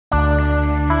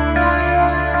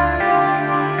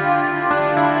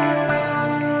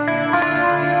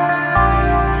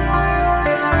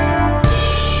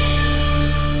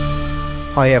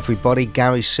Hi everybody,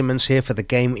 Gary Simmons here for the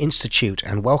Game Institute,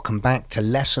 and welcome back to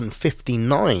lesson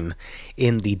 59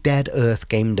 in the Dead Earth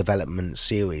game development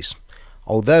series.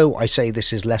 Although I say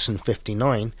this is lesson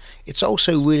 59, it's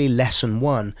also really lesson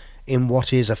 1 in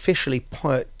what is officially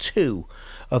part 2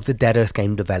 of the Dead Earth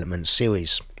game development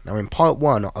series. Now in part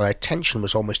 1 our attention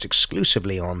was almost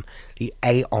exclusively on the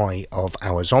AI of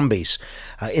our zombies.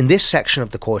 In this section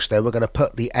of the course though, we're going to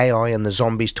put the AI and the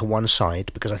zombies to one side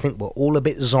because I think we're all a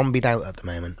bit zombied out at the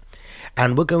moment.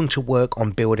 And we're going to work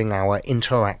on building our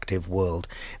interactive world.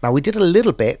 Now we did a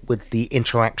little bit with the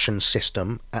interaction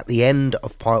system at the end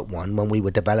of part 1 when we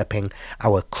were developing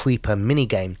our creeper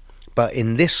minigame. But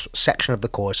in this section of the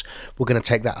course we're going to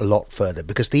take that a lot further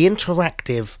because the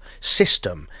interactive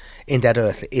system in Dead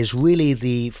Earth is really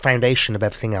the foundation of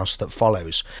everything else that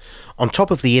follows. On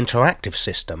top of the interactive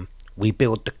system, we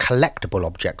build the collectible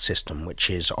object system, which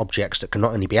is objects that can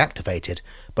not only be activated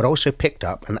but also picked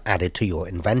up and added to your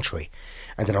inventory.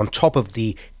 And then on top of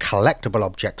the collectible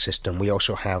object system, we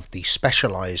also have the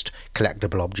specialized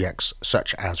collectible objects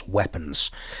such as weapons.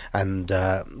 And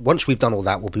once we've done all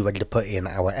that, we'll be ready to put in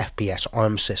our FPS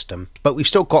arms system. But we've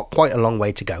still got quite a long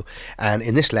way to go. And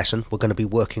in this lesson, we're going to be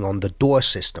working on the door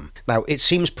system. Now, it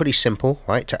seems pretty simple,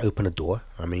 right, to open a door.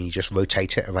 I mean, you just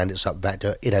rotate it around its up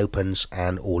vector, it opens,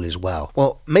 and all is well.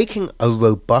 Well, making a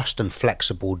robust and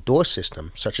flexible door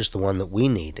system, such as the one that we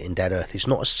need in Dead Earth, is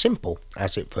not as simple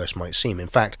as it first might seem. In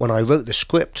fact, when I wrote the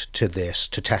script to this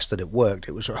to test that it worked,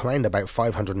 it was around about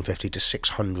 550 to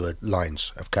 600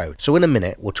 lines of code. So in a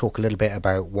minute, we'll talk a little bit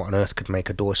about what on earth could make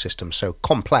a door system so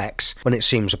complex when it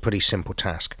seems a pretty simple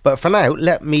task. But for now,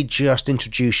 let me just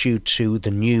introduce you to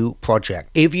the new project.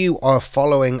 If you are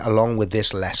following along with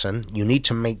this lesson, you need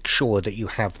to make sure that you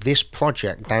have this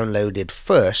project downloaded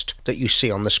first that you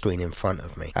see on the screen in front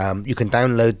of me. You can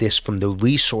download this from the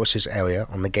resources area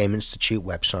on the Game Institute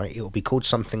website. It will be called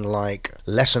something like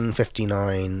Lesson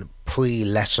 59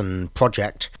 Pre-Lesson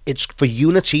Project. It's for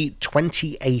Unity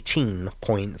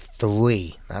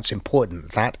 2018.3. That's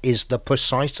important. That is the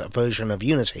precise version of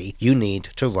Unity you need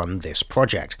to run this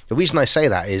project. The reason I say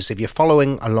that is if you're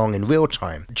following along in real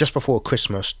time, just before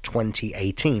Christmas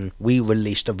 2018, we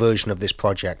released a version of this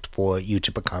project for you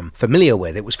to become familiar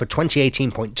with. It was for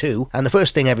 2018.2, and the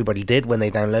first thing everybody did when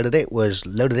they downloaded it was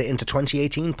loaded it into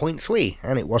 2018.3,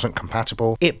 and it wasn't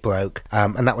compatible. It broke,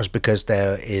 and that was because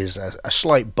there is a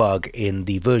slight bug in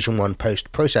the version 1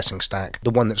 post-processing stack, the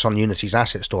one that's on Unity's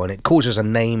asset store, and it causes a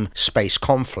namespace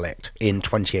conflict in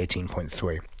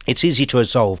 2018.3. It's easy to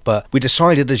resolve, but we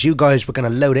decided as you guys were going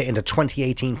to load it into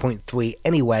 2018.3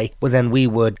 anyway, well then we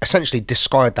would essentially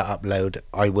discard that upload.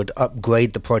 I would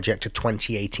upgrade the project to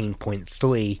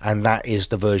 2018.3, and that is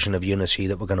the version of Unity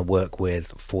that we're going to work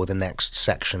with for the next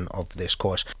section of this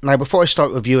course. Now, before I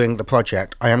start reviewing the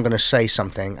project, I am going to say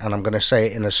something, and I'm going to say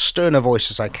it in as stern a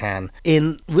voice as I can,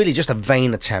 in really just a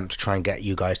vain attempt to try and get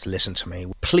you guys to listen to me.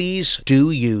 Please do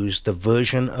use the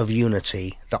version of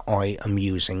Unity that I am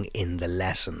using in the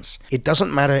lesson. It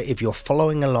doesn't matter if you're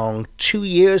following along 2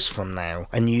 years from now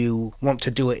and you want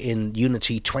to do it in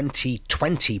Unity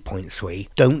 2020.3,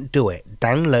 don't do it.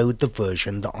 Download the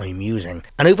version that I'm using.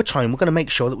 And over time, we're going to make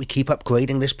sure that we keep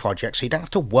upgrading this project so you don't have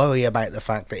to worry about the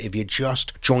fact that if you're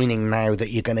just joining now that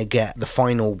you're going to get the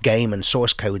final game and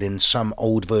source code in some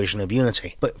old version of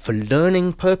Unity. But for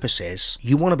learning purposes,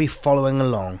 you want to be following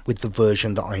along with the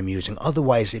version that I'm using.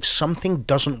 Otherwise, if something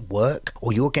doesn't work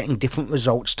or you're getting different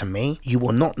results to me, you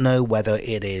will not know whether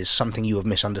it is something you have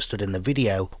misunderstood in the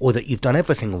video or that you've done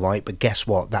everything right, but guess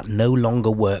what? That no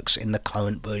longer works in the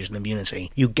current version of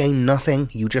Unity. You gain nothing,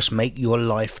 you just make your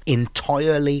life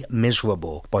entirely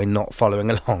miserable by not following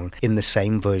along in the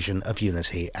same version of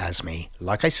Unity as me.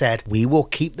 Like I said, we will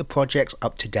keep the projects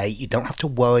up to date. You don't have to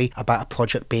worry about a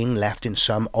project being left in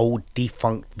some old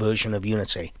defunct version of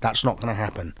Unity. That's not going to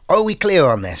happen. Are we clear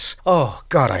on this? Oh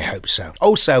God, I hope so.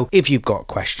 Also, if you've got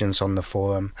questions on the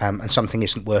forum and something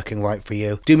isn't working right for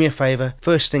you, do me a favor.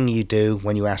 First thing you do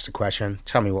when you ask the question,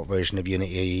 tell me what version of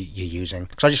Unity you're using,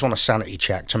 because I just want a sanity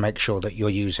check to make sure that you're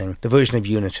using the version of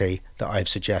Unity that I've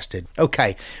suggested.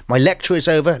 Okay, my lecture is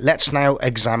over. Let's now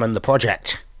examine the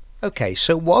project. Okay,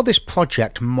 so while this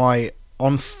project might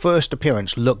on first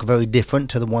appearance look very different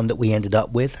to the one that we ended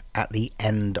up with at the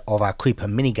end of our creeper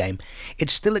minigame,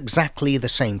 it's still exactly the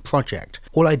same project.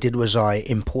 All I did was I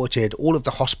imported all of the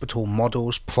hospital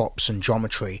models, props and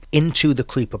geometry into the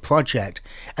creeper project,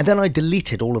 and then I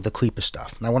deleted all of the creeper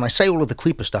stuff. Now when I say all of the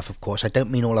creeper stuff, of course, I don't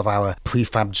mean all of our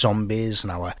prefab zombies and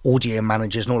our audio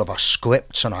managers and all of our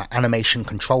scripts and our animation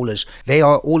controllers. They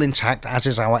are all intact, as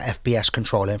is our FPS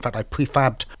controller. In fact, I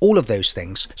prefabbed all of those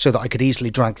things so that I could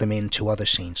easily drag them into other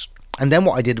scenes. And then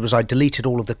what I did was I deleted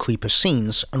all of the Creeper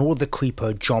scenes and all of the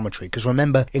Creeper geometry, because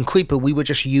remember, in Creeper we were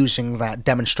just using that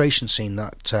demonstration scene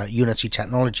that Unity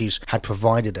Technologies had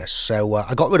provided us. So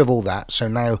I got rid of all that, so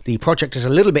now the project is a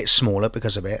little bit smaller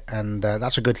because of it, and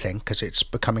that's a good thing because it's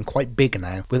becoming quite big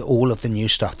now with all of the new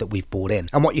stuff that we've brought in.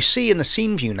 And what you see in the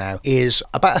scene view now is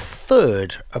about a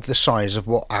third of the size of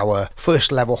what our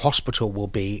first level hospital will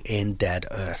be in Dead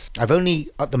Earth. I've only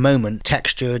at the moment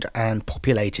textured and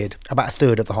populated about a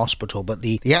third of the hospital, but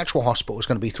the actual hospital is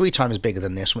going to be 3 times bigger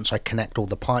than this once I connect all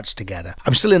the parts together.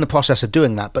 I'm still in the process of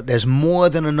doing that, but there's more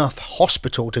than enough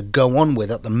hospital to go on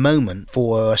with at the moment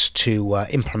for us to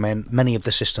implement many of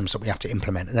the systems that we have to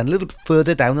implement. And then a little bit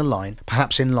further down the line,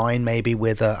 perhaps in line maybe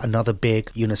with another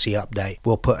big Unity update,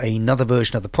 we'll put another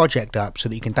version of the project up so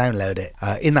that you can download it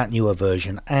in that newer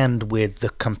version and with the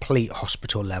complete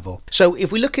hospital level. So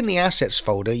if we look in the assets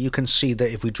folder, you can see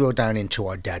that if we drill down into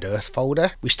our Dead Earth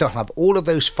folder, we still have all of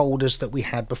those folders that we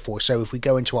had before. So if we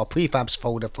go into our prefabs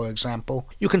folder, for example,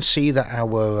 you can see that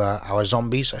our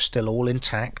zombies are still all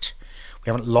intact. We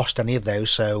haven't lost any of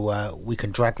those, so we can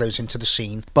drag those into the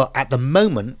scene. But at the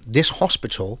moment, this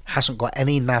hospital hasn't got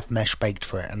any nav mesh baked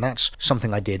for it, and that's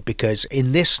something I did because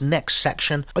in this next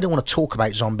section, I don't want to talk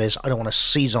about zombies, I don't want to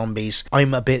see zombies,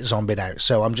 I'm a bit zombied out.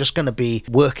 So I'm just going to be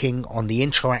working on the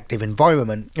interactive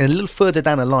environment, and a little further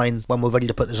down the line, when we're ready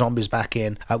to put the zombies back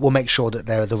in, we'll make sure that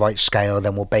they're the right scale,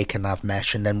 then we'll bake a nav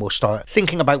mesh, and then we'll start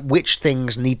thinking about which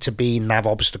things need to be nav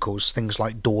obstacles, things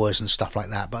like doors and stuff like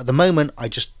that. But at the moment, I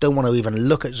just don't want to even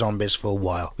look at zombies for a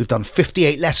while. We've done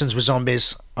 58 lessons with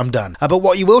zombies. I'm done. But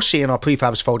what you will see in our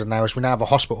prefabs folder now is we now have a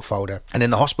hospital folder, and in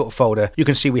the hospital folder you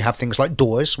can see we have things like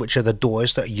doors, which are the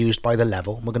doors that are used by the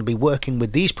level. We're going to be working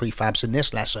with these prefabs in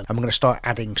this lesson, and we're going to start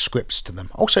adding scripts to them.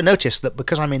 Also notice that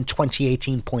because I'm in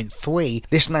 2018.3,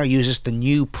 this now uses the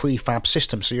new prefab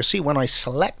system. So you'll see when I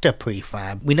select a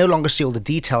prefab, we no longer see all the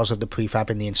details of the prefab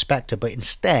in the inspector, but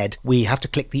instead we have to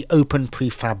click the open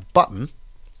prefab button,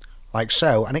 like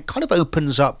so, and it kind of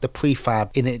opens up the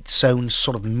prefab in its own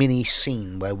sort of mini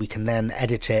scene where we can then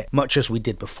edit it much as we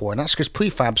did before. And that's because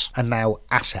prefabs are now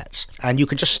assets, and you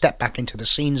can just step back into the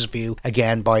scenes view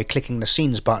again by clicking the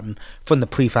scenes button from the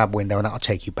prefab window, and that'll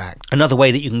take you back. Another way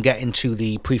that you can get into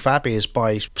the prefab is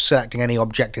by selecting any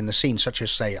object in the scene, such as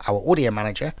say our audio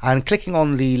manager, and clicking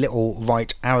on the little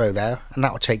right arrow there, and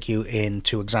that will take you in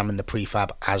to examine the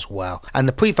prefab as well. And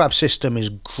the prefab system is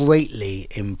greatly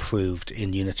improved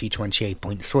in Unity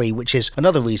 28.3, which is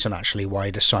another reason actually why I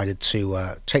decided to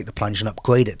take the plunge and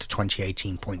upgrade it to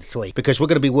 2018.3, because we're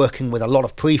going to be working with a lot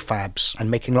of prefabs and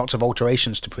making lots of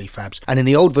alterations to prefabs. And in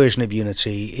the old version of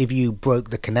Unity, if you broke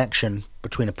the connection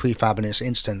between a prefab and its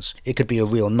instance, it could be a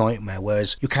real nightmare,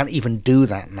 whereas you can't even do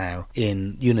that now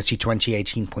in Unity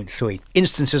 2018.3.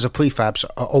 Instances of prefabs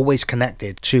are always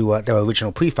connected to their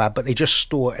original prefab, but they just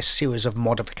store a series of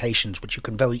modifications which you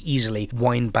can very easily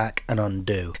wind back and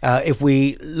undo. If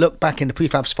we look back in the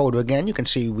prefabs folder again, you can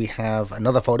see we have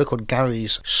another folder called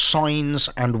Gary's Signs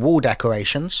and Wall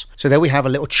Decorations. So there we have a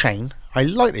little chain. I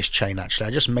like this chain actually.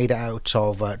 I just made it out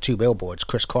of 2 billboards,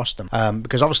 crisscrossed them,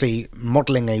 because obviously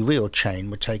modelling a real chain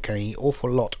would take an awful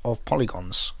lot of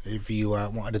polygons if you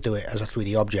wanted to do it as a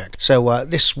 3D object. So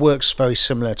this works very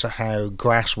similar to how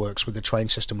Grass works with the train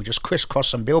system. We just crisscross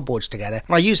some billboards together,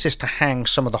 and I use this to hang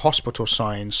some of the hospital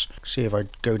signs. See if I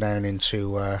go down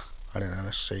into I don't know,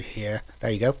 let's see here.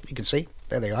 There you go, you can see.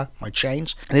 There they are, my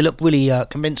chains, and they look really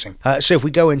convincing. So if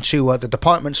we go into the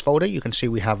departments folder, you can see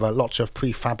we have lots of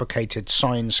prefabricated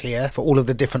signs here for all of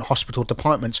the different hospital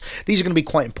departments. These are going to be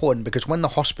quite important because when the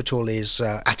hospital is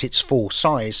at its full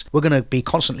size, we're going to be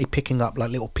constantly picking up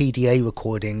like little PDA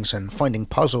recordings and finding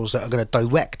puzzles that are going to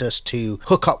direct us to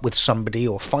hook up with somebody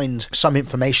or find some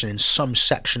information in some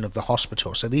section of the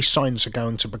hospital. So these signs are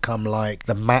going to become like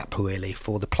the map really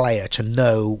for the player to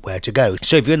know where to go.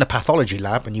 So if you're in the pathology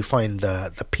lab and you find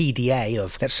the PDA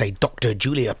of, let's say, Dr.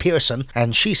 Julia Pearson,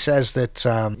 and she says that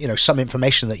you know, some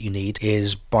information that you need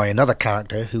is by another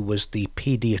character who was the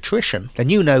pediatrician,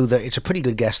 then you know that it's a pretty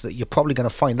good guess that you're probably going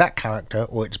to find that character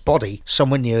or its body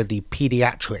somewhere near the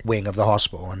pediatric wing of the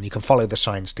hospital, and you can follow the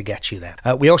signs to get you there.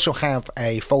 We also have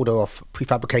a folder of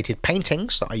prefabricated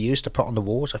paintings that I use to put on the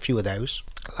walls, a few of those,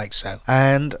 like so,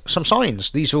 and some signs.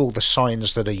 These are all the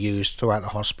signs that are used throughout the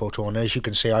hospital, and as you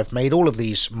can see, I've made all of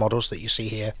these models that you see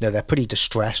here. You know, they're pretty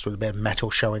distressed with a bit of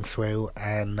metal showing through,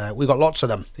 and we've got lots of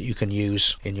them that you can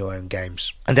use in your own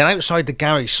games. And then outside the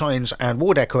Gary Signs and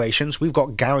Wall Decorations, we've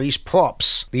got Gary's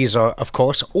Props. These are, of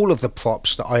course, all of the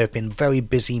props that I have been very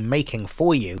busy making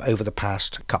for you over the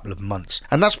past couple of months.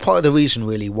 And that's part of the reason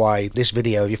really why this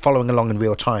video, if you're following along in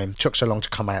real time, took so long to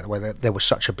come out, where there was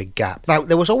such a big gap. Now,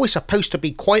 there was always supposed to be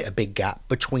be quite a big gap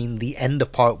between the end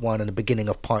of Part 1 and the beginning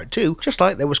of Part 2, just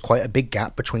like there was quite a big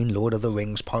gap between Lord of the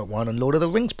Rings Part 1 and Lord of the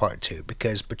Rings Part 2,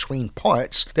 because between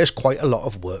parts there's quite a lot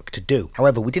of work to do.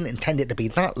 However, we didn't intend it to be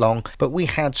that long, but we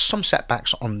had some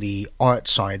setbacks on the art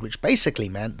side, which basically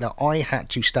meant that I had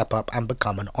to step up and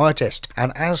become an artist.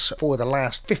 And as for the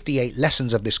last 58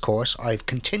 lessons of this course, I've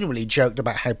continually joked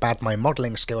about how bad my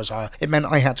modelling skills are. It meant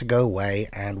I had to go away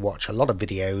and watch a lot of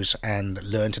videos and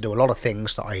learn to do a lot of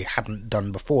things that I hadn't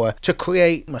done before to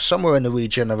create somewhere in the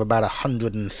region of about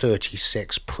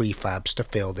 136 prefabs to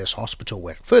fill this hospital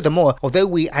with. Furthermore, although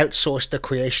we outsourced the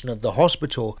creation of the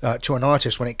hospital to an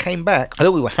artist, when it came back,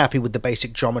 although we were happy with the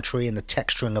basic geometry and the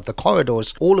texturing of the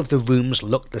corridors, all of the rooms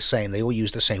looked the same. They all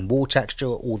used the same wall texture,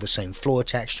 all the same floor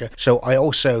texture. So I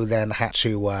also then had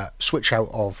to switch out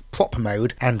of prop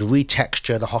mode and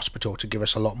retexture the hospital to give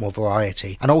us a lot more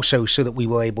variety, and also so that we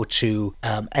were able to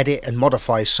edit and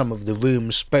modify some of the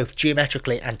rooms both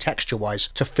geometrically and texture wise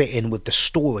to fit in with the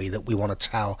story that we want to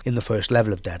tell in the first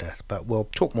level of Dead Earth, but we'll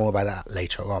talk more about that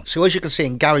later on. So as you can see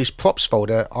in Gary's props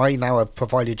folder, I now have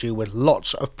provided you with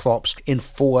lots of props in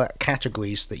 4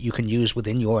 categories that you can use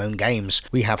within your own games.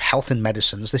 We have health and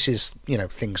medicines. This is, you know,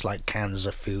 things like cans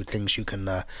of food, things you can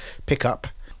pick up.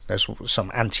 There's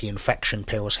some anti-infection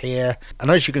pills here, and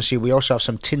as you can see we also have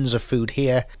some tins of food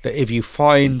here that if you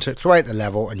find throughout the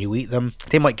level and you eat them,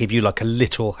 they might give you like a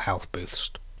little health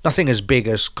boost. Nothing as big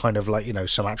as kind of like, you know,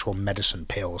 some actual medicine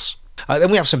pills.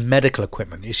 Then we have some medical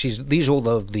equipment. You see, these are all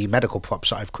of the medical props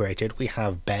that I've created. We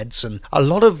have beds, and a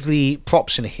lot of the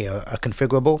props in here are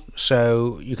configurable.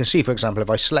 So you can see, for example, if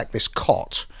I select this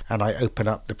cot and I open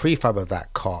up the prefab of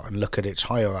that cot and look at its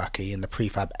hierarchy in the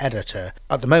prefab editor,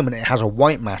 at the moment it has a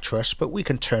white mattress, but we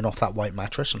can turn off that white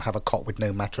mattress and have a cot with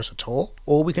no mattress at all.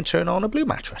 Or we can turn on a blue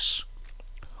mattress.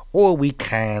 Or we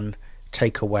can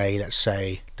take away, let's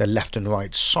say, the left and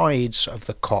right sides of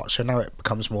the cot, so now it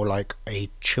becomes more like a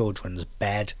children's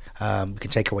bed. We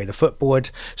can take away the footboard.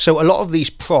 So a lot of these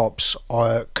props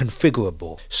are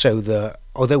configurable, so that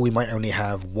although we might only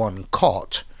have one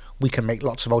cot, we can make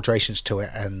lots of alterations to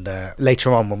it, and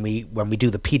later on when we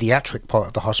do the pediatric part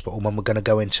of the hospital, when we're going to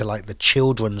go into like the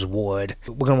children's ward,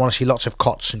 we're going to want to see lots of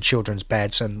cots and children's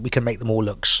beds, and we can make them all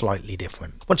look slightly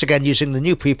different. Once again, using the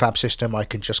new prefab system, I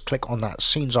can just click on that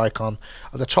scenes icon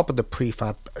at the top of the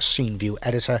prefab scene view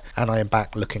editor, and I am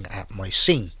back looking at my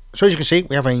scene. So as you can see,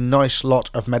 we have a nice lot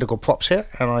of medical props here,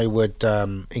 and I would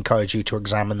encourage you to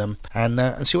examine them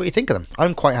and see what you think of them.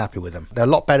 I'm quite happy with them. They're a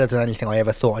lot better than anything I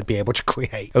ever thought I'd be able to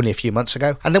create only a few months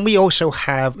ago. And then we also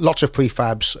have lots of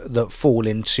prefabs that fall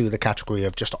into the category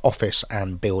of just office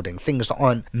and building, things that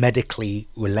aren't medically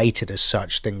related as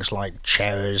such, things like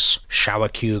chairs, shower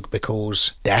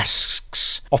cubicles,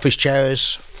 desks, office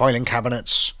chairs, filing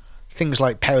cabinets, things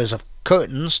like pairs of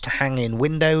curtains to hang in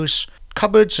windows,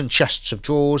 cupboards and chests of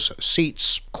drawers,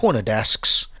 seats, corner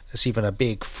desks, there's even a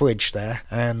big fridge there,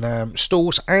 and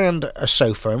stools and a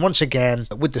sofa. And once again,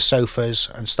 with the sofas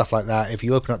and stuff like that, if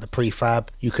you open up the prefab,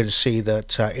 you can see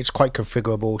that it's quite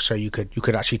configurable. So you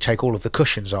could actually take all of the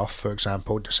cushions off, for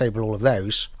example, disable all of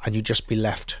those, and you'd just be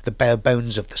left the bare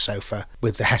bones of the sofa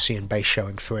with the Hessian base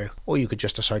showing through. Or you could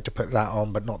just decide to put that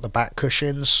on but not the back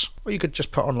cushions, or you could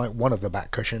just put on like one of the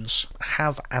back cushions.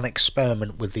 Have an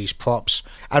experiment with these props.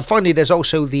 And finally, there's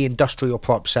also the industrial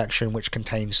prop section, which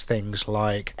contains things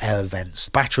like air vents,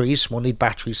 batteries. We'll need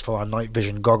batteries for our night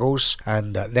vision goggles,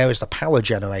 and there is the power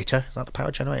generator. Is that the power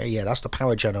generator? Yeah, that's the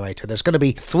power generator. There's going to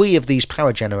be 3 of these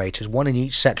power generators, one in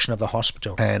each section of the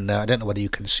hospital, and I don't know whether you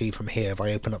can see from here. If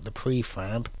I open up the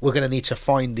prefab, we're going to need to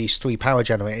find these 3 power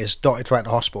generators dotted throughout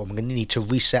the hospital. We're going to need to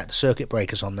reset the circuit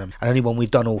breakers on them, and only when we've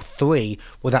done all 3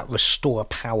 will that restore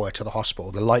power to the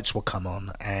hospital. The lights will come on,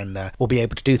 and we'll be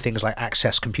able to do things like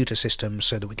access computer systems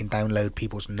so that we can download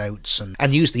people's notes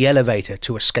and use the elevator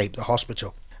to escape the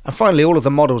hospital. And finally, all of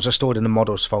the models are stored in the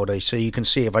models folder. So you can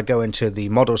see if I go into the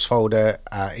models folder,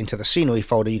 into the scenery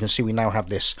folder, you can see we now have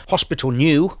this hospital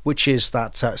new, which is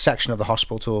that section of the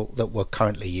hospital that we're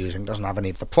currently using. It doesn't have any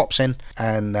of the props in.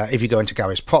 And if you go into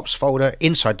Gary's props folder,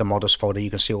 inside the models folder, you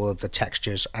can see all of the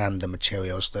textures and the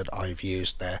materials that I've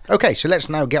used there. Okay, so let's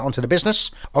now get onto the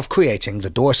business of creating the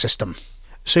door system.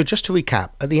 So just to recap,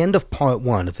 at the end of part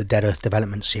 1 of the Dead Earth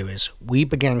development series, we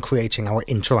began creating our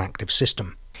interactive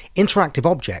system. Interactive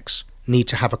objects need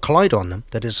to have a collider on them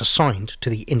that is assigned to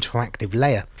the interactive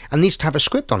layer, and needs to have a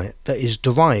script on it that is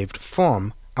derived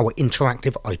from our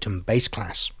interactive item base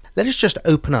class. Let us just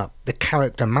open up the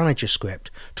character manager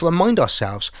script to remind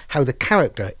ourselves how the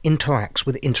character interacts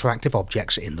with interactive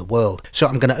objects in the world. So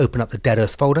I'm going to open up the Dead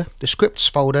Earth folder, the scripts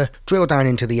folder, drill down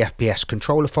into the FPS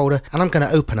controller folder, and I'm going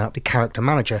to open up the character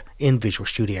manager in Visual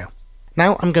Studio.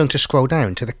 Now I'm going to scroll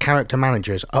down to the Character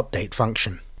Manager's update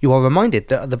function. You are reminded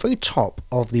that at the very top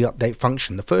of the update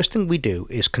function, the first thing we do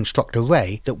is construct a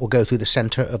ray that will go through the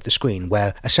center of the screen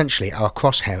where essentially our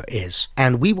crosshair is.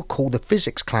 And we will call the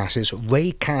physics class's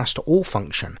rayCastAll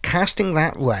function, casting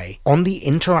that ray on the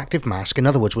interactive mask. In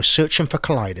other words, we're searching for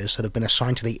colliders that have been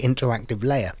assigned to the interactive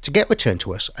layer to get returned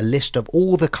to us a list of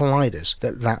all the colliders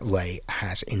that ray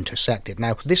has intersected.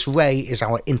 Now, this ray is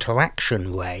our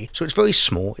interaction ray, so it's very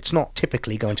small. It's not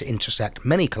typically going to intersect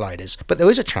many colliders, but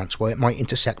there is a chance where it might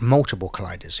intersect multiple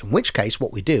colliders, in which case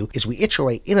what we do is we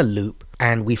iterate in a loop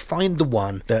and we find the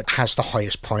one that has the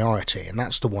highest priority, and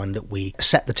that's the one that we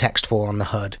set the text for on the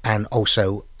HUD and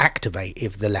also activate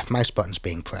if the left mouse button is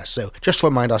being pressed. So just to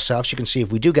remind ourselves, you can see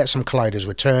if we do get some colliders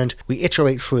returned, we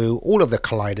iterate through all of the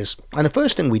colliders, and the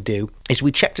first thing we do is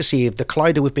we check to see if the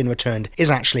collider we've been returned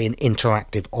is actually an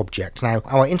interactive object. Now,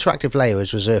 our interactive layer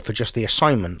is reserved for just the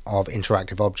assignment of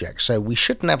interactive objects, so we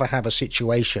should never have a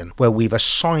situation where we've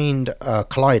assigned a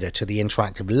collider to the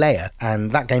interactive layer and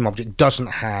that game object doesn't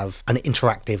have an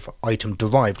interactive item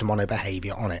derived mono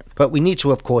behavior on it. But we need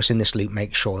to, of course, in this loop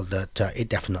make sure that it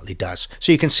definitely does.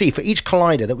 So you can see for each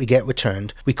collider that we get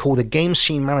returned, we call the Game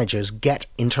Scene Manager's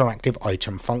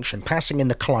getInteractiveItem function, passing in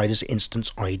the collider's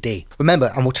instance ID.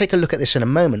 Remember, and we'll take a look at this in a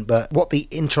moment, but what the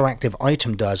interactive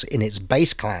item does in its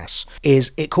base class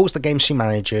is it calls the Game Scene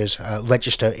Manager's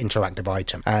register interactive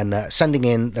item and sending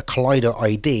in the collider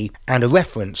ID and a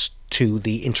reference to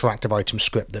the interactive item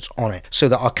script that's on it, so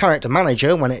that our character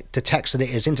manager, when it detects that it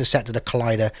has intersected a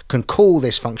collider, can call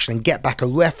this function and get back a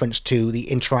reference to the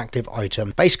interactive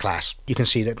item base class. You can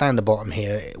see that down the bottom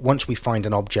here, once we find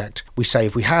an object, we say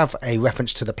if we have a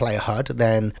reference to the player HUD,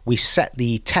 then we set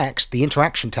the text, the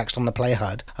interaction text on the player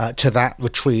HUD, to that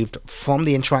retrieved from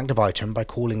the interactive item by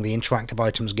calling the interactive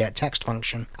item's getText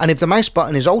function. And if the mouse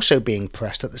button is also being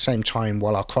pressed at the same time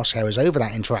while our crosshair is over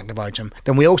that interactive item,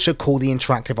 then we also call the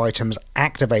interactive item's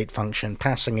activate function,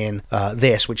 passing in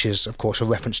this, which is of course a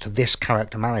reference to this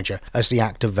character manager, as the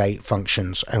activate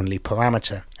function's only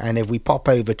parameter. And if we pop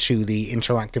over to the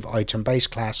interactive item base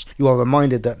class, you are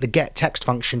reminded that the getText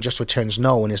function just returns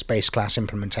null in its base class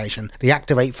implementation. The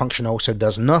activate function also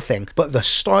does nothing, but the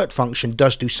start function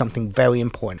does do something very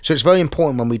important. So it's very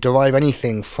important when we derive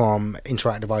anything from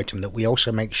interactive item that we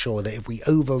also make sure that if we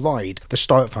override the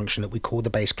start function that we call the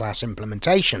base class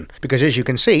implementation, because as you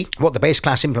can see, what the base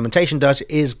class implementation does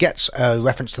is gets a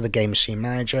reference to the Game Scene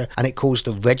Manager and it calls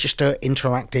the register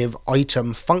interactive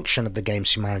item function of the Game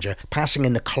Scene Manager, passing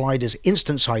in the collider's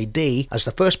instance ID as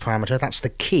the first parameter. That's the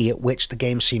key at which the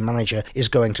Game Scene Manager is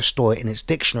going to store it in its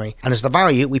dictionary, and as the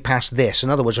value we pass this, in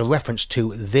other words a reference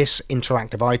to this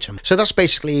interactive item. So that's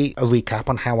basically a recap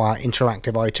on how our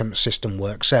interactive item system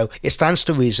works. So it stands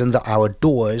to reason that our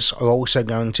doors are also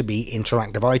going to be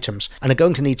interactive items and are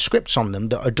going to need scripts on them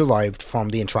that are derived from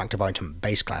the interactive item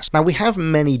base class. Now we have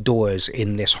many doors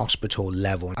in this hospital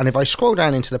level, and if I scroll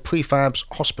down into the prefabs,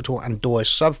 hospital and doors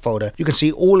subfolder, you can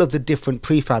see all of the different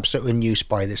prefabs that are in use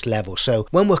by this level. So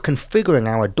when we're configuring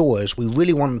our doors, we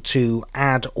really want to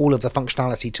add all of the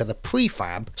functionality to the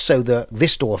prefab so that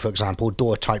this door, for example,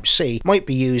 door type C, might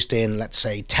be used in, let's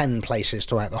say, 10 places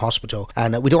throughout the hospital,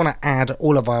 and we don't want to add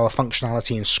all of our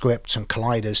functionality and scripts and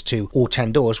colliders to all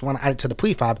 10 doors. We want to add it to the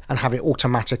prefab and have it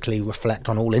automatically reflect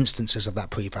on all instances of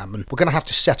that prefab, and we're going to have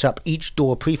to set up each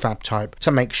door prefab type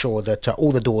to make sure that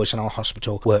all the doors in our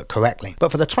hospital work correctly.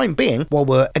 But for the time being, while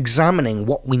we're examining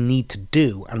what we need to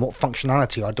do and what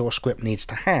functionality our door script needs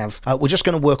to have, we're just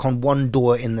going to work on one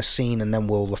door in the scene and then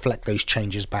we'll reflect those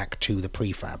changes back to the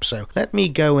prefab. So let me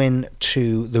go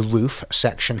into the roof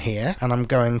section here, and I'm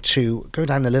going to go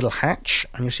down the little hatch,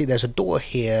 and you'll see there's a door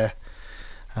here.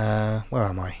 Where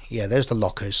am I? Yeah, there's the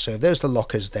lockers. So if there's the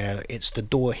lockers there, it's the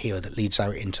door here that leads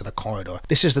out into the corridor.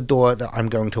 This is the door that I'm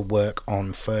going to work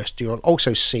on first. You'll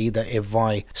also see that if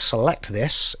I select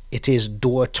this, it is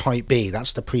door type B.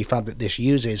 That's the prefab that this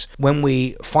uses. When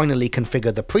we finally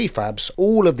configure the prefabs,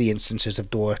 all of the instances of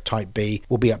door type B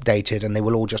will be updated and they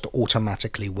will all just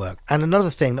automatically work. And another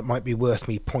thing that might be worth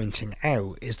me pointing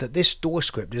out is that this door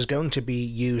script is going to be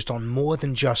used on more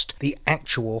than just the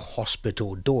actual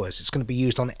hospital doors. It's going to be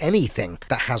used on anything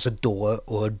that has a door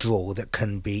or a drawer that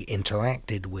can be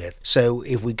interacted with. So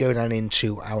if we go down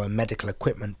into our medical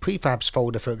equipment prefabs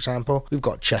folder, for example, we've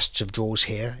got chests of drawers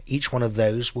here. Each one of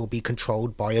those will be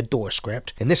controlled by a door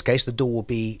script. In this case, the door will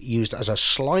be used as a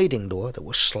sliding door that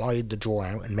will slide the drawer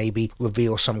out and maybe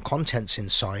reveal some contents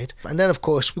inside. And then of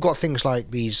course we've got things like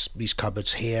these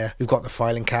cupboards here. We've got the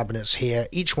filing cabinets here.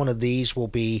 Each one of these will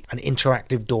be an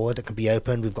interactive door that can be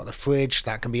opened. We've got the fridge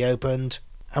that can be opened.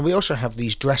 And we also have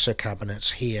these dresser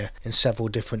cabinets here in several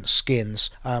different skins,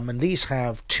 and these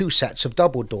have two sets of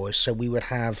double doors. So we would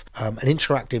have an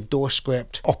interactive door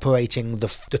script operating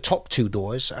the top two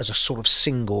doors as a sort of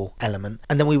single element,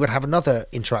 and then we would have another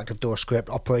interactive door script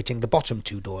operating the bottom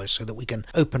two doors, so that we can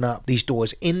open up these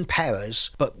doors in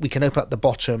pairs, but we can open up the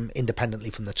bottom independently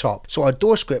from the top. So our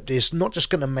door script is not just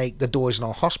going to make the doors in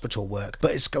our hospital work,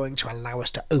 but it's going to allow us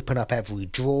to open up every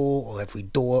drawer or every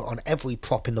door on every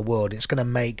prop in the world. It's going to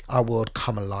make our world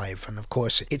come alive. And of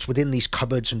course, it's within these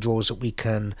cupboards and drawers that we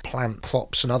can plant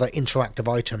props and other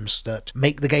interactive items that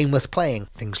make the game worth playing,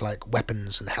 things like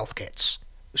weapons and health kits.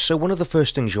 So one of the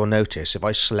first things you'll notice if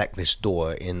I select this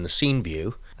door in the scene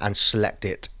view and select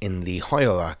it in the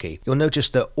hierarchy, you'll notice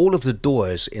that all of the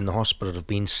doors in the hospital have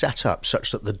been set up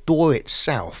such that the door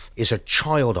itself is a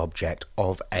child object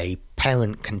of a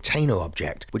parent container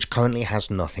object, which currently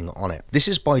has nothing on it. This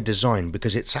is by design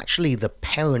because it's actually the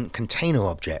parent container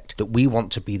object that we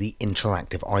want to be the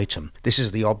interactive item. This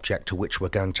is the object to which we're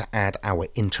going to add our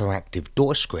interactive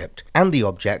door script, and the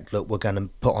object that we're going to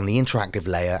put on the interactive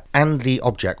layer, and the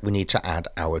object we need to add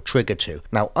our trigger to.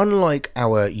 Now, unlike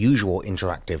our usual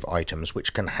interactive items,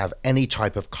 which can have any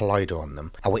type of collider on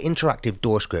them, our interactive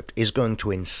door script is going to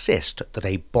insist that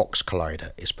a box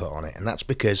collider is put on it, and that's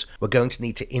because we're going to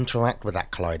need to interact with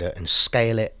that collider and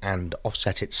scale it and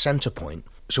offset its center point.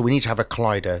 So we need to have a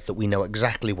collider that we know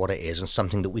exactly what it is and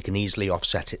something that we can easily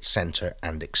offset its center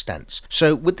and extents.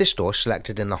 So with this door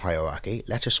selected in the hierarchy,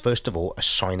 let us first of all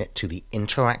assign it to the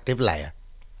interactive layer.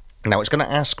 Now it's going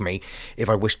to ask me if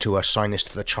I wish to assign this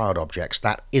to the child objects.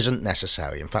 That isn't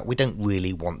necessary. In fact, we don't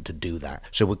really want to do that.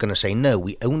 So we're going to say no,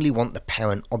 we only want the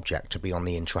parent object to be on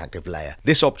the interactive layer.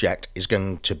 This object is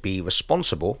going to be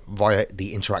responsible via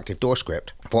the interactive door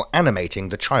script for animating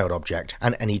the child object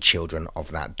and any children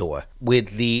of that door.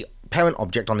 With the parent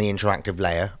object on the interactive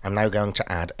layer, I'm now going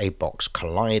to add a box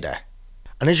collider.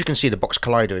 And as you can see, the box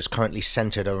collider is currently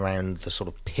centered around the sort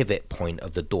of pivot point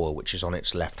of the door, which is on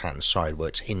its left-hand side where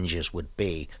its hinges would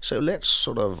be. So let's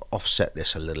sort of offset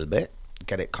this a little bit,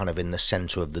 get it kind of in the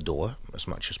center of the door as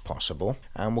much as possible.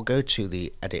 And we'll go to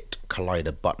the Edit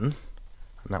Collider button,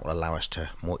 and that will allow us to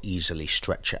more easily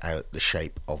stretch it out the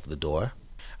shape of the door.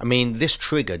 I mean, this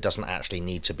trigger doesn't actually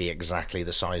need to be exactly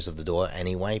the size of the door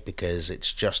anyway, because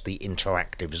it's just the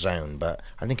interactive zone, but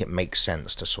I think it makes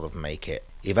sense to sort of make it,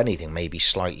 if anything, maybe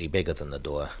slightly bigger than the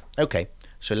door. Okay,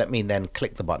 so let me then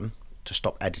click the button to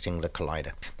stop editing the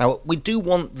collider. Now, we do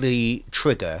want the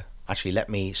trigger, actually let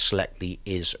me select the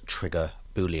isTrigger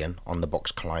boolean on the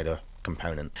box collider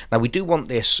component. Now we do want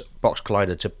this box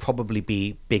collider to probably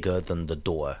be bigger than the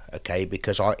door, okay,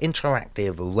 because our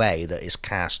interactive array that is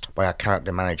cast by our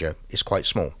character manager is quite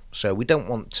small. So we don't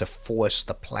want to force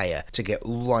the player to get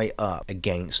right up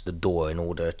against the door in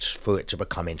order for it to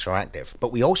become interactive.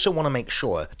 But we also want to make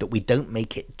sure that we don't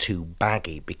make it too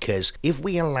baggy, because if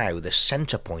we allow the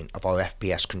center point of our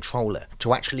FPS controller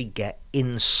to actually get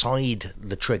inside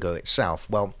the trigger itself,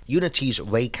 well, Unity's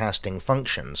raycasting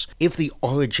functions, if the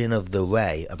origin of the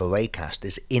ray of a raycast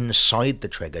is inside the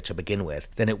trigger to begin with,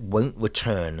 then it won't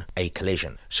return a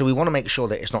collision. So we want to make sure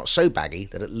that it's not so baggy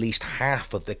that at least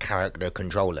half of the character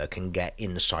controller can get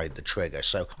inside the trigger.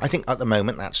 So I think at the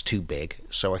moment that's too big.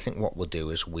 So I think what we'll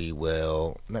do is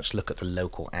let's look at the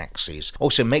local axes.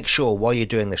 Also, make sure while you're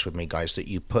doing this with me, guys, that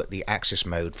you put the axis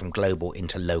mode from global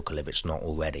into local if it's not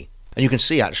already. And you can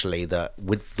see actually that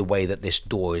with the way that this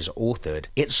door is authored,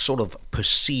 its sort of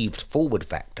perceived forward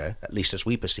vector, at least as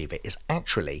we perceive it, is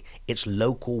actually its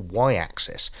local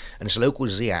y-axis, and its local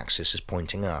z-axis is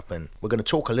pointing up. And we're going to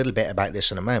talk a little bit about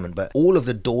this in a moment, but all of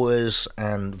the doors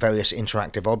and various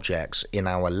interactive objects in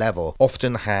our level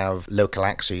often have local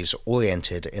axes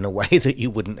oriented in a way that you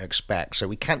wouldn't expect. So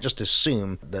we can't just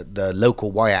assume that the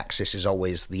local y-axis is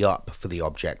always the up for the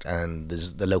object and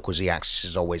the local z-axis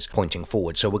is always pointing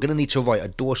forward. So we're going to need to write a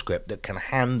door script that can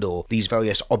handle these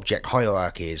various object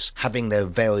hierarchies, having their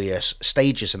various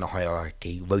stages in the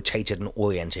hierarchy rotated and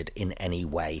oriented in any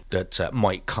way that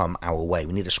might come our way.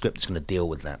 We need a script that's going to deal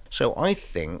with that. So I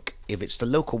think if it's the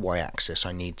local y-axis,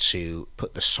 I need to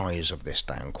put the size of this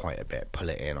down quite a bit, pull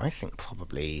it in. I think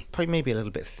probably maybe a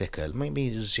little bit thicker, maybe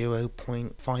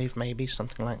 0.5, maybe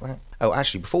something like that. Oh,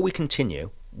 actually, before we continue,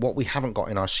 what we haven't got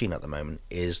in our scene at the moment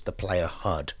is the player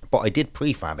HUD, but I did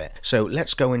prefab it. So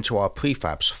let's go into our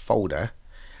prefabs folder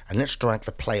and let's drag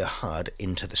the player HUD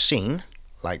into the scene,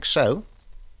 like so.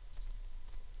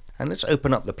 And let's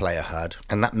open up the player HUD,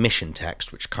 and that mission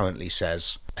text, which currently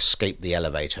says escape the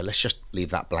elevator. Let's just leave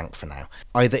that blank for now.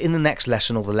 Either in the next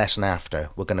lesson or the lesson after,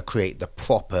 we're going to create the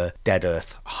proper Dead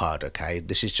Earth HUD, okay?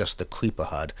 This is just the Creeper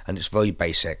HUD, and it's very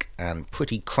basic and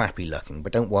pretty crappy looking,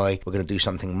 but don't worry, we're going to do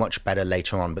something much better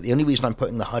later on. But the only reason I'm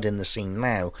putting the HUD in the scene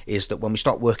now is that when we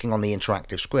start working on the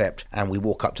interactive script and we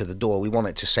walk up to the door, we want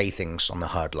it to say things on the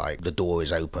HUD like the door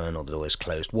is open or the door is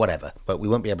closed, whatever. But we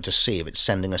won't be able to see if it's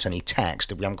sending us any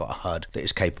text if we haven't got a HUD that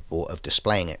is capable of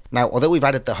displaying it. Now, although we've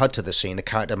added the HUD to the scene, the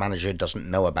character manager doesn't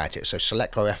know about it. So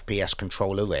select our FPS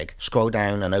controller rig, scroll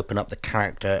down and open up the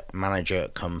character manager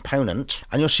component,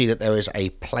 and you'll see that there is a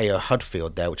player HUD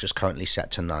field there which is currently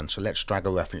set to none. So let's drag a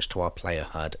reference to our player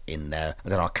HUD in there,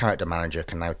 and then our character manager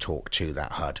can now talk to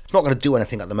that HUD. It's not going to do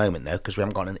anything at the moment though, because we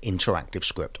haven't got an interactive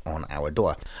script on our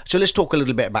door. So let's talk a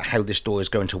little bit about how this door is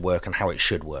going to work and how it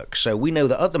should work. So we know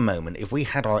that at the moment, if we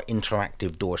had our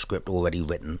interactive door script already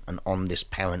written and on this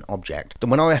parent object, then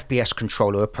when our FPS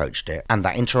controller approached it and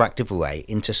that interactive array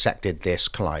intersected this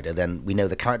collider, then we know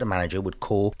the character manager would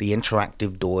call the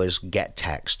interactive doors get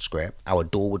text script. Our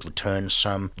door would return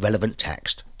some relevant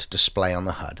text to display on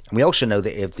the HUD. And we also know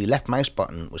that if the left mouse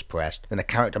button was pressed, then the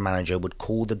character manager would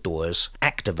call the door's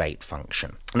activate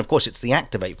function. And of course, it's the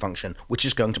activate function which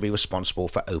is going to be responsible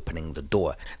for opening the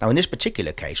door. Now, in this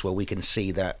particular case, where we can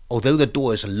see that although the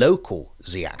door's local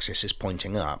z-axis is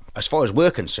pointing up, as far as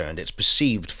we're concerned, its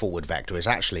perceived forward vector is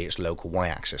actually its local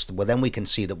y-axis. Well, then we can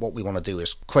see that what we want to do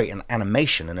is create an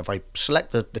animation. And if I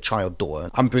select the child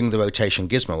door and bring the rotation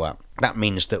gizmo up, that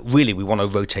means that really we want to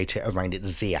rotate it around its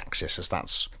z-axis, as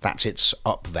that's its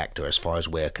up vector as far as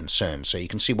we're concerned. So you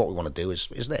can see what we want to do is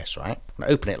this, right?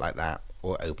 Open it like that,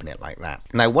 or open it like that.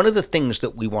 Now, one of the things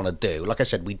that we want to do, like I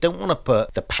said, we don't want to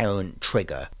put the parent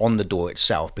trigger on the door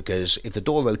itself, because if the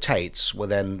door rotates, well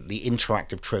then the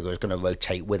interactive trigger is going to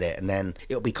rotate with it, and then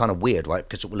it'll be kind of weird, right?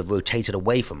 Because it will have rotated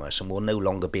away from us and we'll no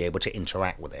longer be able to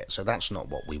interact with it. So that's not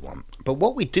what we want. But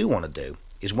what we do want to do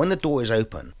is when the door is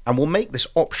open, and we'll make this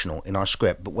optional in our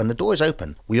script, but when the door is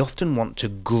open, we often want to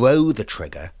grow the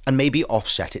trigger and maybe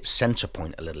offset its center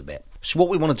point a little bit. So what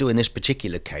we want to do in this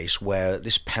particular case, where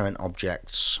this parent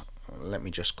object's, let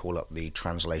me just call up the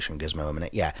translation gizmo a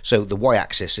minute. Yeah, so the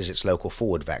y-axis is its local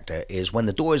forward vector, is when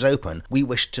the door is open, we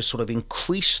wish to sort of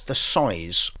increase the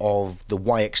size of the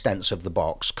y-extents of the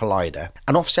box collider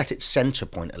and offset its center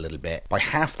point a little bit by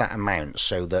half that amount,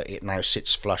 so that it now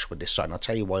sits flush with this side. And I'll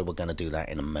tell you why we're going to do that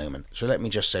in a moment. So let me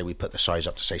just say we put the size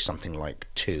up to say something like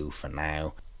 2 for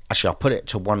now. Actually, I'll put it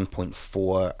to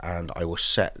 1.4, and I will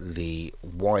set the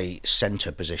Y center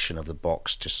position of the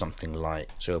box to something like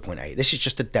 0.8. This is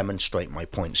just to demonstrate my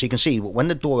point. So you can see when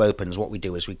the door opens, what we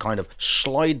do is we kind of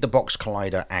slide the box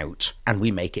collider out and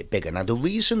we make it bigger. Now, the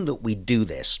reason that we do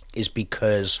this is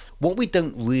because what we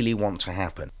don't really want to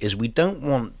happen is we don't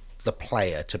want the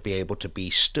player to be able to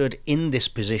be stood in this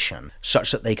position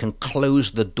such that they can close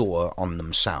the door on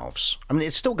themselves. I mean,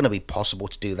 it's still going to be possible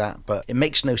to do that, but it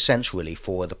makes no sense really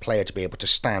for the player to be able to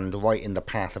stand right in the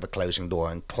path of a closing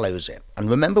door and close it. And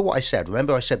remember what I said.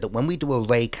 Remember I said that when we do a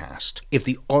ray cast, if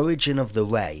the origin of the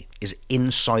ray is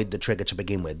inside the trigger to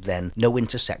begin with, then no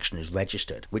intersection is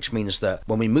registered, which means that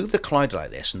when we move the collider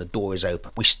like this and the door is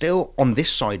open, we still, on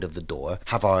this side of the door,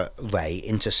 have our ray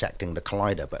intersecting the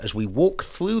collider. But as we walk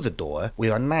through the door, we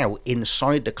are now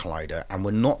inside the collider and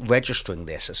we're not registering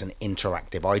this as an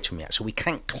interactive item yet. So we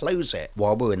can't close it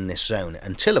while we're in this zone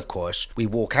until, of course, we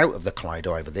walk out of the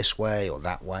collider either this way or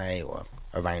that way or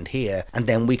around here, and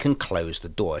then we can close the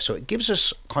door. So it gives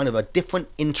us kind of a different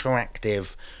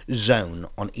interactive zone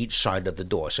on each side of the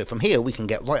door. So from here we can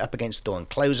get right up against the door and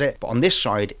close it, but on this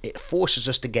side it forces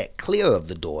us to get clear of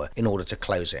the door in order to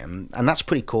close it, and that's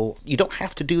pretty cool. You don't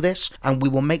have to do this, and we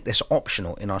will make this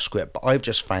optional in our script, but I've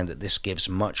just found that this gives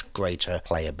much greater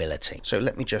playability. So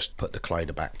let me just put the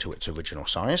collider back to its original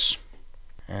size,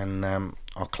 and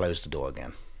I'll close the door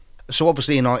again. So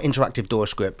obviously in our interactive door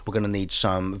script, we're going to need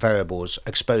some variables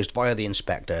exposed via the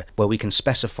inspector where we can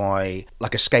specify,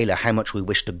 like a scalar, how much we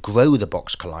wish to grow the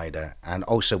box collider, and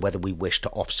also whether we wish to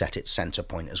offset its center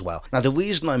point as well. Now, the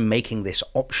reason I'm making this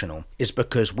optional is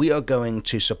because we are going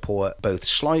to support both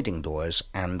sliding doors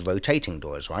and rotating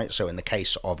doors, right? So in the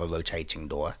case of a rotating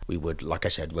door, we would, like I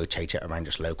said, rotate it around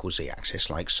its local z-axis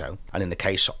like so. And in the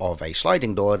case of a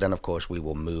sliding door, then of course we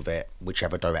will move it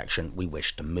whichever direction we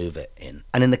wish to move it in.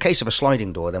 And in the case case of a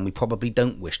sliding door, then we probably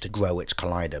don't wish to grow its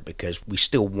collider because we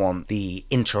still want the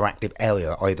interactive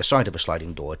area either side of a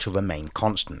sliding door to remain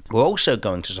constant. We're also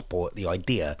going to support the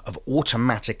idea of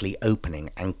automatically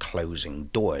opening and closing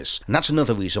doors. And that's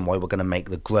another reason why we're going to make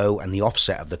the grow and the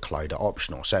offset of the collider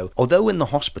optional. So although in the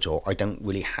hospital I don't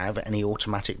really have any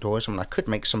automatic doors, I mean I could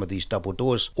make some of these double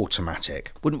doors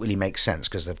automatic. Wouldn't really make sense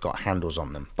because they've got handles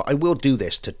on them. But I will do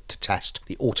this to test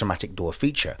the automatic door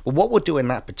feature. But what we'll do in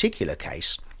that particular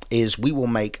case is we will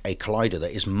make a collider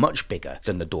that is much bigger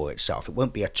than the door itself. It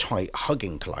won't be a tight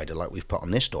hugging collider like we've put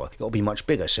on this door. It'll be much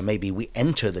bigger, so maybe we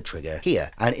enter the trigger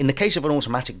here. And in the case of an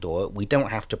automatic door, we don't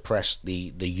have to press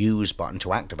the use button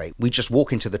to activate. We just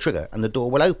walk into the trigger and the door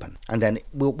will open. And then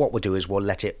what we'll do is we'll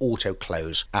let it auto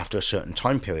close after a certain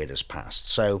time period has passed.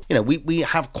 So, you know, we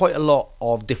have quite a lot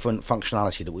of different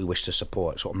functionality that we wish to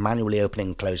support, sort of manually opening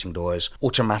and closing doors,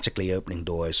 automatically opening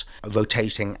doors,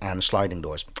 rotating and sliding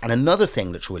doors. And another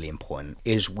thing that's really important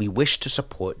is we wish to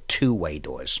support two-way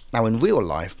doors. Now in real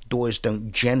life, doors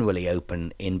don't generally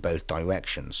open in both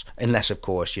directions, unless of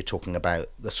course you're talking about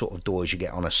the sort of doors you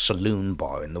get on a saloon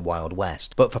bar in the Wild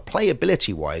West. But for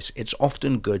playability wise, it's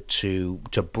often good to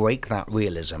break that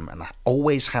realism and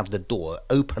always have the door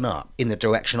open up in the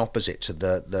direction opposite to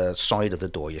the side of the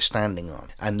door you're standing on.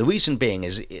 And the reason being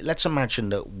is, let's imagine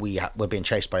that we're being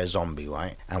chased by a zombie,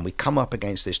 right? And we come up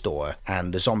against this door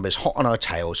and the zombie's hot on our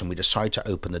tails and we decide to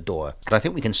open the door. And I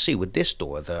think we can see with this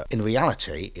door that in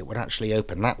reality it would actually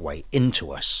open that way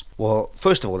into us. Well,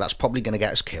 first of all, that's probably going to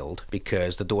get us killed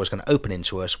because the door is going to open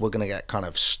into us. We're going to get kind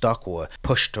of stuck or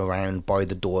pushed around by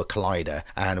the door collider,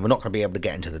 and we're not going to be able to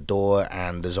get into the door,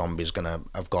 and the zombie's going to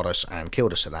have got us and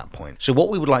killed us at that point. So what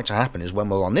we would like to happen is when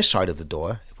we're on this side of the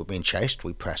door, if we're being chased,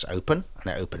 we press open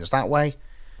and it opens that way.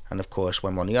 And of course,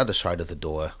 when we're on the other side of the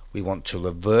door, we want to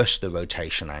reverse the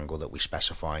rotation angle that we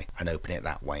specify and open it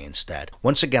that way instead.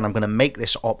 Once again, I'm going to make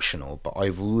this optional, but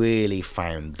I've really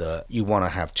found that you want to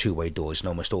have two-way doors in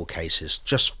almost all cases,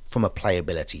 just from a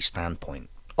playability standpoint.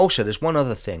 Also, there's one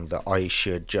other thing that I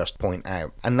should just point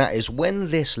out, and that is when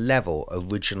this level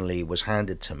originally was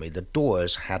handed to me, the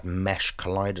doors had mesh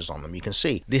colliders on them. You can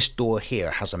see this door here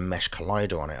has a mesh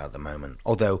collider on it at the moment,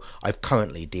 although I've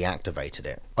currently deactivated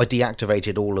it. I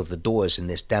deactivated all of the doors in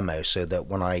this demo so that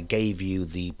when I gave you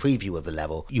the preview of the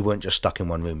level, you weren't just stuck in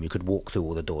one room, you could walk through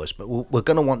all the doors. But we're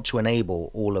going to want to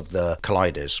enable all of the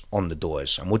colliders on the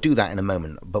doors, and we'll do that in a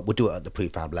moment, but we'll do it at the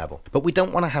prefab level. But we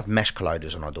don't want to have mesh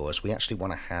colliders on our doors, we actually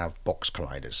want to have box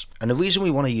colliders. And the reason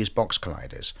we want to use box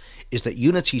colliders is that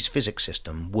Unity's physics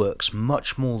system works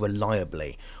much more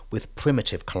reliably with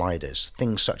primitive colliders,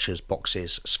 things such as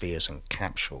boxes, spheres and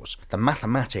capsules. The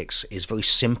mathematics is very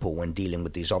simple when dealing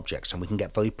with these objects, and we can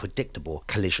get very predictable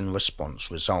collision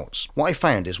response results. What I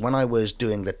found is when I was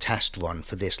doing the test run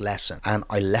for this lesson and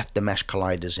I left the mesh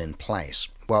colliders in place,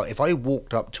 well, if I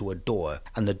walked up to a door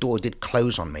and the door did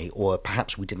close on me, or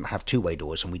perhaps we didn't have two-way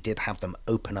doors and we did have them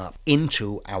open up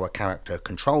into our character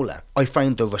controller, I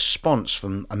found the response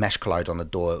from a mesh collider on the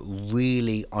door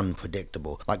really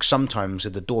unpredictable. Like sometimes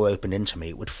if the door opened into me,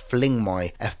 it would fling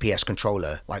my FPS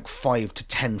controller like 5 to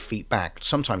 10 feet back.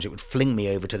 Sometimes it would fling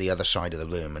me over to the other side of the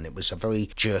room, and it was a very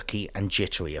jerky and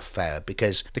jittery affair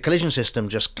because the collision system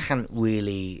just can't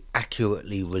really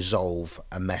accurately resolve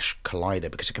a mesh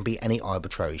collider because it can be any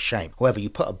arbitrary shape. However, you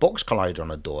put a box collider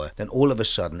on a door, then all of a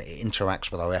sudden it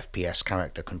interacts with our FPS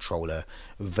character controller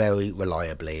very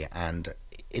reliably, and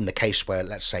in the case where,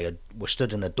 let's say, we're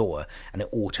stood in a door and it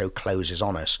auto closes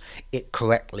on us, it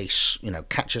correctly,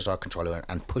 catches our controller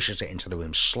and pushes it into the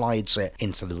room, slides it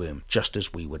into the room, just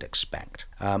as we would expect.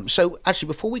 So actually,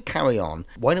 before we carry on,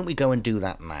 why don't we go and do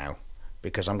that now?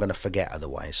 Because I'm going to forget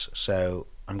otherwise. So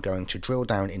I'm going to drill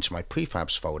down into my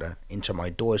prefabs folder, into my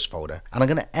doors folder, and I'm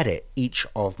going to edit each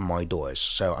of my doors.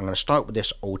 So I'm going to start with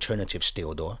this alternative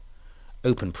steel door,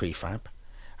 open prefab.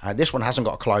 This one hasn't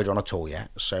got a collider on at all yet,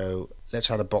 so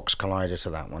let's add a box collider to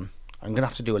that one. I'm going to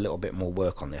have to do a little bit more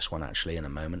work on this one actually in a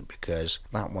moment because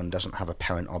that one doesn't have a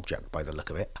parent object by the look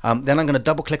of it. Then I'm going to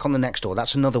double click on the next door.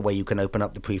 That's another way you can open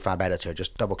up the prefab editor.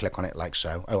 Just double click on it like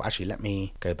so. Oh, actually, let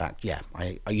me go back. Yeah,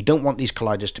 you don't want these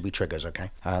colliders to be triggers,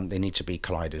 okay? They need to be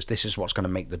colliders. This is what's going to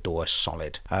make the door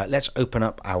solid. Let's open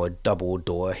up our double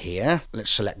door here.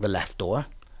 Let's select the left door.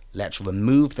 Let's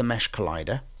remove the mesh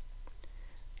collider.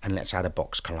 And let's add a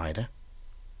box collider.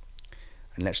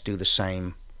 And let's do the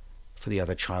same for the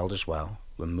other child as well.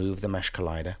 Remove the mesh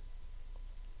collider,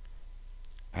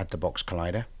 add the box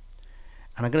collider,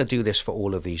 and I'm going to do this for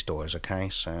all of these doors, okay?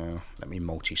 So let me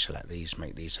multi-select these,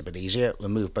 make these a bit easier.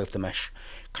 Remove both the mesh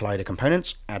collider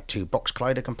components, add 2 box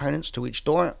collider components to each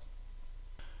door.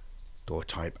 Door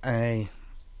type A,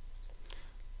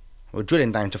 We're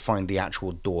drilling down to find the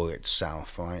actual door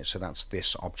itself, right? So that's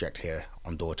this object here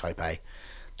on door type A.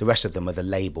 The rest of them are the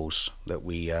labels that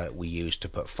we use to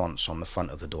put fonts on the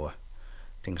front of the door.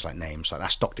 Things like names, like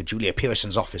that's Dr. Julia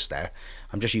Pearson's office there.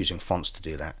 I'm just using fonts to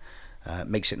do that.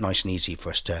 Makes it nice and easy for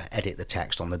us to edit the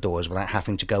text on the doors without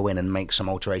having to go in and make some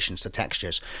alterations to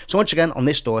textures. So once again, on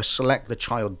this door, select the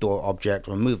child door object,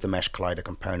 remove the mesh collider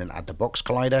component, add the box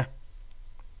collider.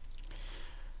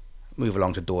 Move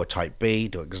along to door type B,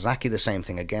 do exactly the same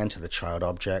thing again to the child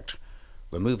object,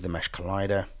 remove the mesh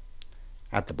collider,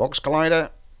 add the box collider,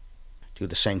 do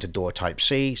the same to door type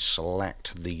C,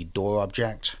 select the door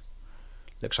object.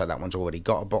 Looks like that one's already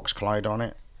got a box collider on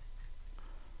it.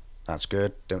 That's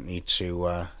good, don't need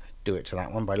to do it to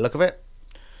that one by the look of it.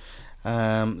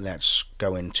 Let's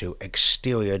go into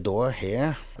exterior door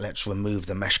here. Let's remove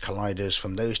the mesh colliders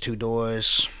from those two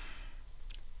doors.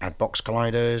 Add box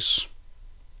colliders.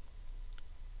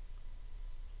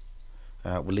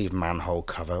 We'll leave manhole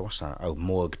cover. What's that? Oh,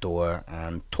 morgue door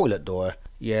and toilet door.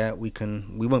 Yeah, we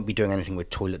won't be doing anything with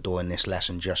toilet door in this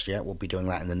lesson just yet. We'll be doing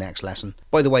that in the next lesson.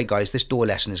 By the way, guys, this door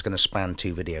lesson is going to span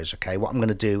 2 videos, okay? What I'm going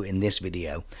to do in this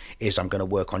video is I'm going to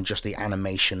work on just the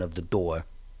animation of the door.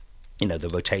 You know, the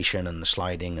rotation and the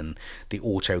sliding and the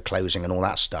auto closing and all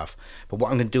that stuff. But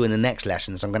what I'm going to do in the next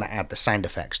lesson is I'm going to add the sound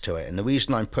effects to it. And the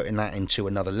reason I'm putting that into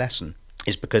another lesson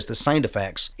is because the sound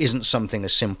effects isn't something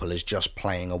as simple as just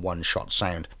playing a one-shot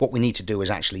sound. What we need to do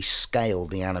is actually scale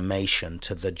the animation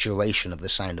to the duration of the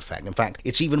sound effect. In fact,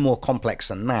 it's even more complex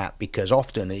than that, because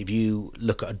often if you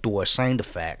look at a door sound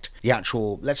effect, the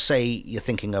actual, let's say you're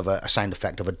thinking of a sound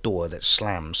effect of a door that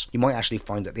slams, you might actually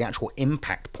find that the actual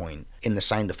impact point in the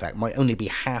sound effect might only be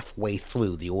halfway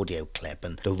through the audio clip,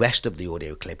 and the rest of the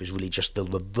audio clip is really just the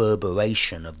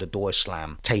reverberation of the door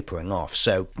slam tapering off.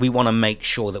 So we want to make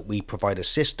sure that we provide a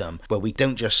system where we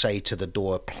don't just say to the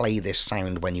door, play this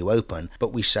sound when you open,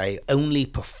 but we say only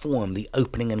perform the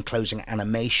opening and closing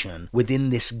animation within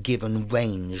this given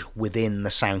range within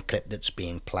the sound clip that's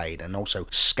being played, and also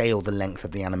scale the length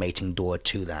of the animating door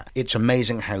to that. It's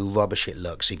amazing how rubbish it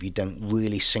looks if you don't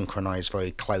really synchronize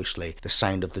very closely the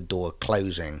sound of the door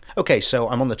closing. Okay, so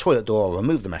I'm on the toilet door. I'll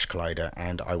remove the mesh collider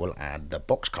and I will add the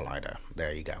box collider.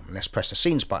 There you go. And let's press the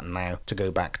scenes button now to go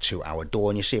back to our door,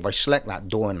 and you see if I select that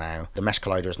door now, the mesh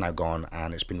collider is now gone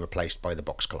and it's been replaced by the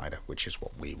box collider, which is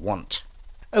what we want.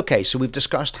 Okay, so we've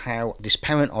discussed how this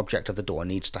parent object of the door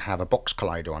needs to have a box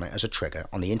collider on it as a trigger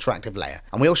on the interactive layer,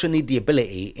 and we also need the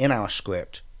ability in our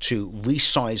script to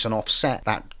resize and offset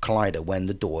that collider when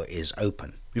the door is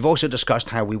open. We've also discussed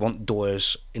how we want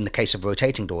doors, in the case of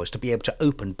rotating doors, to be able to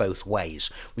open both ways.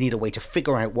 We need a way to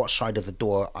figure out what side of the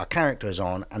door our character is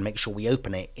on and make sure we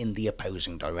open it in the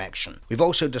opposing direction. We've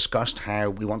also discussed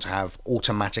how we want to have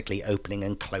automatically opening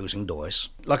and closing doors.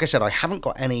 Like I said, I haven't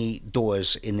got any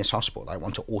doors in this hospital that I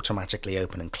want to automatically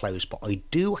open and close, but I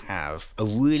do have a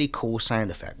really cool sound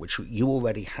effect, which you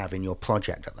already have in your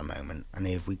project at the moment. And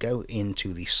if we go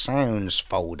into the sounds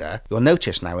folder, you'll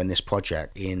notice now in this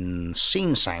project, in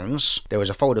scene sounds, there is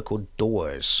a folder called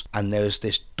doors, and there's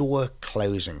this door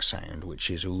closing sound, which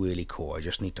is really cool. I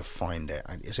just need to find it.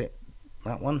 Is it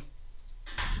that one?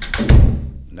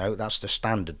 No, that's the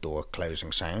standard door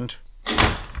closing sound.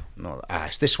 No,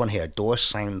 it's this one here, door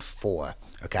sound 4.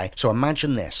 Okay, so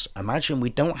imagine this. Imagine we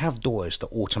don't have doors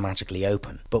that automatically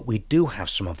open, but we do have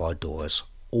some of our doors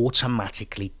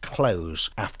automatically close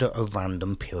after a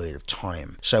random period of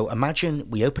time. So imagine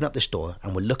we open up this door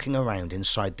and we're looking around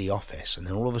inside the office, and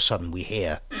then all of a sudden we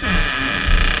hear,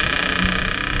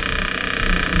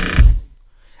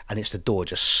 and it's the door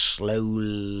just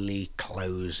slowly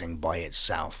closing by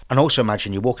itself. And also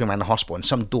imagine you're walking around the hospital and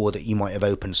some door that you might have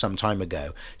opened some time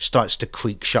ago starts to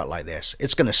creak shut like this.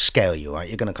 It's going to scare you, right?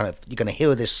 You're going to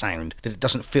hear this sound that it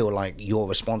doesn't feel like you're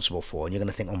responsible for, and you're going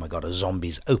to think, oh my god, a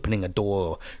zombie's opening a door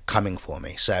or coming for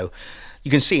me. So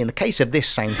you can see in the case of this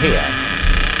sound here,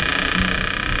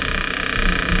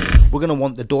 we're going to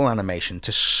want the door animation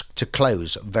to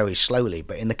close very slowly.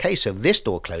 But in the case of this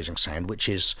door closing sound, which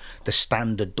is the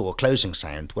standard door closing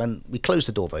sound, when we close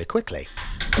the door very quickly.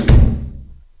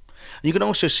 You can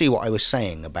also see what I was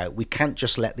saying about we can't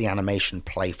just let the animation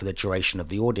play for the duration of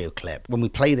the audio clip. When we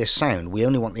play this sound, we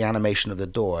only want the animation of the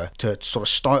door to sort of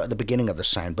start at the beginning of the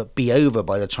sound, but be over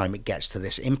by the time it gets to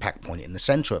this impact point in the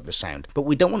center of the sound. But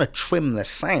we don't want to trim the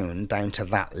sound down to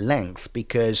that length,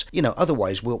 because, you know,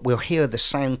 otherwise we'll hear the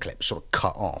sound clip sort of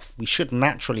cut off. We should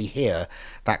naturally hear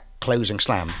that closing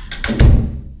slam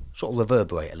sort of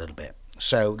reverberate a little bit.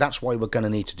 So that's why we're going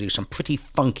to need to do some pretty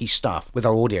funky stuff with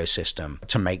our audio system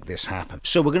to make this happen.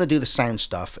 So we're going to do the sound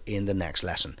stuff in the next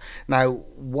lesson. Now,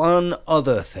 one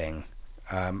other thing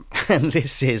And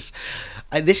this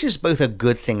is both a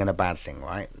good thing and a bad thing,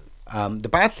 right? The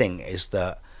bad thing is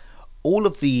that all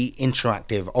of the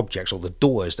interactive objects, or the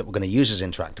doors that we're going to use as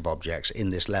interactive objects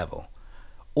in this level,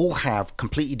 all have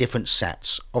completely different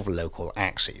sets of local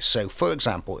axes. So for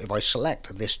example, if I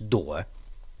select this door,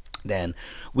 then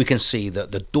we can see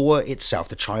that the door itself,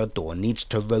 the child door, needs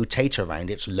to rotate around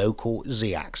its local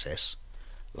z-axis,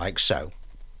 like so.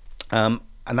 And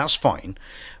that's fine.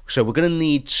 So we're going to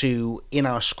need to, in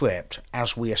our script,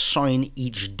 as we assign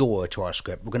each door to our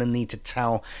script, we're going to need to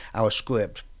tell our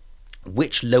script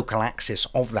which local axis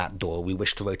of that door we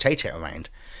wish to rotate it around.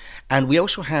 And we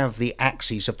also have the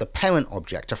axes of the parent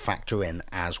object to factor in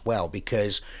as well,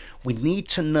 because we need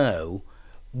to know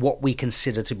what we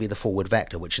consider to be the forward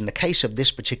vector, which in the case of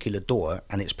this particular door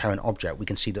and its parent object, we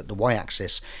can see that the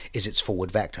y-axis is its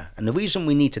forward vector. And the reason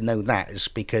we need to know that is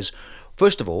because,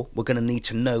 first of all, we're going to need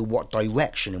to know what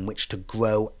direction in which to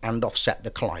grow and offset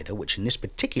the collider, which in this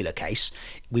particular case,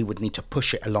 we would need to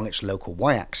push it along its local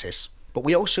y-axis. But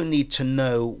we also need to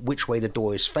know which way the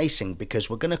door is facing, because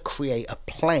we're going to create a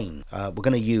plane. We're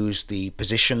going to use the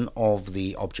position of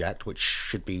the object, which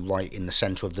should be right in the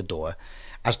center of the door,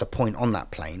 as the point on that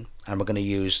plane, and we're going to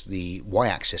use the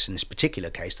y-axis, in this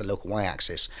particular case the local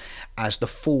y-axis, as the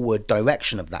forward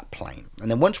direction of that plane.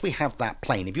 And then once we have that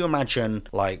plane, if you imagine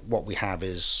like what we have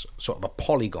is sort of a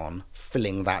polygon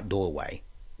filling that doorway,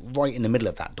 right in the middle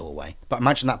of that doorway, but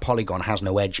imagine that polygon has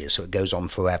no edges, so it goes on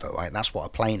forever, right? That's what a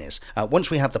plane is.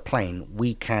 Once we have the plane,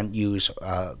 we can use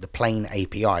the plane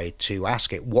API to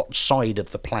ask it what side of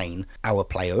the plane our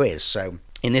player is. So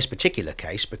in this particular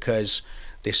case, because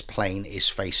this plane is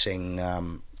facing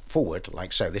forward,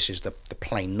 like so, this is the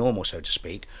plane normal, so to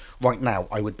speak. Right now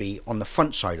I would be on the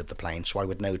front side of the plane, so I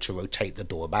would know to rotate the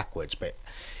door backwards. But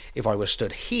if I was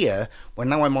stood here, well,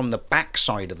 now I'm on the back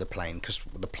side of the plane, because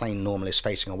the plane normal is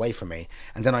facing away from me,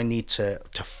 and then I need to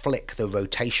flick the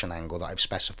rotation angle that I've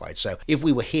specified. So if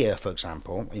we were here, for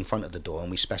example, in front of the door,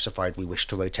 and we specified we wish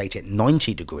to rotate it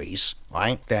 90 degrees,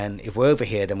 right? Then if we're over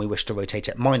here, then we wish to rotate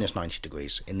it minus 90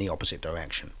 degrees in the opposite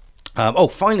direction.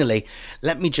 Finally,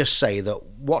 let me just say that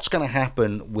what's going to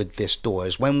happen with this door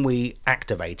is when we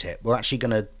activate it, we're actually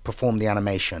going to perform the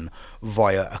animation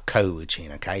via a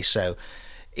coroutine, okay? So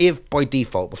if by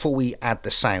default, before we add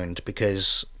the sound,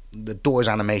 because the door's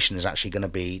animation is actually going to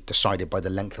be decided by the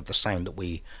length of the sound that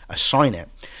we assign it.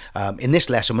 In this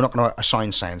lesson, we're not going to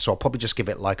assign sound, so I'll probably just give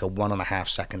it like a 1.5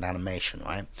 second animation,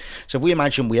 right? So if we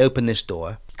imagine we open this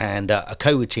door and a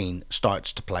coroutine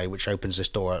starts to play, which opens this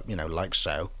door, you know, like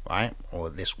so, right? Or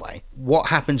this way. What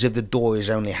happens if the door is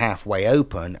only halfway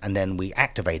open and then we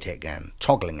activate it again,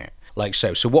 toggling it? Like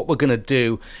so. So what we're going to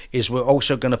do is we're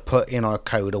also going to put in our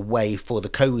code a way for the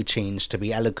coroutines to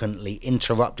be elegantly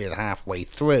interrupted halfway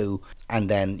through, and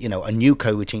then, you know, a new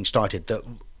coroutine started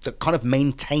that kind of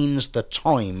maintains the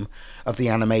time of the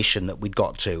animation that we'd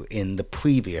got to in the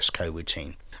previous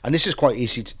coroutine. And this is quite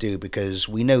easy to do because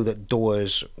we know that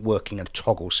doors work in a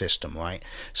toggle system, right?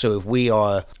 So if we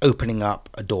are opening up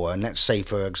a door, and let's say,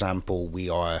 for example, we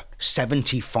are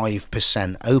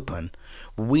 75% open,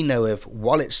 we know if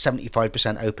while it's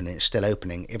 75% open and it's still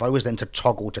opening, if I was then to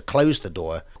toggle to close the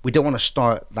door, we don't want to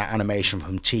start that animation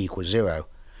from t equals 0.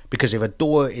 Because if a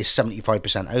door is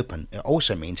 75% open, it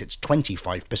also means it's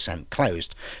 25%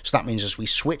 closed. So that means as we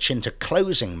switch into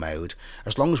closing mode,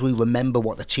 as long as we remember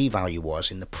what the t value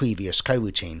was in the previous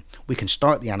coroutine, we can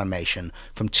start the animation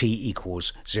from t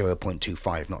equals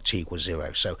 0.25, not t equals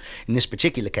 0. So in this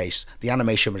particular case, the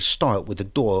animation would start with the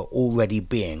door already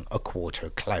being a quarter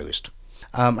closed.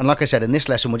 And like I said, in this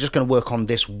lesson, we're just going to work on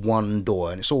this one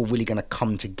door, and it's all really going to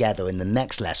come together in the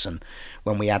next lesson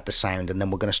when we add the sound, and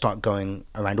then we're going to start going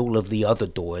around all of the other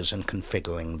doors and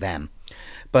configuring them.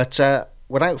 But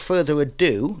without further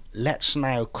ado, let's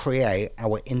now create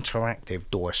our interactive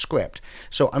door script.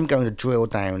 So I'm going to drill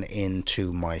down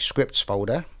into my scripts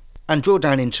folder and drill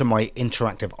down into my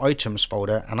interactive items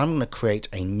folder, and I'm going to create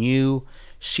a new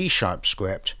C#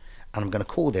 script, and I'm going to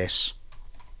call this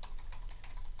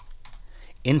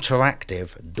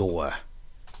interactive door.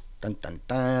 Dun, dun,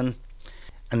 dun.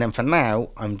 And then for now,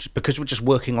 because we're just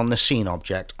working on the scene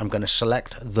object, I'm going to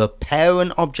select the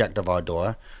parent object of our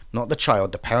door, not the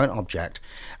child, the parent object,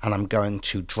 and I'm going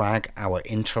to drag our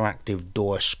interactive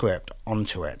door script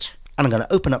onto it. And I'm going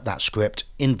to open up that script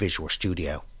in Visual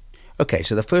Studio. Okay,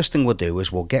 so the first thing we'll do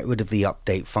is we'll get rid of the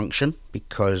update function,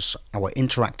 because our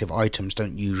interactive items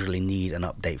don't usually need an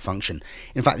update function.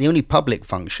 In fact, the only public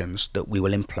functions that we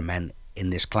will implement in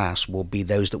this class will be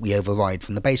those that we override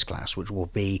from the base class, which will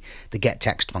be the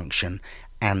getText function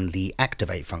and the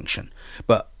activate function.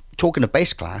 But Talking of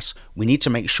base class, we need to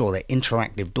make sure that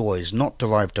interactive door is not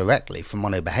derived directly from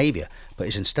monoBehavior, but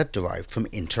is instead derived from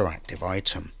interactive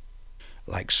item,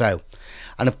 like so.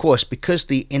 And of course, because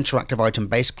the interactive item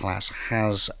base class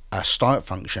has a start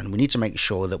function, we need to make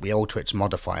sure that we alter its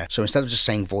modifier. So instead of just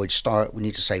saying void start, we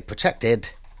need to say protected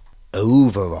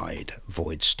override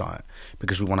void start,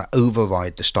 because we want to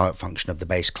override the start function of the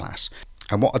base class.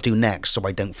 And what I'll do next, so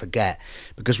I don't forget,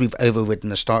 because we've overridden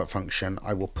the start function,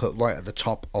 I will put right at the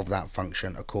top of that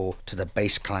function a call to the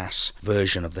base class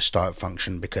version of the start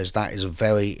function, because that is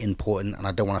very important and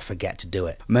I don't want to forget to do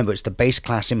it. Remember, it's the base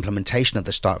class implementation of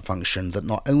the start function that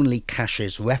not only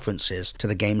caches references to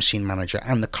the game scene manager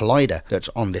and the collider that's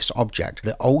on this object, but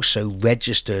it also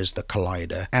registers the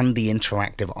collider and the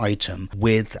interactive item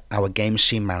with our game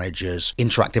scene manager's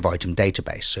interactive item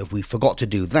database. So if we forgot to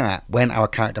do that, when our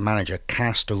character manager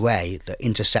cast array that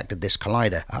intersected this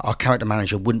collider, our character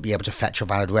manager wouldn't be able to fetch a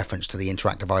valid reference to the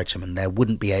interactive item, and there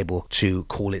wouldn't be able to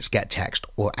call its getText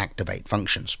or activate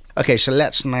functions. Okay, so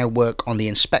let's now work on the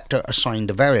inspector assigned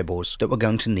variables that we're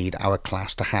going to need our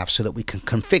class to have so that we can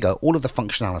configure all of the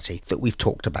functionality that we've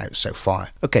talked about so far.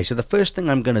 Okay, so the first thing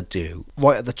I'm going to do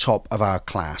right at the top of our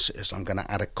class is I'm going to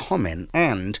add a comment,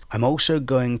 and I'm also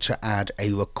going to add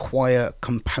a require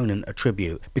component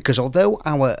attribute, because although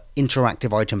our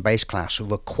interactive item base class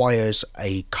requires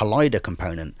a collider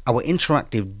component, our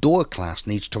interactive door class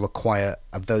needs to require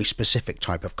a very specific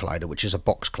type of collider, which is a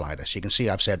box collider. So you can see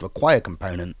I've said require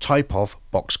component type of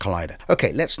box collider.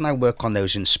 Okay, let's now work on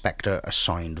those inspector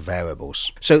assigned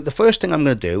variables. So the first thing I'm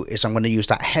going to do is I'm going to use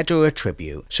that header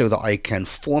attribute so that I can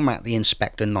format the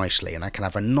inspector nicely, and I can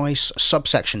have a nice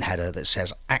subsection header that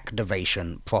says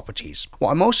activation properties.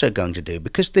 What I'm also going to do,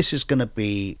 because this is going to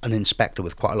be an inspector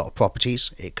with quite a lot of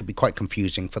properties, it could be quite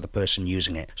confusing for the person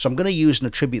using it. So I'm going to use an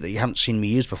attribute that you haven't seen me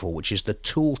use before, which is the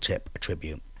tooltip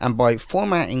attribute. And by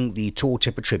formatting the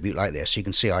tooltip attribute like this, you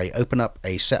can see I open up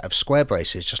a set of square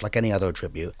braces just like any other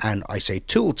attribute, and I say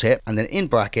tooltip, and then in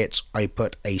brackets I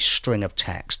put a string of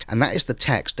text, and that is the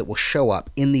text that will show up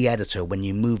in the editor when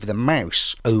you move the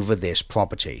mouse over this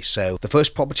property. So the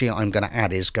first property I'm going to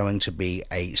add is going to be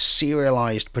a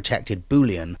serialized protected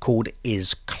boolean called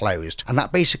isClosed, and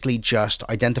that basically just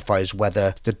identifies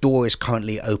whether the door is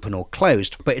currently open or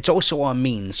closed, but it's also our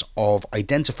means of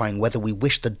identifying whether we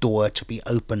wish the door to be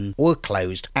open or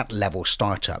closed at level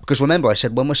startup. Because remember, I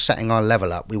said when we're setting our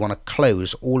level up, we want to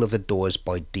close all of the doors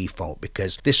by default,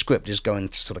 because this script is going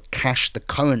to sort of cache the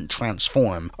current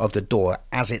transform of the door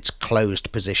as its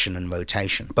closed position and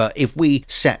rotation. But if we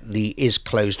set the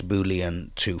isClosed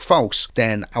boolean to false,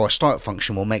 then our start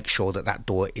function will make sure that that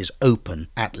door is open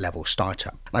at level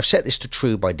startup. And I've set this to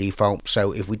true by default,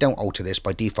 so if we don't alter this,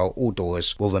 by default all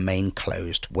doors will remain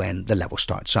closed when the level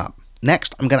starts up.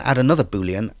 Next, I'm going to add another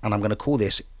boolean, and I'm going to call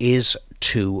this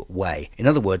isToWay. In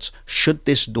other words, should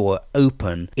this door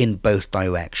open in both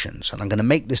directions? And I'm going to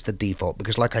make this the default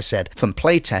because, like I said, from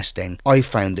playtesting, I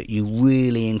found that you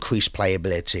really increase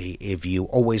playability if you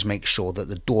always make sure that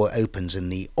the door opens in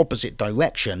the opposite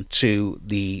direction to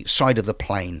the side of the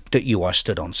plane that you are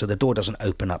stood on, so the door doesn't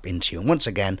open up into you. And once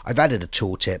again, I've added a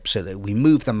tooltip so that we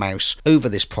move the mouse over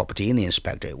this property in the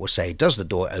inspector, it will say, does the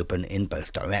door open in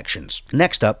both directions?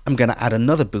 Next up, I'm going to add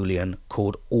another boolean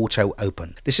called auto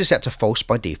open. This is set to false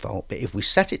by default, but if we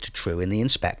set it to true in the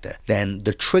inspector, then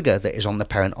the trigger that is on the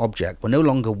parent object will no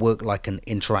longer work like an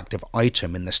interactive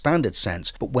item in the standard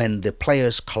sense, but when the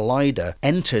player's collider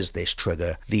enters this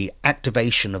trigger, the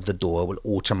activation of the door will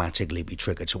automatically be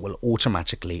triggered, so it will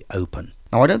automatically open.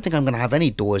 Now, I don't think I'm going to have any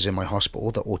doors in my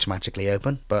hospital that automatically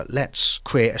open, but let's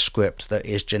create a script that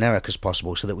is generic as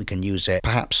possible so that we can use it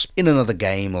perhaps in another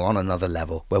game or on another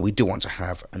level where we do want to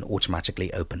have an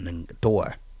automatically opening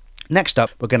door. Next up,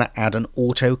 we're going to add an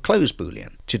auto close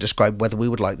boolean to describe whether we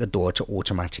would like the door to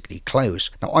automatically close.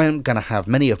 Now, I am going to have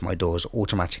many of my doors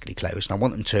automatically close, and I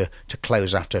want them to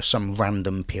close after some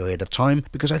random period of time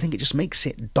because I think it just makes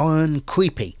it darn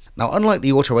creepy. Now, unlike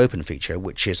the auto open feature,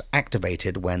 which is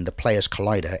activated when the player's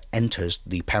collider enters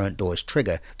the parent door's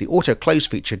trigger, the auto close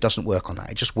feature doesn't work on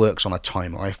that. It just works on a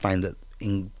timer. I found that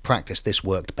in practice this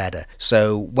worked better.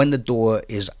 So when the door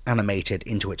is animated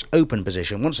into its open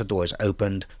position, once the door is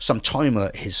opened, some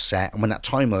timer is set, and when that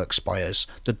timer expires,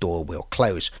 the door will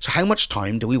close. So how much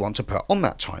time do we want to put on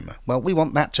that timer? Well, we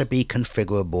want that to be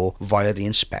configurable via the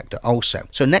inspector also.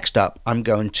 So next up, I'm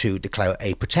going to declare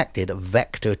a protected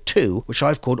vector2, which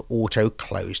I've called auto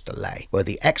close delay, where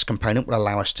the X component will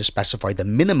allow us to specify the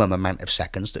minimum amount of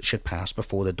seconds that should pass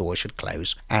before the door should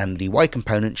close, and the Y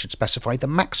component should specify the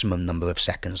maximum number of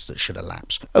seconds that should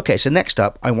elapse. Okay, so next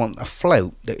up I want a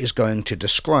float that is going to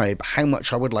describe how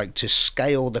much I would like to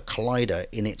scale the collider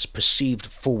in its perceived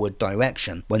forward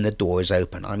direction when the door is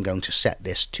open. I'm going to set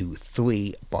this to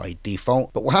 3 by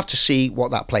default, but we'll have to see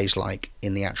what that plays like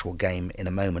in the actual game in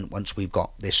a moment once we've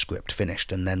got this script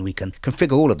finished, and then we can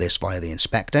configure all of this via the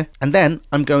inspector. And then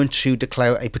I'm going to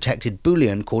declare a protected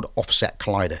boolean called offset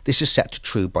collider. This is set to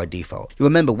true by default. You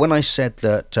remember when I said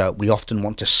that we often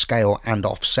want to scale and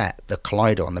offset the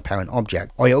collider on the parent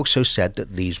object, I also said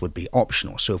that these would be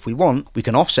optional. So if we want, we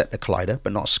can offset the collider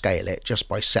but not scale it just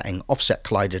by setting offset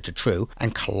collider to true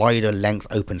and collider length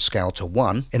open scale to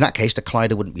 1. In that case, the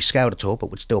collider wouldn't be scaled at all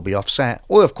but would still be offset.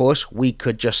 Or of course, we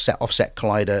could just set offset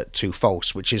collider to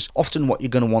false, which is often what you're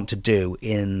going to want to do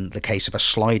in the case of a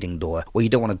sliding door where you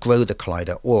don't want to grow the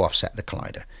collider or offset the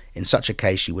collider. In such a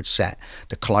case, you would set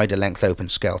the collider length open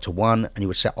scale to 1 and you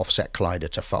would set offset collider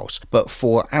to false. But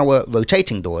for our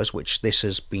rotating doors, which this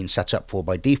has been set up for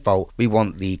by default, we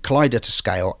want the collider to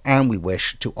scale and we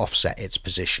wish to offset its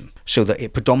position so that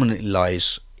it predominantly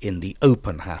lies in the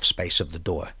open half space of the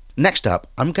door. Next up,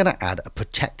 I'm going to add a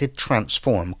protected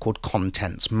transform called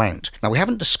contents mount. Now, we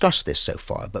haven't discussed this so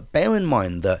far, but bear in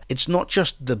mind that it's not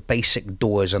just the basic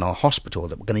doors in our hospital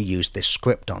that we're going to use this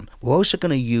script on. We're also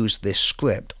going to use this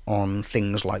script on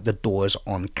things like the doors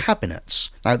on cabinets.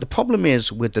 Now, the problem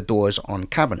is with the doors on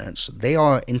cabinets, they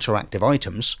are interactive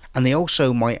items, and they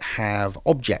also might have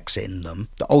objects in them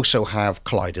that also have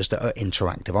colliders that are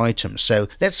interactive items. So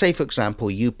let's say, for example,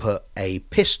 you put a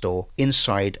pistol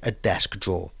inside a desk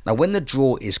drawer. Now, when the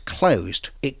drawer is closed,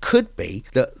 it could be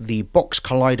that the box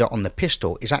collider on the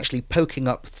pistol is actually poking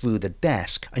up through the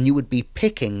desk and you would be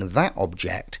picking that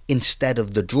object instead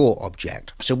of the drawer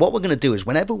object. So what we're going to do is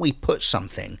whenever we put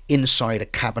something inside a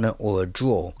cabinet or a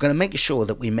drawer, we're going to make sure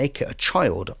that we make it a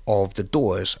child of the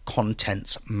door's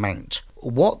contents mount.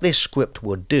 What this script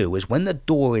will do is when the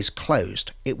door is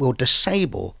closed, it will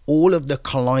disable all of the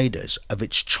colliders of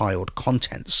its child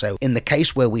contents. So in the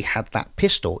case where we had that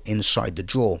pistol inside the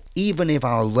drawer, even if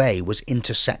our ray was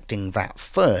intersecting that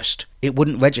first, it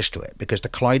wouldn't register it because the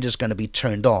collider is going to be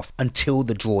turned off until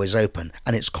the drawer is open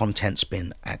and its contents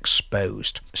been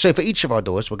exposed. So for each of our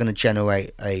doors, we're going to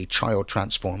generate a child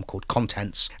transform called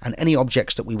contents, and any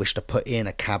objects that we wish to put in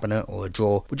a cabinet or a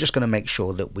drawer, we're just going to make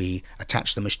sure that we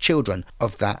attach them as children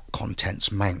of that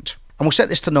contents mount. And we'll set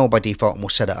this to null by default and we'll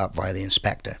set it up via the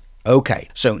inspector. Okay,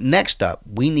 so next up,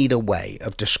 we need a way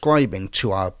of describing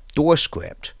to our door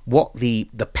script what the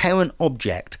parent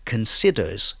object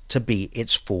considers to be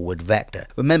its forward vector.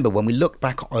 Remember, when we looked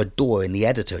back at our door in the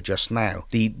editor just now,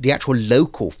 the actual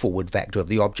local forward vector of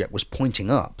the object was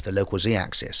pointing up, the local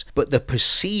z-axis, but the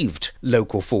perceived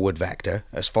local forward vector,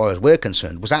 as far as we're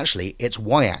concerned, was actually its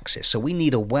y-axis. So we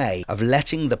need a way of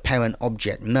letting the parent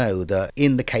object know that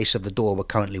in the case of the door we're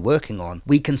currently working on,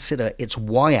 we consider its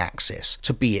y-axis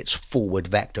to be its forward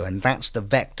vector, and that's the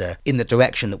vector in the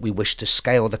direction that we wish to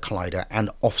scale the collider and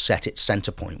offset its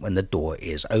center point when the door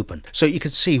is open. So you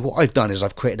can see what I've done is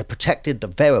I've created a protected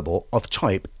variable of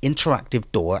type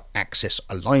interactive door axis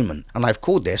alignment, and I've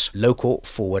called this local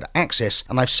forward axis,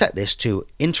 and I've set this to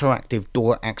interactive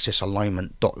door axis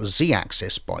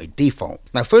alignment.z-axis by default.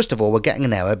 Now, first of all, we're getting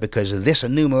an error because this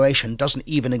enumeration doesn't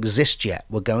even exist yet.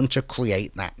 We're going to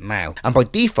create that now, and by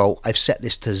default I've set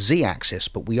this to z-axis,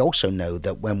 but we also know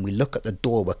that when we look at the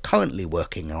door we're currently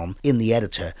working on in the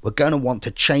editor, we're going to want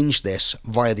to change this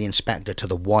via the inspector to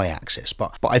the y-axis,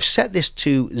 but I've set this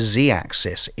to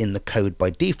z-axis in the code by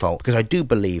default because I do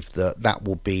believe that that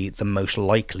will be the most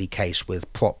likely case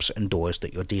with props and doors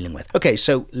that you're dealing with. Okay,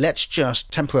 so let's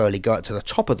just temporarily go up to the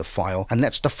top of the file and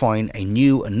let's define a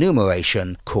new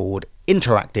enumeration called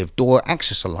interactive door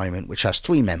axis alignment, which has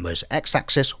 3 members: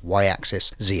 x-axis,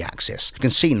 y-axis, z-axis. You can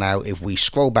see now if we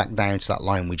scroll back down to that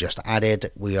line we just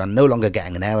added, we are no longer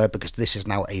getting an error because this is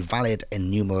now a valid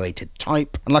enumerated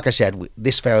type, and like I said,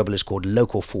 this variable is called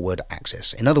local forward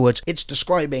axis. In other words, it's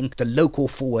describing the local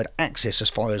forward axis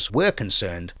as far as we're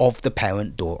concerned of the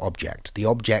parent door object, the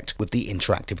object with the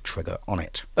interactive trigger on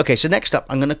it. Okay, so next up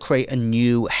I'm going to create a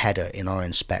new header in our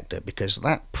inspector because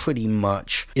that pretty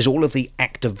much is all of the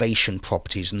activation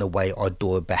properties and the way our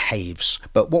door behaves.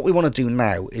 But what we want to do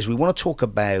now is we want to talk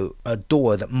about a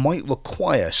door that might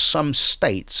require some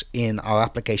states in our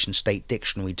application state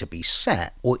dictionary to be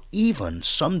set, or even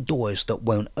some doors that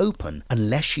won't open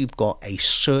unless you've got a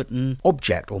certain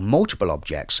object or multiple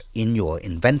objects in your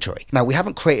inventory. Now, we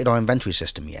haven't created our inventory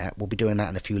system yet. We'll be doing that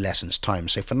in a few lessons time.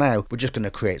 So for now, we're just going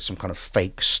to create some kind of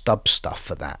fake stub stuff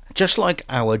for that. Just like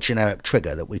our generic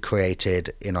trigger that we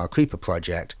created in our Creeper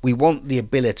project, we want the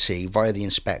ability ability via the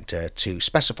inspector to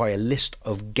specify a list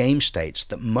of game states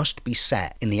that must be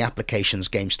set in the application's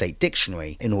game state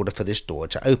dictionary in order for this door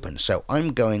to open. So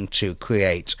I'm going to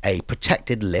create a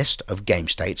protected list of game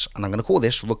states, and I'm going to call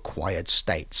this required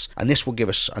states. And this will give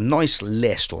us a nice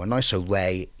list or a nice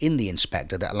array in the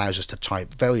inspector that allows us to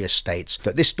type various states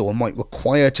that this door might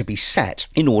require to be set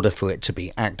in order for it to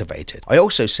be activated. I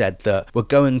also said that we're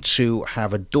going to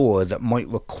have a door that might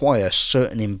require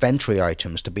certain inventory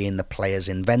items to be in the player's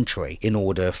inventory in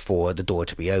order for the door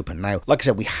to be open. Now, like I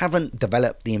said, we haven't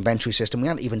developed the inventory system. We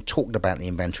haven't even talked about the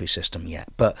inventory system yet,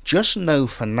 but just know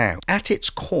for now, at its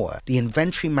core, the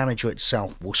inventory manager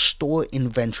itself will store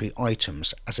inventory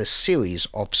items as a series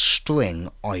of string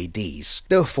IDs.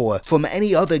 Therefore, from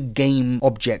any other game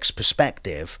object's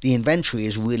perspective, the inventory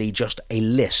is really just a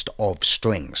list of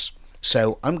strings.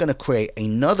 So I'm going to create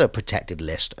another protected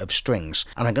list of strings,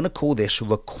 and I'm going to call this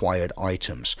required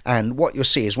items. And what you'll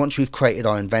see is once we've created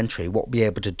our inventory, what we'll be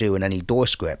able to do in any door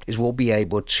script is we'll be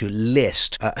able to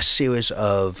list a series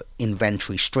of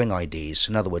inventory string IDs.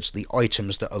 In other words, the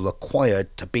items that are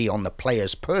required to be on the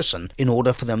player's person in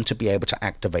order for them to be able to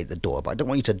activate the door. But I don't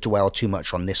want you to dwell too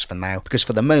much on this for now, because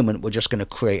for the moment we're just going to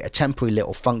create a temporary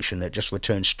little function that just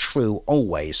returns true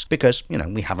always, because, you know,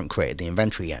 we haven't created the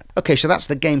inventory yet. Okay, so that's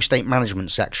the game state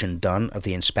management section done of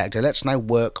the inspector. Let's now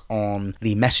work on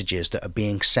the messages that are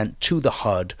being sent to the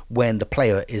HUD when the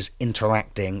player is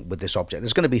interacting with this object.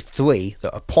 There's going to be 3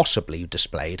 that are possibly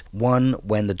displayed. One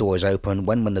when the door is open,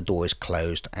 one when the door is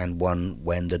closed, and one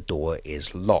when the door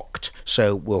is locked.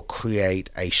 So we'll create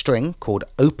a string called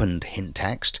opened hint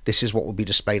text. This is what will be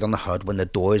displayed on the HUD when the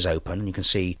door is open. You can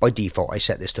see by default I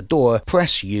set this to door,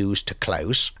 press use to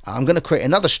close. I'm going to create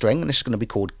another string, and this is going to be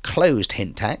called closed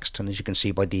hint text, and as you can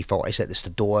see by default I set this to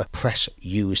door, press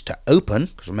use to open,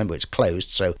 because remember it's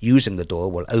closed, so using the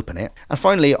door will open it. And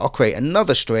finally I'll create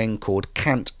another string called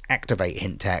can't activate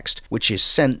hint text, which is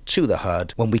sent to the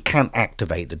HUD when we can't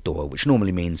activate the door, which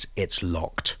normally means it's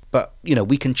locked. But, you know,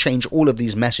 we can change all of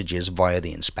these messages via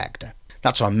the inspector.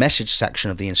 That's our message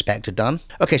section of the inspector done.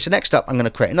 Okay, so next up I'm going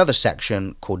to create another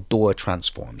section called door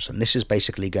transforms, and this is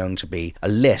basically going to be a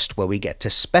list where we get to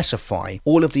specify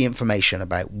all of the information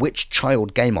about which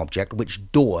child game object,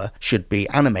 which door should be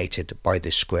animated by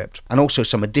this script, and also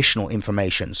some additional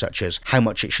information such as how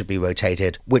much it should be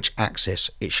rotated, which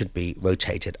axis it should be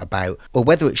rotated about, or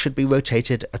whether it should be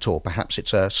rotated at all. Perhaps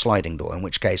it's a sliding door, in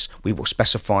which case we will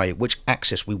specify which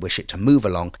axis we wish it to move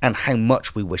along and how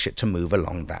much we wish it to move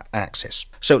along that axis.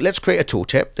 So let's create a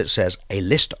tooltip that says a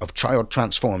list of child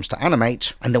transforms to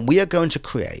animate, and then we are going to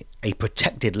create a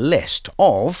protected list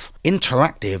of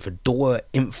interactive door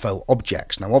info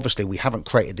objects. Now obviously we haven't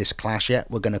created this class yet,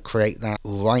 we're going to create that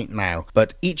right now,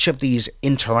 but each of these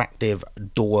interactive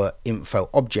door info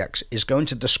objects is going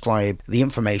to describe the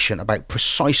information about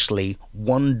precisely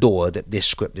one door that this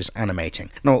script is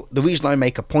animating. Now the reason I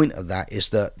make a point of that is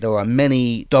that there are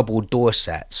many double door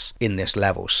sets in this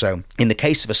level, so in the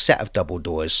case of a set of double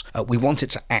doors, we want it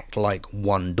to act like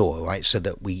one door, right? So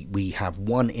that we have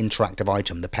one interactive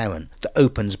item, the parent, that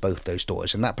opens both those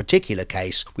doors. In that particular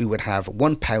case, we would have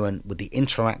one parent with the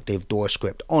interactive door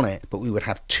script on it, but we would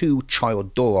have 2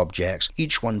 child door objects,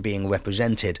 each one being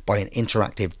represented by an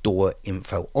interactive door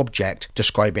info object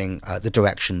describing the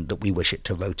direction that we wish it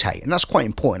to rotate. And that's quite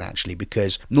important actually,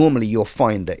 because normally you'll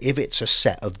find that if it's a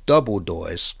set of double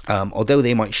doors, although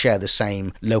they might share the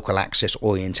same local axis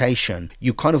orientation,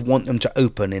 you kind of want them to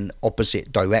open in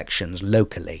opposite directions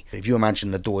locally. If you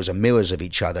imagine the doors are mirrors of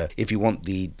each other, if you want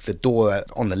the door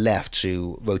on the left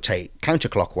to rotate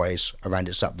counterclockwise around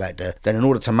its up vector, then in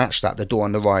order to match that, the door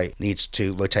on the right needs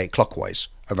to rotate clockwise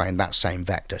around that same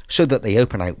vector so that they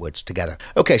open outwards together.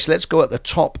 Okay, so let's go at the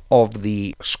top of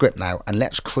the script now and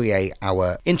let's create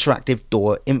our interactive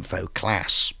door info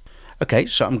class. Okay,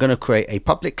 so I'm going to create a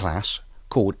public class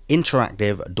called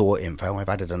interactive door info. I've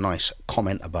added a nice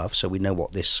comment above so we know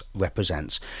what this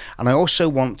represents, and I also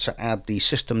want to add the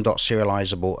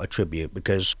system.serializable attribute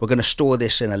because we're going to store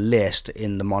this in a list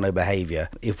in the mono behavior.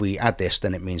 If we add this,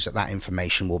 then it means that that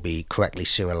information will be correctly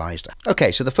serialized.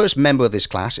 Okay, so the first member of this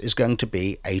class is going to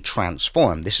be a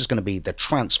transform. This is going to be the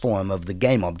transform of the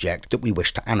game object that we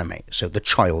wish to animate, so the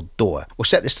child door. We'll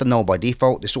set this to null by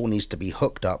default. This all needs to be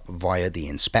hooked up via the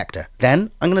inspector.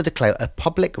 Then I'm going to declare a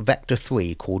public vector3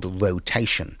 called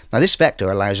rotation. Now this vector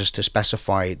allows us to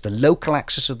specify the local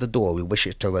axis of the door we wish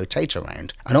it to rotate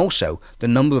around, and also the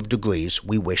number of degrees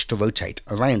we wish to rotate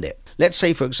around it. Let's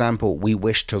say, for example, we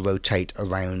wish to rotate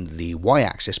around the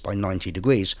y-axis by 90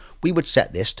 degrees. We would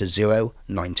set this to 0,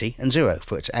 90, and 0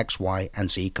 for its x, y,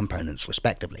 and z components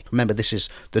respectively. Remember, this is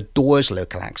the door's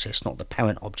local axis, not the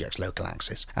parent object's local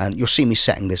axis. And you'll see me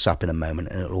setting this up in a moment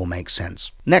and it'll all make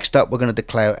sense. Next up, we're going to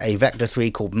declare a vector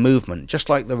 3 called movement. Just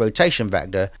like the rotation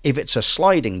vector, if it's a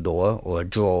sliding door or a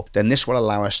drawer, then this will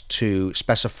allow us to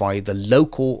specify the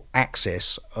local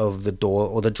axis of the door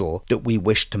or the drawer that we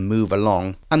wish to move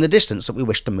along and the distance that we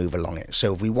wish to move along it.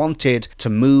 So if we wanted to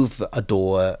move a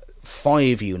door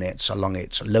 5 units along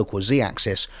its local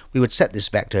z-axis, we would set this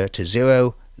vector to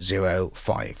 0, 0,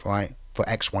 5, right, for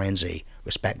x, y, and z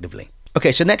respectively.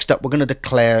 Okay, so next up we're going to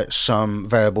declare some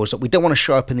variables that we don't want to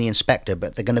show up in the inspector,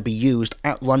 but they're going to be used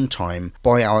at runtime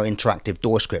by our interactive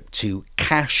door script to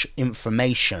cache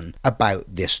information about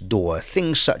this door.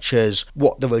 Things such as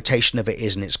what the rotation of it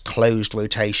is in its closed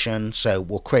rotation. So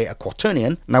we'll create a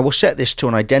quaternion. Now we'll set this to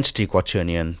an identity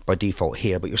quaternion by default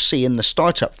here, but you'll see in the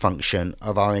startup function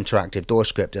of our interactive door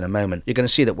script in a moment, you're going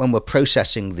to see that when we're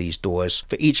processing these doors,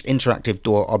 for each interactive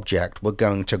door object, we're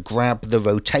going to grab the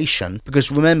rotation,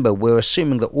 because remember, we're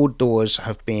assuming that all doors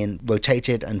have been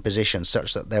rotated and positioned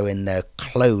such that they're in their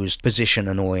closed position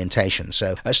and orientation.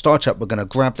 So at startup, we're going to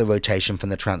grab the rotation from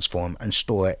the transform and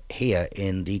store it here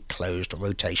in the closed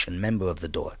rotation member of the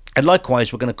door. And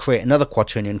likewise, we're going to create another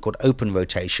quaternion called open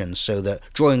rotation, so that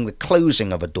during the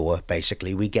closing of a door,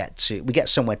 basically, we get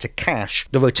somewhere to cache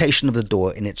the rotation of the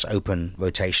door in its open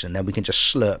rotation, and then we can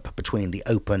just slurp between the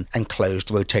open and closed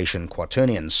rotation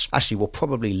quaternions. Actually, we'll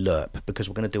probably lerp, because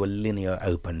we're going to do a linear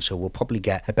open, so we'll probably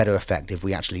get a better effect if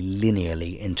we actually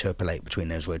linearly interpolate between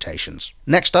those rotations.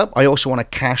 Next up, I also want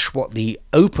to cache what the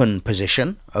open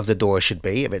position of the door should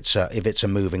be if it's a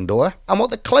moving door, and what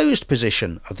the closed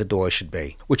position of the door should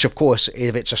be, which of course,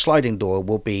 if it's a sliding door,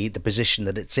 will be the position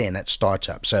that it's in at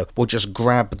startup. So we'll just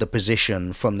grab the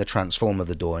position from the transform of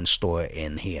the door and store it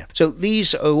in here. So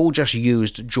these are all just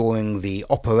used during the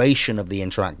operation of the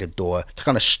interactive door to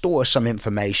kind of store some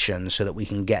information so that we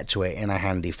can get to it in a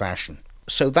handy fashion.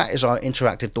 So that is our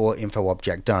interactive door info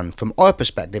object done. From our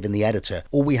perspective in the editor,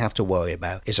 all we have to worry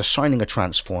about is assigning a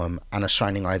transform and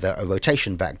assigning either a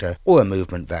rotation vector or a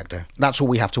movement vector. That's all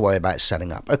we have to worry about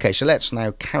setting up. Okay, so let's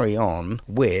now carry on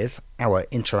with our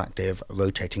interactive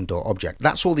rotating door object.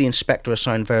 That's all the inspector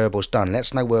assigned variables done.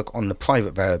 Let's now work on the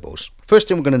private variables. First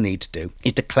thing we're going to need to do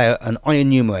is declare an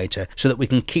IEnumerator so that we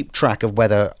can keep track of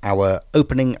whether our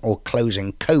opening or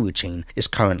closing coroutine is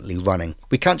currently running.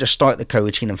 We can't just start the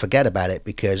coroutine and forget about it,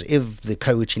 because if the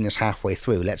coroutine is halfway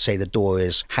through, let's say the door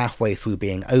is halfway through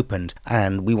being opened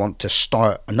and we want to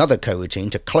start another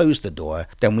coroutine to close the door,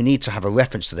 then we need to have a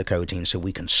reference to the coroutine so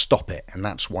we can stop it. And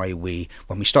that's why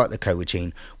when we start the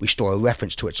coroutine, we store a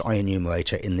reference to its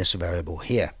IEnumerator in this variable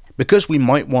here. Because we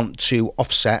might want to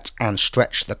offset and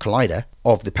stretch the collider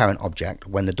of the parent object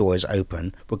when the door is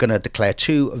open, we're going to declare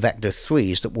two vector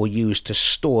 3s that we'll use to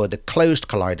store the closed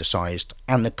collider size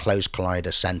and the closed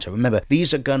collider center. Remember,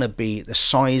 these are going to be the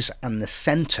size and the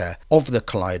center of the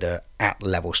collider at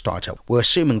level startup. We're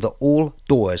assuming that all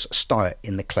doors start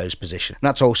in the closed position.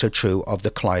 That's also true of the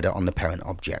collider on the parent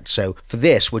object. So for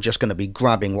this, we're just going to be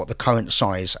grabbing what the current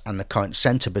size and the current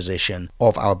center position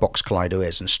of our box collider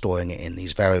is and storing it in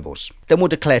these variables. Then we'll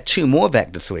declare two more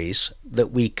vector 3s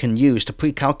that we can use to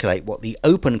pre-calculate what the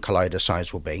open collider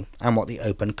size will be and what the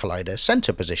open collider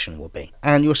center position will be.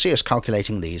 And you'll see us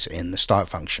calculating these in the start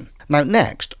function. Now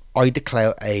next, I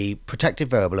declare a protected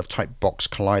variable of type box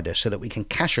collider so that we can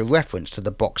cache a reference to the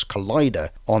box collider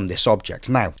on this object.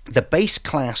 Now, the base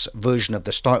class version of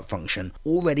the start function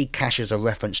already caches a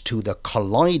reference to the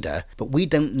collider, but we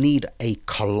don't need a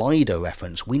collider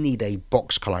reference. We need a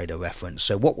box collider reference.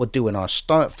 So what we'll do in our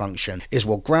start function is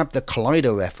we'll grab the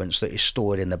collider reference that is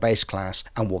stored in the base class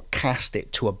and we'll cast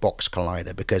it to a box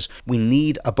collider, because we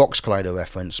need a box collider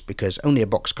reference because only a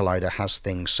box collider has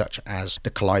things such as the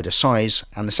collider size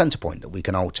and the center point that we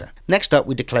can alter. Next up,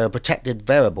 we declare a protected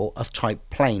variable of type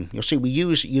plane. You'll see we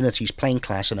use Unity's plane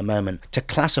class in a moment to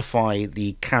classify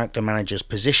the character manager's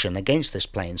position against this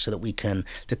plane so that we can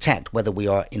detect whether we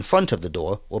are in front of the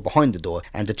door or behind the door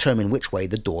and determine which way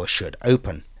the door should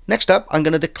open. Next up, I'm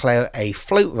going to declare a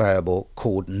float variable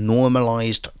called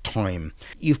normalized time.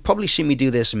 You've probably seen me do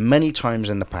this many times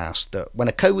in the past, that when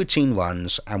a coroutine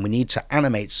runs and we need to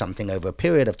animate something over a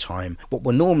period of time, what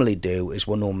we'll normally do is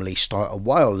we'll normally start a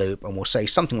while loop and we'll say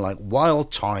something like while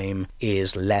time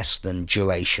is less than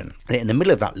duration. And in the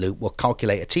middle of that loop, we'll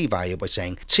calculate a t value by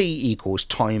saying t equals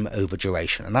time over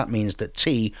duration. And that means that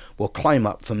t will climb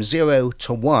up from 0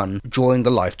 to 1 during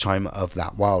the lifetime of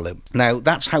that while loop. Now,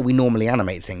 that's how we normally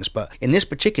animate things. things, but in this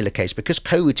particular case, because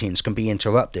coroutines can be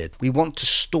interrupted, we want to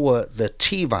store the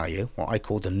t value, what I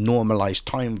call the normalized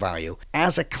time value,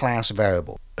 as a class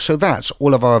variable. So that's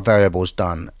all of our variables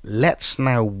done. Let's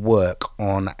now work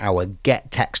on our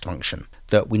getText function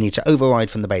that we need to override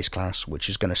from the base class, which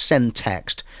is going to send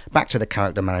text back to the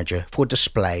character manager for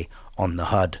display on the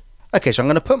HUD. Okay, so I'm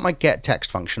going to put my getText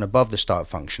function above the start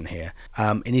function here.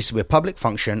 It needs to be a public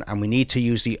function, and we need to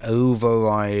use the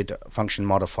override function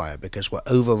modifier because we're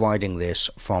overriding this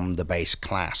from the base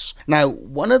class. Now,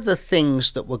 one of the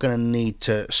things that we're going to need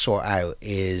to sort out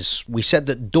is we said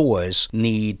that doors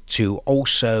need to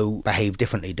also behave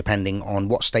differently depending on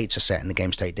what states are set in the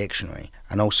game state dictionary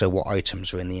and also what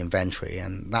items are in the inventory,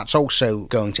 and that's also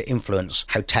going to influence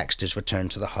how text is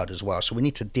returned to the HUD as well. So we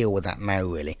need to deal with that now,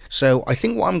 really. So I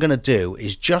think what I'm going to do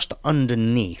is just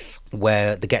underneath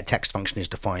where the getText function is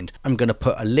defined, I'm going to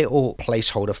put a little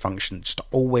placeholder function that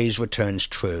always returns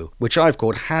true, which I've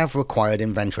called have required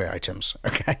inventory items.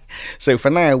 Okay, so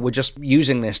for now we're just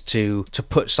using this to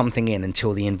put something in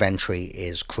until the inventory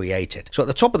is created. So at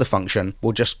the top of the function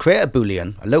we'll just create a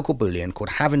boolean, a local boolean called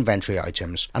have inventory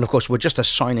items, and of course we're just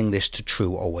assigning this to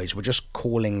true always. We're just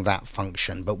calling that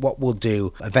function, but what we'll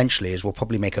do eventually is we'll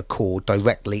probably make a call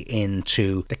directly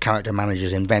into the character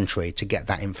manager's inventory to get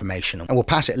that information, and we'll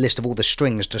pass it a list of all the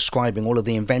strings describing all of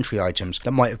the inventory items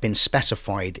that might have been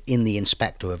specified in the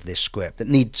inspector of this script that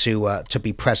need to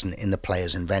be present in the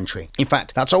player's inventory. In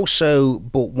fact, that's also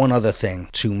brought one other thing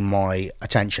to my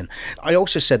attention. I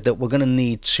also said that we're going to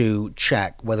need to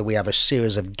check whether we have a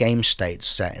series of game states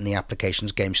set in the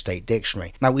application's game state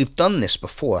dictionary. Now, we've done this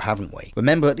before, haven't we?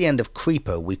 Remember, at the end of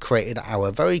Creeper we created our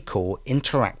very cool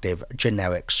interactive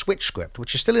generic switch script,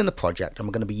 which is still in the project, and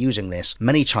we're going to be using this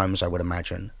many times, I would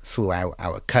imagine, throughout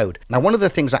our code. Now, one of the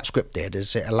things that script did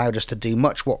is it allowed us to do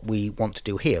much what we want to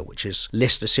do here, which is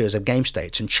list a series of game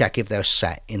states and check if they're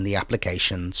set in the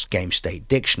application's game state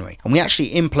dictionary. And we actually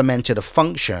implemented a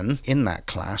function in that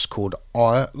class called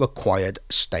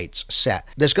REquiredStatesSet.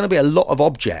 There's going to be a lot of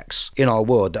objects in our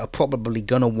world that are probably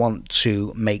going to want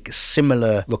to make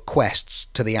similar requests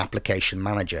to the application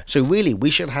manager. So really, we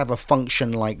should have a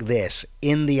function like this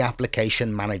in the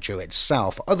application manager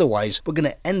itself. Otherwise, we're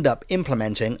going to end up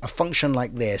implementing a function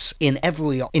like this in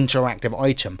every interactive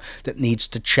item that needs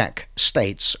to check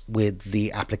states with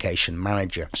the application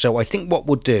manager. So I think what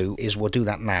we'll do is we'll do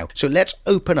that now. So let's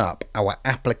open up our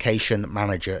application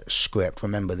manager script.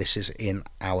 Remember, this is in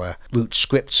our root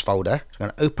scripts folder. So I'm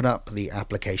going to open up the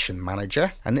application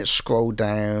manager and let's scroll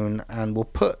down, and we'll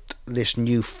put this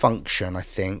new function, I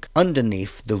think,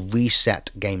 underneath the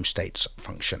reset game states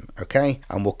function. Okay,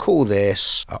 and we'll call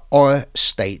this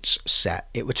RStatesSet.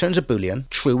 It returns a boolean,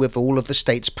 true if all of the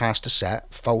states passed a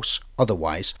set, false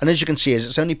otherwise, and as you can see, as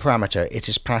its only parameter, it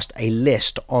is passed a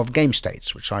list of game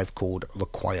states, which I've called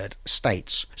required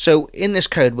states. So in this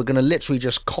code, we're going to literally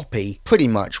just copy pretty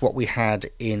much what we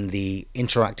had in the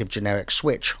interactive generic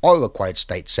switch or required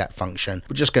state set function.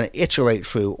 We're just going to iterate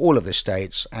through all of the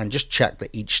states and just check that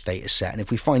each state is set, and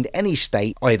if we find any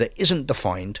state either isn't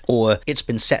defined or it's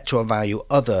been set to a value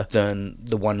other than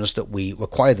the ones that we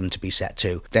require them to be set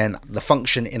to, then the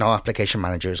function in our application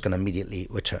manager is going to immediately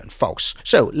return false.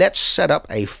 So let's set up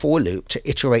a for loop to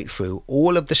iterate through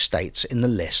all of the states in the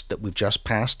list that we've just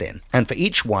passed in, and for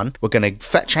each one we're going to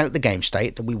fetch out the game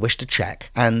state that we wish to check,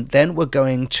 and then we're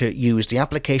going to use the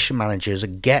application manager's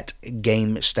get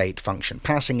game state function,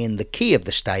 passing in the key of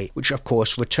the state, which of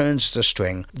course returns the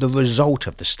string the result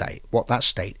of the state, what that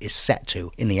state is set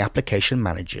to in the application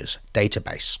manager's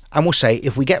database. And we'll say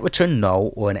if we get return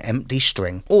null or an empty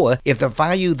string, or if the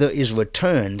value that is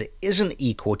returned isn't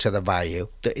equal to the value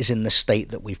that is in the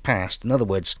state that we've passed. In other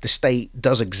words, the state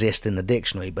does exist in the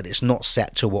dictionary, but it's not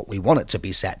set to what we want it to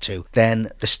be set to, then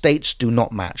the states do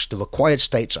not match. The required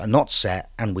states are not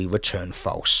set, and we return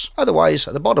false. Otherwise,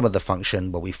 at the bottom of the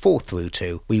function where we fall through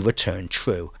to, we return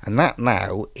true. And that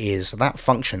now is that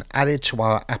function added to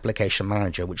our application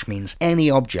manager, which means any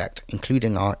object,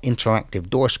 including our interactive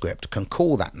door script, can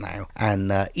call that now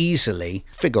and easily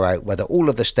figure out whether all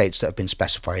of the states that have been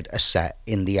specified are set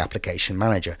in the application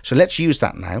manager. So let's use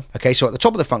that now. Okay, so at the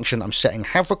top of the function, I'm setting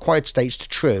have required states to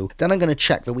true. Then I'm going to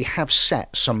check that we have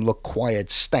set some required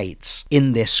states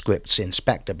in this script's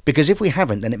inspector, because if we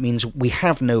haven't, then it means we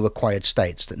have no required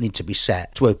states that need to be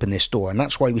set to open this door, and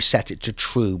that's why we set it to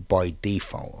true by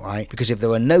default, right? Because if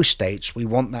there are no states, we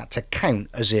want that to count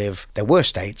as if there were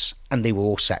states and they were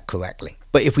all set correctly.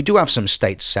 But if we do have some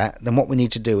states set, then what we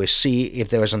need to do is see if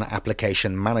there is an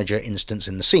application manager instance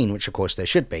in the scene, which of course there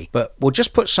should be. But we'll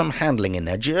just put some handling in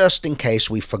there just in case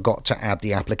we forgot to add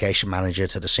the application manager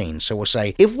to the scene. So we'll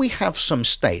say if we have some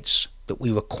states that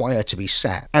we require to be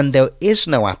set, and there is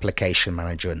no application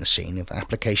manager in the scene, if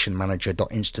application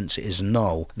manager.instance is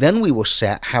null, then we will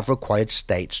set have required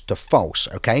states to false.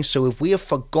 Okay, so if we have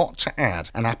forgot to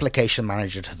add an application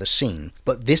manager to the scene,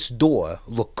 but this door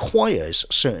requires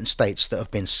certain states that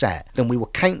have been set, then we will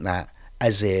count that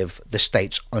as if the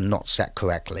states are not set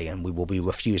correctly, and we will be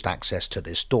refused access to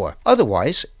this door.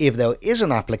 Otherwise, if there is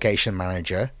an application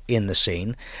manager in the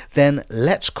scene, then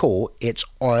let's call its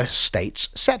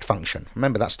rStatesSet function.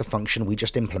 Remember, that's the function we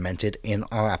just implemented in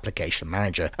our application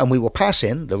manager, and we will pass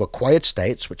in the required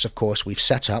states, which of course we've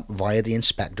set up via the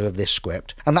inspector of this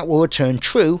script, and that will return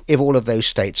true if all of those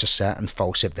states are set and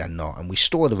false if they're not, and we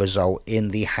store the result in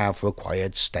the have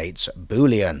required states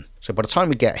boolean. So by the time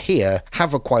we get here,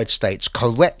 have required states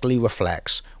correctly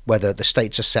reflects whether the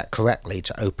states are set correctly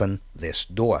to open this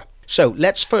door. So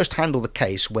let's first handle the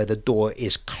case where the door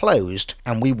is closed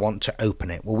and we want to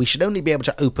open it. Well, we should only be able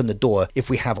to open the door if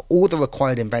we have all the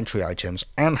required inventory items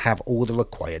and have all the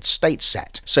required states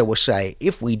set. So we'll say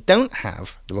if we don't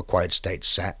have the required states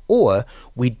set, or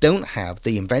we don't have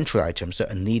the inventory items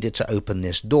that are needed to open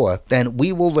this door, then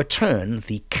we will return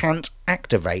the can't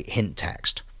activate hint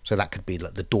text. So that could be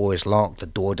like the door is locked, the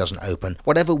door doesn't open,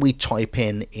 whatever we type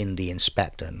in the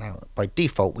inspector. Now, by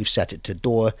default, we've set it to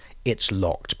door, it's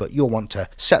locked, but you'll want to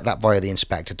set that via the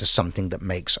inspector to something that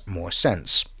makes more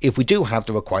sense. If we do have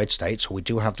the required states, or we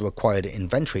do have the required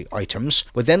inventory items,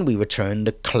 well, then we return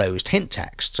the closed hint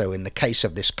text. So in the case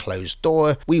of this closed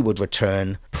door, we would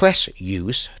return press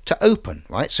use to open,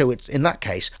 right? So in that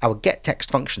case, our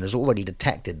getText function has already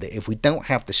detected that if we don't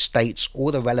have the states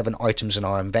or the relevant items in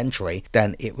our inventory,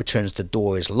 then it returns the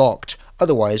door is locked.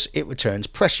 Otherwise, it returns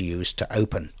press use to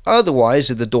open.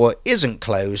 Otherwise, if the door isn't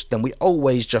closed, then we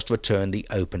always just return the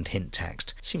opened hint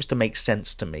text. Seems to make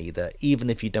sense to me that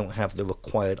even if you don't have the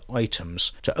required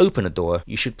items to open a door,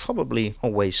 you should probably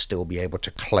always still be able to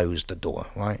close the door,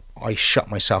 right? I shut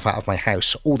myself out of my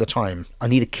house all the time. I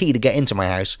need a key to get into my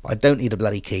house. I don't need a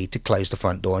bloody key to close the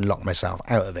front door and lock myself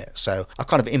out of it. So I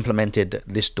kind of implemented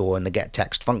this door in the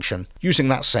getText function using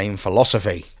that same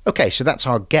philosophy. Okay, so that's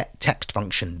our getText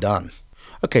function done.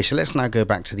 Okay, so let's now go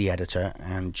back to the editor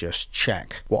and just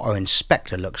check what our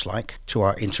inspector looks like to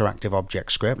our interactive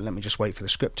object script. Let me just wait for the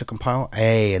script to compile.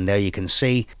 Hey, and there you can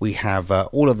see we have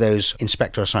all of those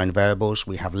inspector assigned variables.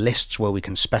 We have lists where we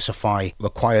can specify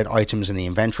required items in the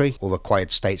inventory or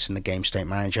required states in the game state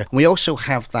manager. We also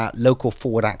have that local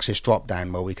forward axis drop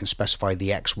down where we can specify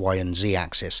the X, Y, and Z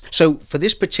axis. So for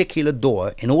this particular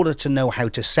door, in order to know how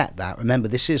to set that, remember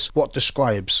this is what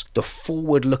describes the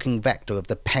forward looking vector of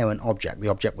the parent object,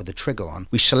 the object with the trigger on.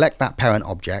 We select that parent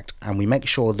object and we make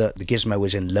sure that the gizmo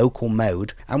is in local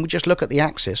mode, and we just look at the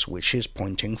axis which is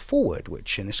pointing forward,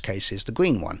 which in this case is the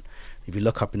green one. If you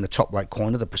look up in the top right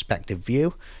corner, the perspective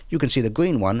view, you can see the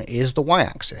green one is the Y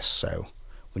axis. So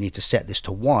we need to set this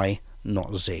to Y,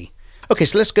 not Z. Okay,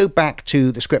 so let's go back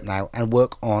to the script now and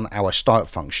work on our start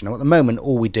function. Now, at the moment,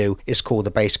 all we do is call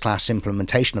the base class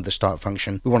implementation of the start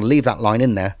function. We want to leave that line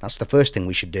in there. That's the first thing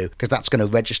we should do, because that's going to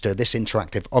register this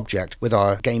interactive object with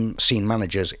our game scene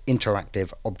manager's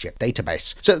interactive object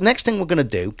database. So the next thing we're going to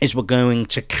do is we're going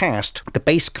to cast the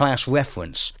base class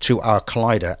reference to our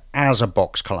collider as a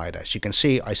box collider. So you can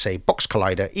see I say box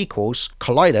collider equals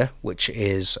collider, which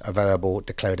is a variable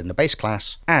declared in the base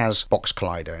class, as box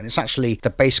collider. And it's actually the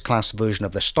base class version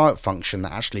of the start function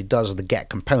that actually does the get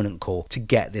component call to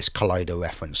get this collider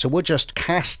reference. So we're just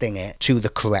casting it to the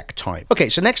correct type. Okay,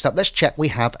 so next up, let's check we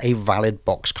have a valid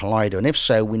box collider. And if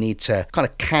so, we need to kind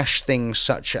of cache things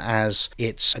such as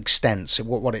its extents,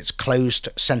 what its closed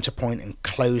center point and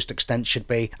closed extent should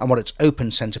be, and what its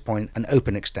open center point and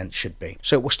open extent should be.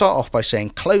 So we'll start off by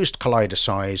saying closed collider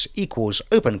size equals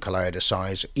open collider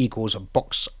size equals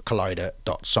box collider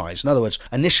dot size. In other words,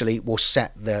 initially we'll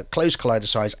set the closed collider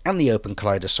size and the open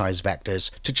collider size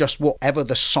vectors to just whatever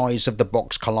the size of the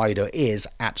box collider is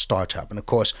at startup. And of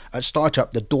course, at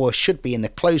startup, the door should be in the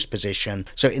closed position.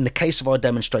 So in the case of our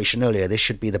demonstration earlier, this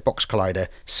should be the box collider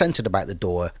centered about the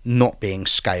door, not being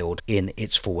scaled in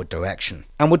its forward direction.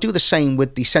 And we'll do the same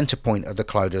with the center point of the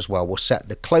collider as well. We'll set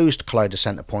the closed collider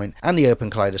center point and the open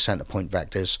collider center point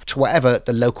vectors to whatever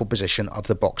the local position of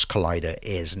the box collider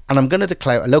is. And I'm going to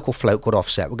declare a local float called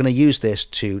offset. We're going to use this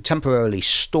to temporarily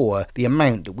store the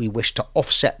amount that we wish to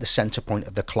offset the center point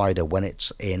of the collider when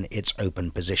it's in its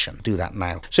open position. Do that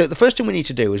now. So the first thing we need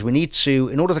to do is we need to,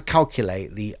 in order to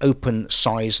calculate the open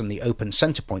size and the open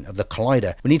center point of the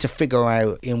collider, we need to figure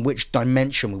out in which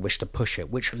dimension we wish to push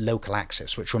it, which local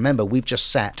axis, which remember we've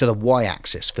just set to the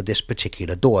y-axis for this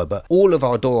particular door, but all of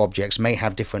our door objects may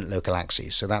have different local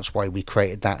axes, so that's why we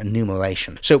created that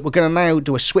enumeration. So we're going to now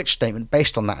do a switch statement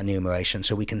based on that enumeration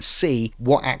so we can see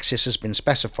what axis has been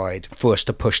specified for us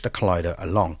to push the collider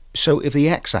along. So if the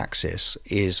x-axis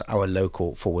is our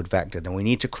local forward vector, then we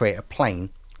need to create a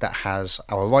plane that has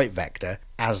our right vector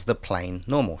as the plane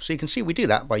normal. So you can see we do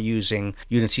that by using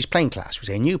Unity's plane class. We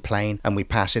say new plane and we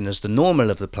pass in as the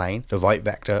normal of the plane, the right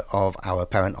vector of our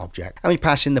parent object, and we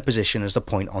pass in the position as the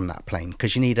point on that plane,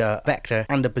 because you need a vector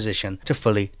and a position to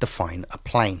fully define a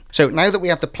plane. So now that we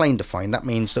have the plane defined, that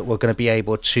means that we're going to be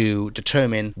able to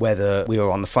determine whether we are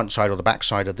on the front side or the back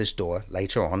side of this door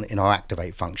later on in our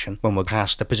activate function when we're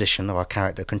past the position of our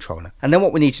character controller. And then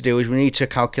what we need to do is we need to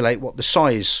calculate what the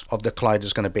size of the collider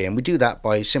is going to be, and we do that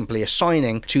by simply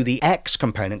assigning to the x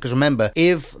component, because remember,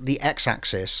 if the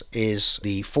x-axis is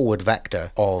the forward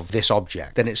vector of this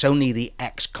object, then it's only the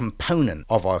x component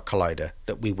of our collider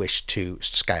that we wish to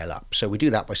scale up. So we do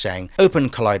that by saying open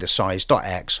collider size dot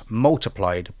x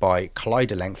multiplied by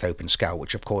collider length open scale,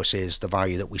 which of course is the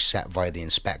value that we set via the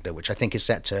inspector, which I think is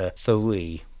set to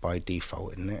 3 by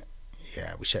default, isn't it?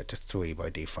 Yeah, we set to 3 by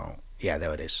default. Yeah,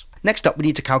 there it is. Next up, we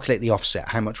need to calculate the offset,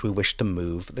 how much we wish to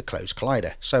move the closed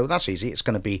collider. So that's easy. It's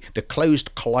going to be the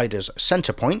closed collider's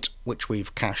center point, which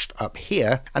we've cached up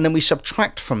here, and then we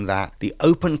subtract from that the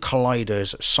open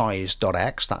collider's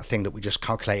size.x, that thing that we just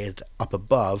calculated up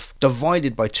above,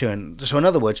 divided by 2. And so in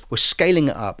other words, we're scaling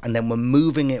it up and then we're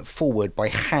moving it forward by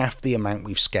half the amount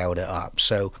we've scaled it up.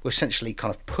 So we're essentially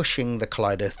kind of pushing the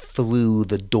collider through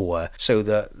the door, so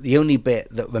that the only bit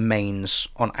that remains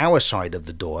on our side of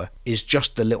the door is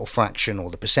just the little fraction or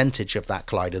the percentage of that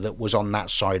collider that was on that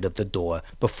side of the door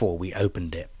before we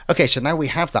opened it. Okay, so now we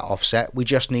have that offset, we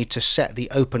just need to set the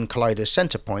open collider's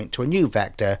center point to a new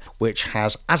vector which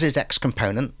has as its x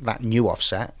component that new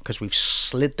offset, because we've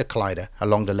slid the collider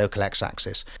along the local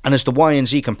x-axis, and as the y and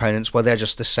z components, well, they're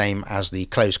just the same as the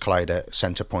closed collider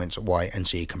center points y and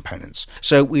z components.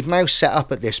 So we've now set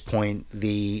up at this point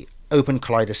the open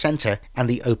collider center and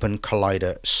the open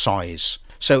collider size.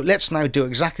 So let's now do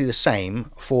exactly the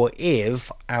same for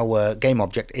if our game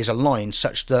object is aligned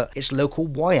such that its local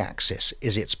y-axis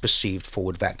is its perceived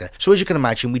forward vector. So as you can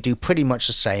imagine, we do pretty much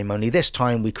the same, only this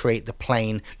time we create the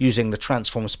plane using the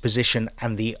transform's position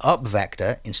and the up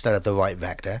vector instead of the right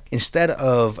vector. Instead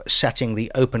of setting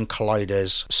the open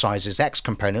collider's size's x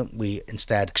component, we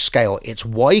instead scale its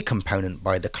y component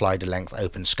by the collider length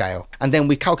open scale. And then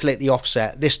we calculate the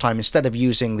offset, this time instead of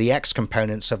using the x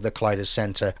components of the collider's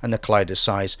center and the collider's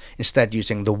size, instead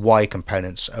using the y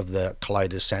components of the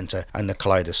collider's center and the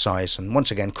collider size, and once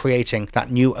again creating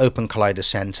that new open collider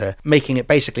center, making it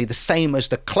basically the same as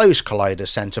the closed collider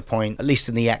center point, at least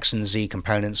in the x and z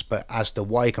components, but as the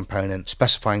y component,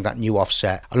 specifying that new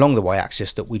offset along the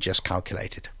y-axis that we just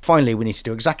calculated. Finally, we need to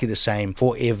do exactly the same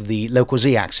for if the local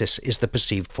z-axis is the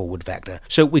perceived forward vector.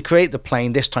 So we create the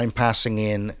plane, this time passing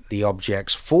in the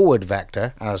object's forward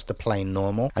vector as the plane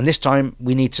normal, and this time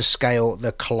we need to scale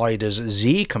the collider's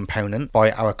z component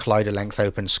by our collider length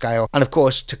open scale, and of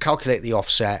course to calculate the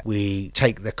offset we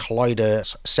take the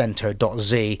collider's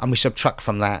center.z and we subtract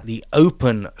from that the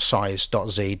open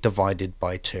size.z divided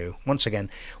by 2. Once again,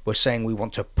 we're saying we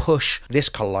want to push this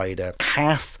collider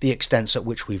half the extent at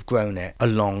which we've grown it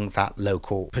along that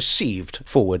local perceived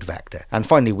forward vector. And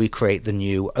finally we create the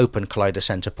new open collider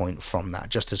center point from that,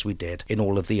 just as we did in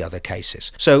all of the other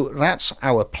cases. So that's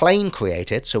our plane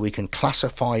created, so we can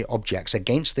classify objects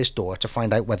against this door to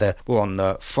find out whether we're on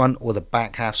the front or the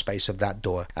back half space of that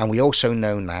door. And we also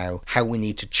know now how we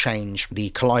need to change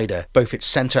the collider, both its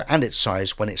center and its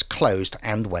size, when it's closed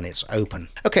and when it's open.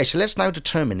 Okay, so let's now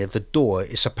determine if the door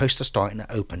is supposed to start in an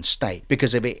open state,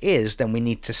 because if it is, then we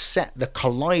need to set the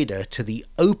collider to the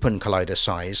open collider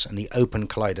size and the open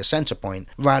collider center point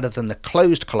rather than the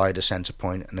closed collider center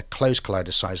point and the closed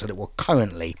collider size that it will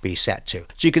currently be set to.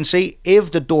 So you can see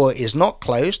if the door is not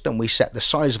closed, then we set the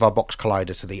size of our box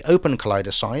collider to the open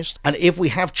collider size, and if we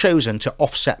have chosen to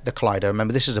offset the collider,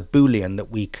 remember this is a boolean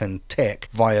that we can tick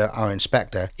via our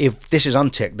inspector. If this is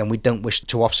unticked, then we don't wish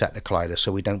to offset the collider,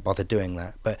 so we don't bother doing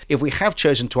that. But if we have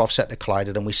chosen to offset the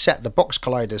collider, then we set the box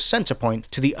collider's center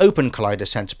point to the open collider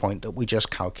center point that we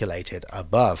just calculated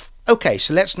above. Okay,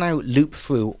 so let's now loop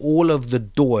through all of the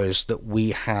doors that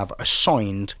we have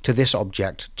assigned to this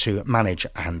object to manage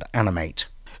and animate.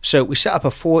 So we set up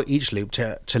a for each loop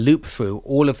to loop through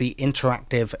all of the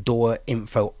interactive door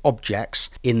info objects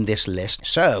in this list.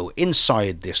 So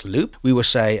inside this loop, we will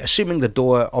say, assuming the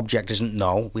door object isn't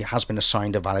null, it has been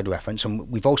assigned a valid reference, and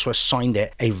we've also assigned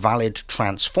it a valid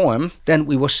transform, then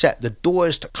we will set the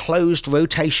door's closed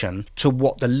rotation to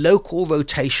what the local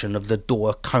rotation of the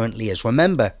door currently is.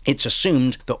 Remember, it's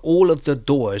assumed that all of the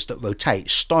doors that rotate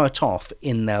start off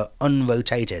in their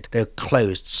unrotated, their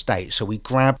closed state. So we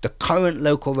grab the current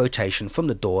local rotation from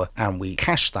the door and we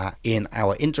cache that in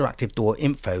our interactive door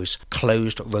info's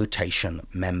closed rotation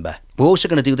member. We're also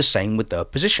going to do the same with the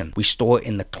position. We store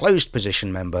in the closed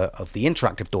position member of the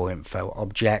interactive door info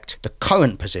object the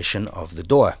current position of the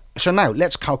door. So now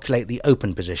let's calculate the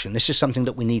open position. This is something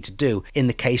that we need to do in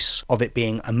the case of it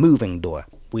being a moving door.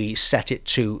 We set it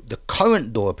to the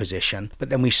current door position, but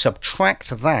then we subtract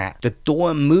that, the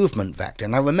door movement vector.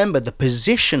 Now remember, the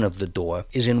position of the door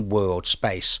is in world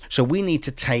space. So we need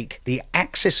to take the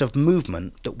axis of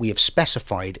movement that we have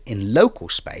specified in local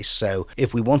space. So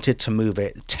if we wanted to move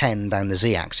it 10 down the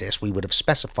z-axis, we would have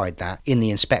specified that in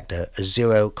the inspector as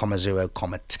 0, 0,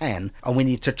 10. And we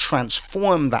need to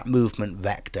transform that movement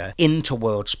vector into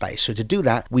world space. So to do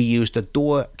that, we use the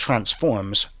door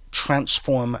transform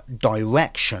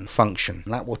direction function.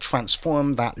 That will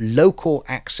transform that local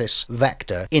axis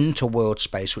vector into world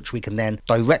space, which we can then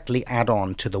directly add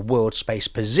on to the world space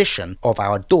position of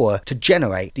our door to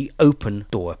generate the open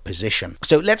door position.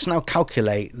 So let's now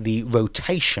calculate the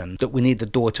rotation that we need the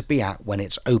door to be at when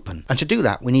it's open. And to do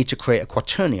that, we need to create a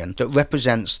quaternion that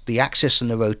represents the axis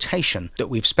and the rotation that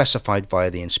we've specified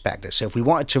via the inspector. So if we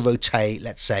wanted to rotate,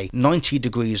 let's say 90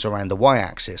 degrees around the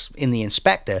y-axis, in the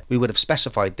inspector, we would have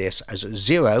specified this as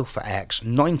 0 for x,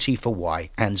 90 for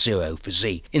y, and 0 for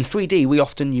z. In 3D, we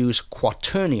often use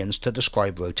quaternions to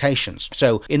describe rotations.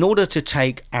 So in order to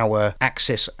take our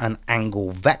axis and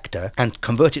angle vector and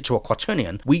convert it to a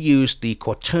quaternion, we use the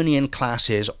quaternion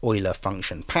class's Euler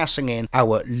function, passing in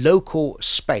our local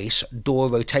space door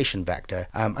rotation vector,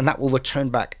 and that will return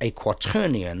back a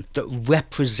quaternion that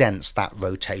represents that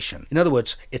rotation. In other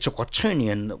words, it's a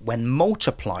quaternion that when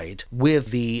multiplied with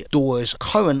the door's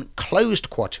current closed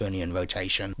quaternion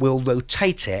rotation will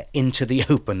rotate it into the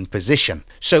open position.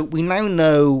 So we now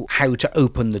know how to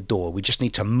open the door. We just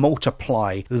need to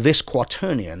multiply this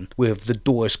quaternion with the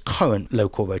door's current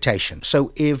local rotation.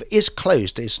 So if is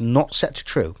closed is not set to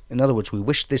true, in other words, we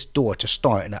wish this door to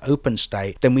start in an open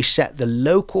state, then we set the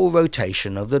local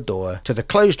rotation of the door to the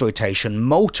closed rotation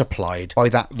multiplied by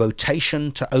that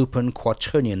rotation to open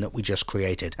quaternion that we just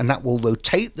created. And that will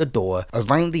rotate the door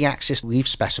around the axis we've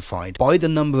specified by the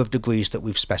number of degrees that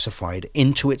we've specified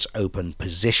into its open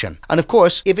position. And of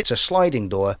course, if it's a sliding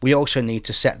door, we also need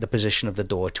to set the position of the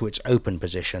door to its open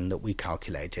position that we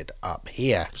calculated up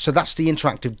here. So that's the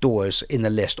interactive doors in the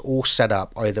list, all set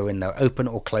up either in their open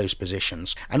or closed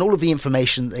positions, and all of the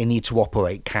information that they need to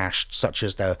operate cached, such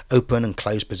as their open and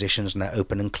closed positions and their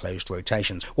open and closed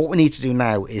rotations. What we need to do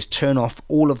now is turn off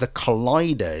all of the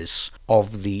colliders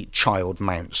of the child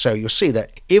mount. So you'll see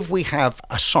that if we have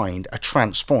assigned a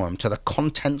transform to the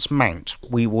contents mount,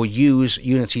 we will use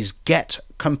Unity's get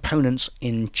components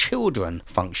in children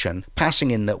function, passing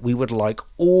in that we would like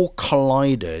all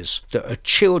colliders that are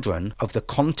children of the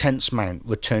contents mount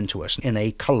returned to us in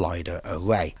a collider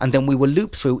array. And then we will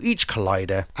loop through each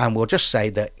collider and we'll just say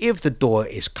that if the door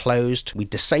is closed, we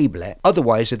disable it.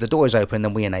 Otherwise, if the door is open,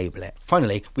 then we enable it.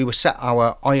 Finally, we will set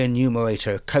our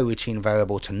IEnumerator coroutine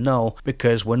variable to null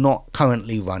because we're not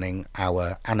currently running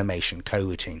our animation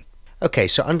coroutine. Okay,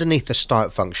 so underneath the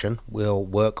start function, we'll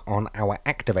work on our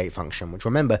activate function, which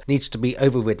remember needs to be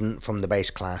overridden from the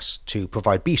base class to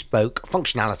provide bespoke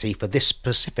functionality for this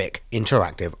specific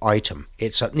interactive item.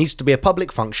 It needs to be a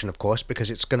public function, of course, because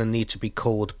it's going to need to be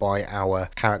called by our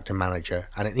character manager,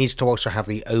 and it needs to also have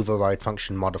the override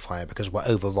function modifier because we're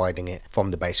overriding it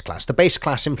from the base class. The base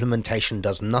class implementation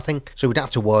does nothing, so we don't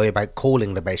have to worry about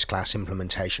calling the base class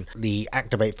implementation. The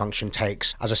activate function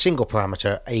takes as a single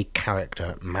parameter a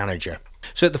character manager.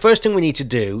 So the first thing we need to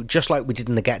do, just like we did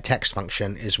in the getText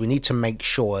function, is we need to make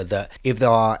sure that if there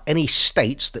are any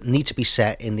states that need to be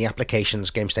set in the application's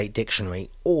GameState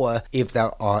dictionary, or if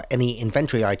there are any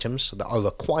inventory items that are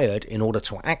required in order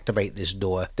to activate this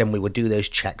door, then we will do those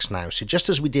checks now. So just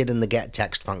as we did in the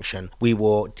getText function, we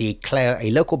will declare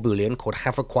a local boolean called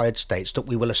haveRequiredStates that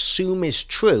we will assume is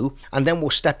true, and then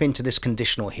we'll step into this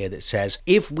conditional here that says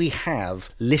if we have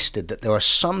listed that there are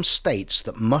some states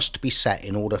that must be set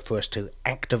in order for us to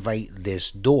activate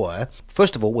this door,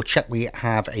 first of all, we'll check we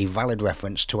have a valid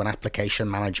reference to an application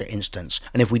manager instance.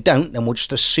 And if we don't, then we'll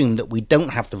just assume that we don't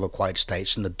have the required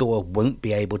states and the door won't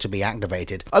be able to be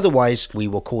activated. Otherwise, we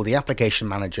will call the application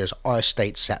manager's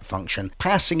rStateSet function,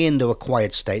 passing in the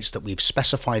required states that we've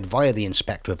specified via the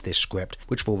inspector of this script,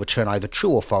 which will return either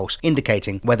true or false,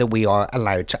 indicating whether we are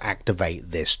allowed to activate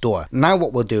this door. Now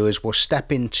what we'll do is we'll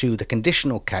step into the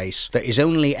conditional case that is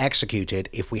only executed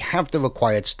if we have the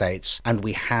required states and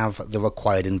we have the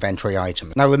required inventory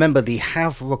items. Now remember, the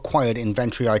have required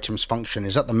inventory items function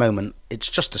is at the moment, it's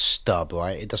just a stub,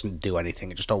 right? It doesn't do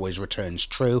anything, it just always returns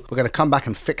true. We're going to come back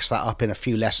and fix that up in a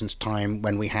few lessons time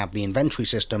when we have the inventory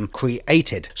system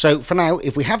created. So for now,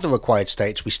 if we have the required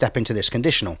states, we step into this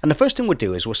conditional. And the first thing we'll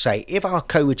do is we'll say if our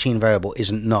coroutine variable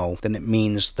isn't null, then it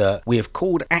means that we have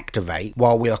called activate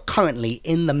while we are currently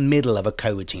in the middle of a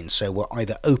coroutine. So we're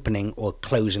either opening or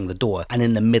closing the door and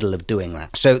in the middle of doing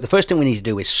that. So the first thing we need to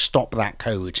do is stop that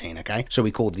coroutine, okay? So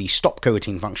we call the stop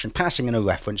coroutine function, passing in a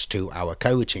reference to our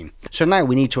coroutine. So now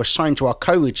we need to assign to our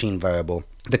coroutine variable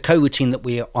the coroutine that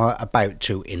we are about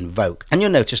to invoke. And you'll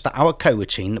notice that our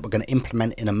coroutine that we're going to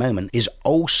implement in a moment is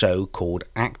also called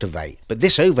activate. But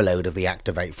this overload of the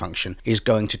activate function is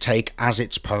going to take as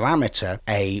its parameter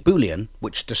a boolean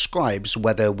which describes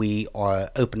whether we are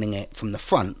opening it from the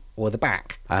front or the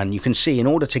back. And you can see in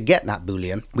order to get that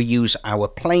boolean, we use our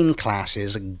plain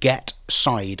class's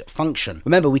getSide function.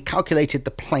 Remember, we calculated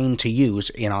the plain to use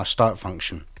in our start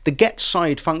function. The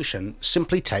getSide function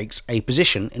simply takes a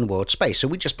position in world space, so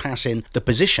we just pass in the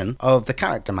position of the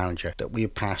character manager that we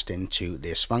have passed into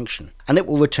this function. And it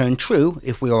will return true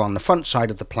if we are on the front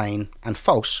side of the plane and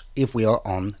false if we are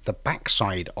on the back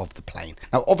side of the plane.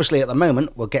 Now obviously at the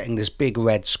moment we're getting this big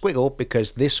red squiggle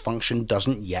because this function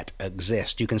doesn't yet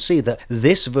exist. You can see that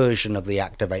this version of the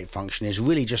activate function is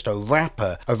really just a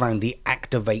wrapper around the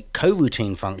activate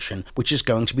coroutine function, which is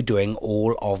going to be doing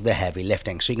all of the heavy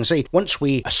lifting. So you can see once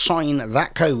we assign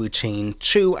that coroutine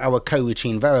to our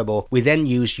coroutine variable, we then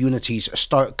use Unity's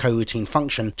start coroutine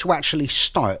function to actually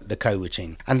start the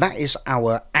coroutine. And that is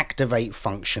our activate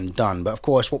function done. But of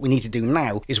course, what we need to do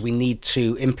now is we need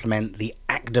to implement the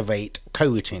activate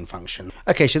coroutine function.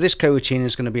 Okay, so this coroutine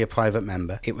is going to be a private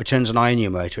member. It returns an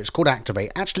IEnumerator. It's called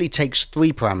activate. Actually takes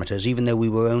 3 parameters, even though we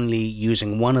were only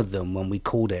using one of them when we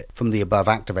called it from the above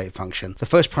activate function. The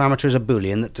first parameter is a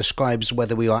boolean that describes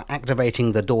whether we are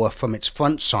activating the door from its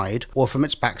front side or from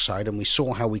its back side, and we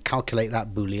saw how we calculate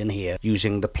that boolean here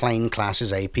using the plain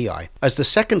class's API. As the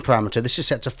second parameter, this is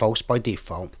set to false by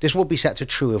default. This will be set to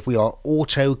true if we are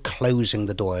auto closing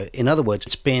the door. In other words,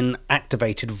 it's been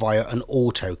activated via an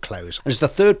auto close. As the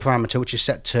third parameter, which is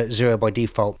set to 0 by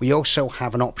default, we also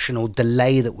have an optional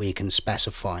delay that we can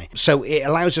specify. So it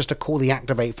allows us to call the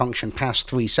activate function past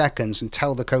 3 seconds and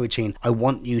tell the coroutine, I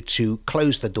want you to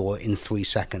close the door in 3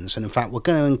 seconds. And in fact, we're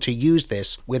going to use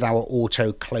this with our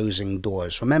auto closing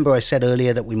doors. Remember I said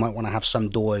earlier that we might want to have some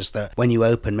doors that when you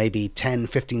open, maybe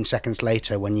 10-15 seconds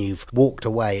later when you've walked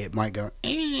away, it might go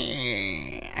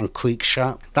and creak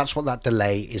shut. That's what that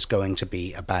delay is going to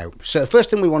be about. So the first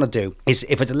thing we want to do is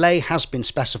if a delay has been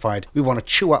specified, we want to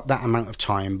chew up that amount of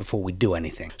time before we do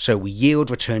anything. So we yield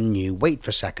return new wait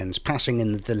for seconds, passing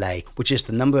in the delay, which is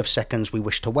the number of seconds we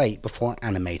wish to wait before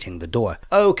animating the door.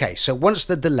 Okay, so once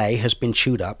the delay has been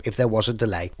chewed up, if there was a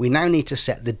delay, we now need to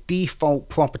set the default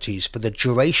properties for the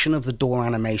duration of the door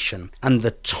animation and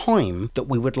the time that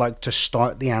we would like to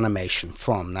start the animation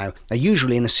from. Now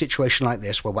usually in a situation like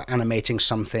this where we're animating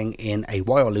something in a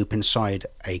while loop inside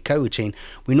a coroutine,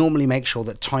 we normally make sure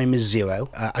that time is 0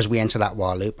 as we enter that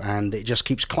while loop, and it just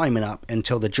keeps climbing up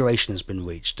until the duration has been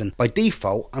reached. And by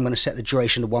default, I'm going to set the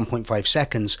duration to 1.5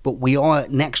 seconds, but we are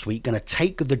next week going to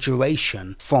take the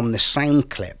duration from the sound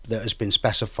clip that has been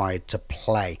specified to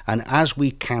play. And as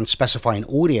we can specify an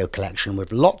audio collection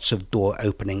with lots of door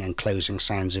opening and closing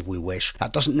sounds if we wish,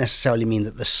 that doesn't necessarily mean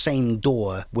that the same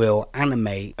door will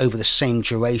animate over the same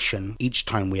duration each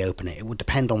time we open it. It will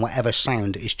depend on whatever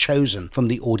sound is chosen from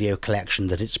the audio collection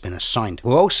that it's been assigned.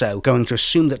 We're also going to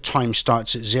assume that time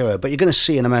starts at 0, but you're going to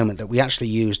see in a moment that we actually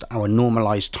used our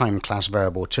normalized time class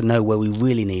variable to know where we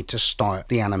really need to start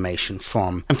the animation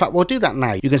from. In fact, we'll do that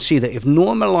now. You can see that if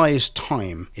normalized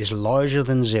time is larger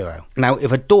than 0, now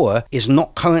if a door is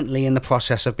not currently in the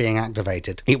process of being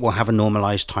activated, it will have a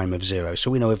normalized time of 0.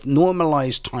 So we know if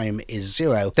normalized time is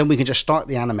 0, then we can just start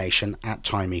the animation at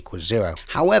time equals 0.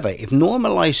 However, if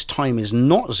normalized time is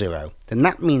not 0, then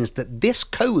that means that this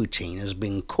coroutine has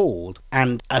been called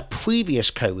and a previous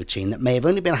coroutine that may have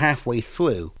only been halfway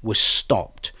through was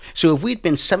stopped. So if we'd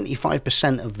been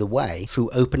 75% of the way through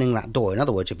opening that door, in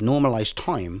other words, if normalized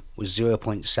time was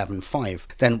 0.75,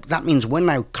 then that means we're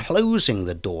now closing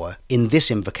the door in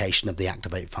this invocation of the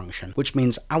activate function, which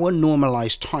means our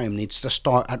normalized time needs to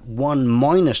start at 1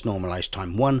 minus normalized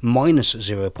time, 1 minus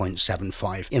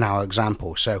 0.75 in our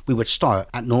example. So we would start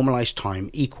at normalized time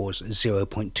equals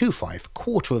 0.25,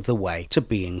 quarter of the way to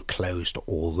being closed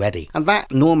already. And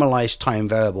that normalized time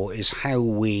variable is how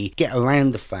we get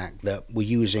around the fact that we're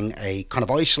using a kind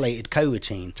of isolated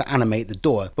coroutine to animate the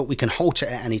door, but we can halt it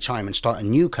at any time and start a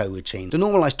new coroutine. The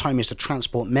normalized time is the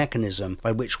transport mechanism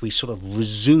by which we sort of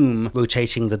resume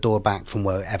rotating the door back from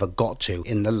where it ever got to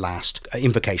in the last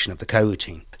invocation of the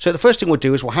coroutine. So the first thing we'll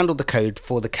do is we'll handle the code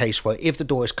for the case where if the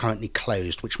door is currently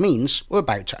closed, which means we're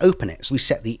about to open it. So we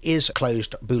set the is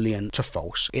closed boolean to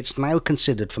false. It's now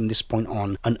considered from this point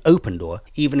on an open door,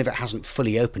 even if it hasn't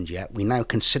fully opened yet. We now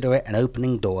consider it an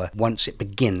opening door once it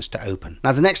begins to open.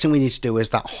 Now the next thing we need to do is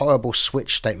that horrible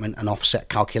switch statement and offset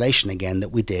calculation again that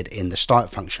we did in the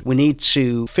start function. We need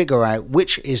to figure out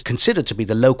which is considered to be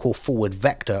the local forward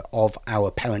vector of our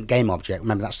parent game object.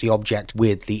 Remember, that's the object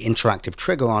with the interactive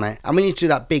trigger on it. And we need to do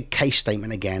that big case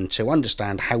statement again to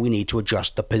understand how we need to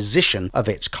adjust the position of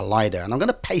its collider. And I'm going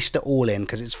to paste it all in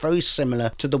because it's very similar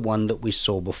to the one that we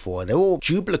saw before. They're all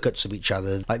duplicates of each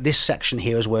other. Like this section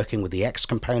here is working with the X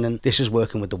component, this is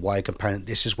working with the Y component,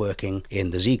 this is working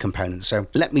in the Z component. So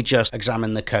let me just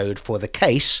examine the code for the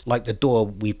case, like the door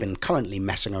we've been currently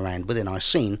messing around with in our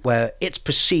scene, where its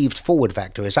perceived forward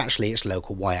vector is actually its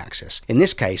local Y axis. In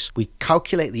this case, we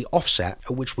calculate the offset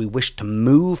at which we wish to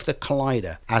move the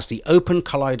collider as the open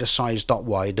collider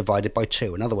size.y divided by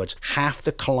 2. In other words, half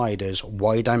the collider's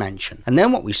Y dimension. And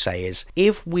then what we say is,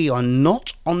 if we are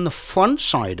not on the front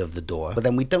side of the door, but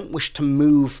then we don't wish to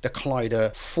move the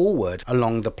collider forward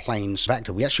along the plane's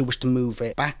vector, we actually wish to move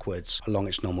it backwards along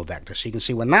its normal vector. So you can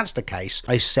see when that's the case,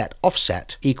 I set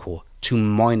offset equal to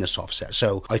minus offset.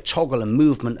 So I toggle a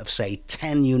movement of say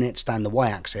 10 units down the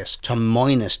y-axis to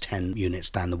minus 10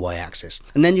 units down the y-axis.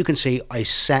 And then you can see I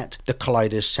set the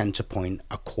collider's center point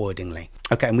accordingly.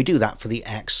 Okay, and we do that for the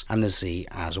X and the Z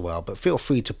as well, but feel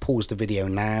free to pause the video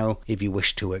now if you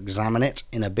wish to examine it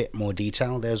in a bit more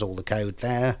detail. There's all the code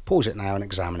there. Pause it now and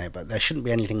examine it, but there shouldn't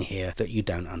be anything here that you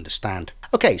don't understand.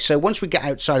 Okay, so once we get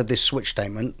outside of this switch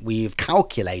statement, we've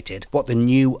calculated what the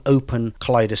new open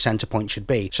collider center point should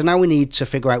be. So now we need to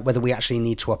figure out whether we actually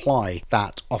need to apply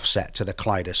that offset to the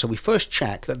collider. So we first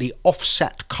check that the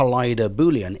offset collider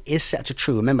boolean is set to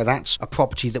true. Remember, that's a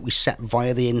property that we set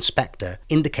via the inspector,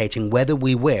 indicating whether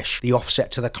we wish the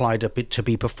offset to the collider to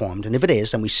be performed. And if it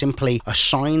is, then we simply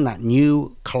assign that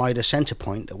new collider center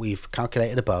point that we've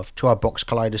calculated above to our box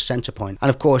collider center point. And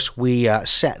of course, we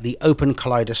set the open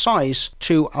collider size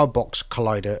to our box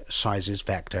collider sizes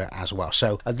vector as well.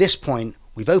 So at this point,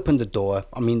 we've opened the door.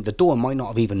 I mean, the door might not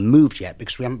have even moved yet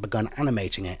because we haven't begun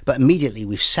animating it, but immediately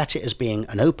we've set it as being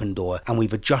an open door and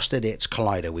we've adjusted its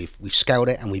collider. We've scaled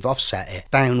it and we've offset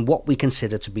it down what we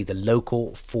consider to be the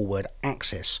local forward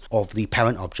axis of the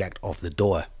parent object of the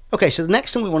door. Okay, so the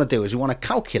next thing we want to do is we want to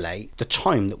calculate the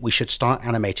time that we should start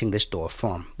animating this door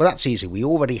from. Well, that's easy. We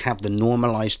already have the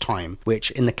normalized time,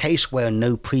 which in the case where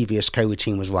no previous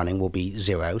coroutine was running will be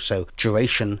 0. So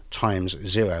duration times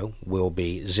 0 will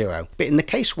be 0. But in the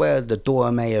case where the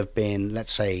door may have been,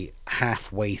 let's say,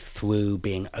 halfway through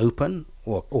being open,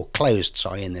 or closed,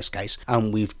 sorry, in this case,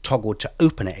 and we've toggled to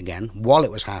open it again while it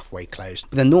was halfway closed,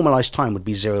 but the normalized time would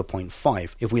be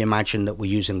 0.5 if we imagine that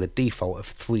we're using the default of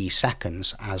 3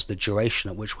 seconds as the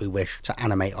duration at which we wish to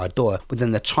animate our door. But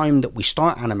then the time that we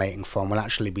start animating from will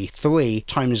actually be 3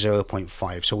 times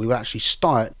 0.5, so we will actually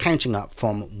start counting up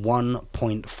from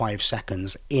 1.5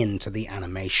 seconds into the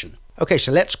animation. Okay,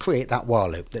 so let's create that while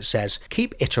loop that says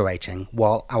keep iterating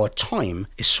while our time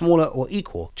is smaller or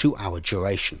equal to our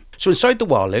duration. So inside the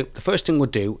while loop, the first thing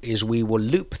we'll do is we will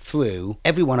loop through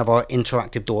every one of our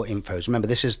interactive door infos. Remember,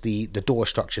 this is the door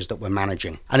structures that we're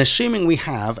managing. And assuming we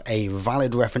have a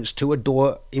valid reference to a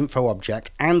door info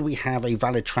object and we have a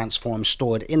valid transform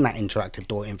stored in that interactive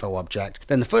door info object,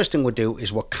 then the first thing we'll do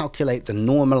is we'll calculate the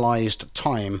normalized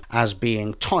time as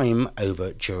being time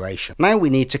over duration. Now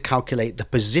we need to calculate the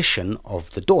position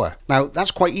of the door. Now that's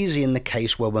quite easy in the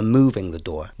case where we're moving the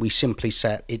door. We simply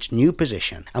set its new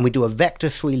position and we do a vector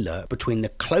 3 look alert between the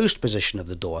closed position of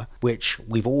the door, which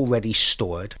we've already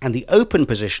stored, and the open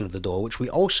position of the door, which we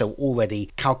also already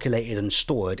calculated and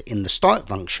stored in the start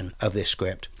function of this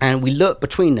script. And we look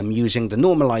between them using the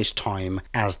normalized time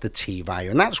as the t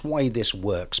value. And that's why this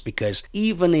works, because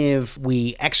even if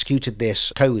we executed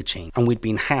this coroutine and we'd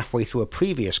been halfway through a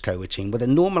previous coroutine, with a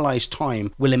normalized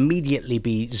time will immediately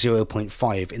be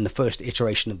 0.5 in the first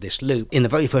iteration of this loop. In the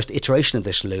very first iteration of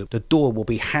this loop, the door will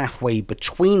be halfway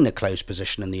between the closed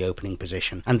position and the opening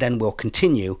position, and then will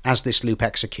continue as this loop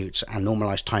executes and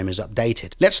normalized time is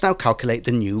updated. Let's now calculate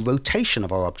the new rotation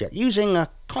of our object using a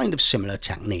kind of similar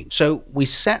technique. So we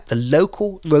set the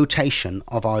local rotation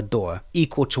of our door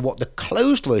equal to what the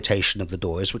closed rotation of the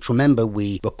door is, which remember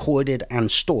we recorded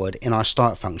and stored in our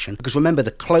start function, because remember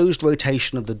the closed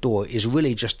rotation of the door is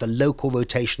really just the local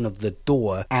rotation of the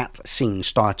door at scene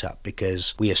startup,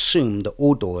 because we assume that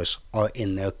all doors are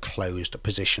in their closed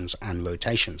positions and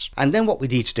rotations. And then what we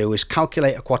need to do is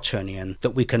calculate a quaternion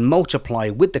that we can multiply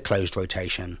with the closed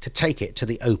rotation to take it to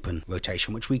the open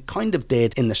rotation, which we kind of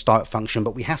did in the start function,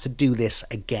 but we have to do this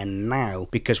again now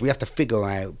because we have to figure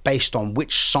out, based on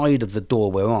which side of the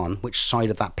door we're on, which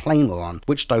side of that plane we're on,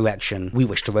 which direction we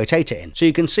wish to rotate it in. So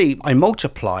you can see I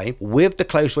multiply with the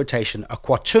closed rotation a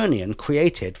quaternion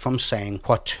created from saying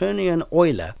quaternion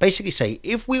Euler. Basically say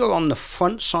if we are on the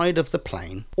front side of the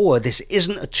plane, or this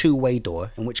isn't a two-way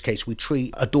door, in which case we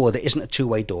treat a door that isn't a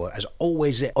two-way door as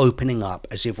always opening up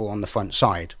as if we're on the front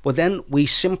side, well then we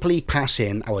simply pass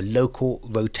in our local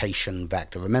rotation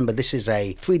vector. Remember, this is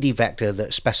a 3D vector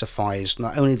that specifies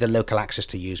not only the local axis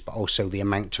to use but also the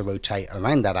amount to rotate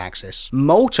around that axis,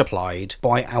 multiplied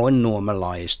by our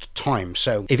normalized time.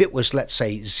 So if it was, let's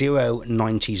say, 0,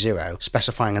 90, 0,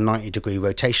 specifying a 90-degree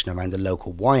rotation around the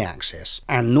local y-axis,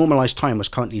 and normalized time was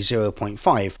currently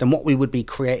 0.5, then what we would be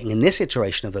creating in this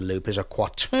iteration of the loop is a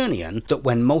quaternion that,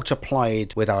 when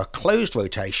multiplied with our closed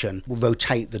rotation, will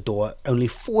rotate the door only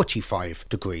 45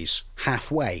 degrees,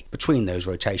 halfway between those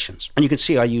rotations. And you can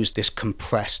see I use this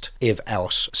compressed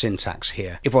if-else syntax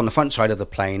here. If we're on the front side of the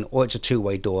plane or it's a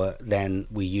two-way door, then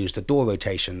we use the door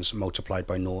rotations multiplied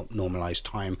by normalized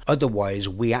time. Otherwise,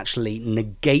 we actually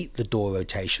negate the door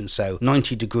rotation. So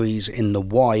 90 degrees in the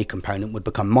y component would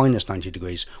become minus 90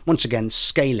 degrees, once again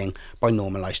scaling by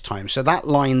normalized time. So that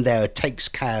line there takes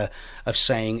care of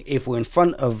saying if we're in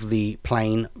front of the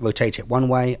plane, rotate it one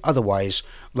way, otherwise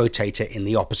rotate it in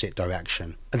the opposite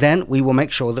direction. Then we will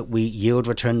make sure that we yield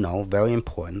return null, very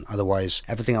important, otherwise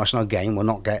everything else in our game will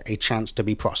not get a chance to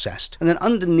be processed. And then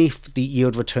underneath the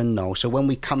yield return null, so when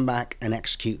we come back and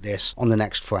execute this on the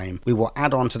next frame, we will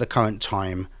add on to the current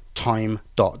time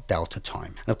time.delta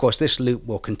time. And of course this loop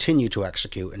will continue to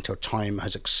execute until time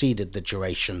has exceeded the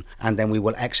duration, and then we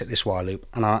will exit this while loop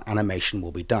and our animation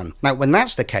will be done. Now when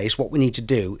that's the case, what we need to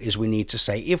do is we need to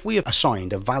say if we have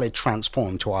assigned a valid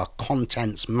transform to our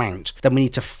contents mount, then we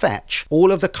need to fetch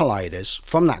all of the colliders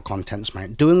from that contents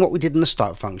mount, doing what we did in the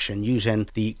start function using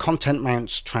the content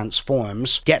mounts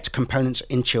transforms get components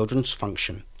in children's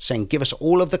function, saying give us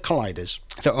all of the colliders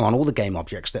that are on all the game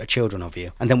objects that are children of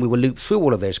you, and then we will loop through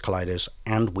all of those colliders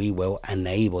and we will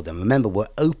enable them. Remember, we're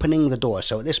opening the door,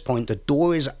 so at this point the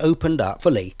door is opened up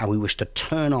fully and we wish to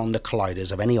turn on the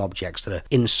colliders of any objects that are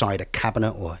inside a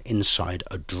cabinet or inside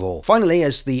a drawer. Finally,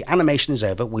 as the animation is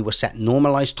over, we will set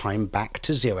normalized time back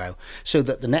to 0 so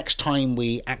that the next time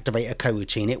we activate a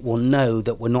coroutine it will know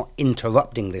that we're not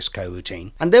interrupting this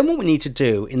coroutine. And then what we need to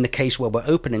do in the case where we're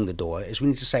opening the door is we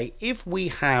need to say if we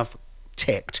have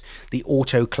ticked the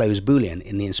auto close boolean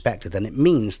in the inspector, then it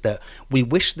means that we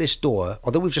wish this door,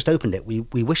 although we've just opened it, we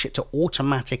wish it to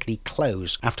automatically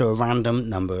close after a random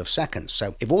number of seconds.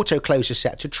 So if auto close is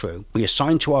set to true, we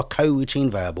assign to our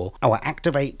coroutine variable our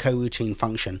activate coroutine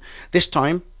function, this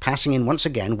time passing in once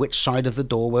again which side of the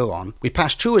door we're on. We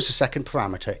pass true as a second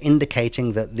parameter,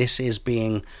 indicating that this is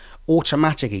being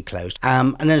automatically closed.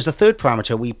 And then as the third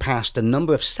parameter, we pass the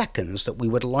number of seconds that we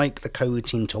would like the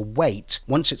coroutine to wait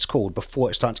once it's called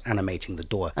before it starts animating the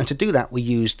door. And to do that, we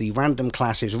use the random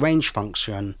class's range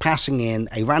function, passing in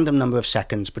a random number of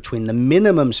seconds between the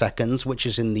minimum seconds, which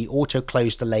is in the auto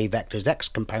close delay vector's x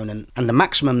component, and the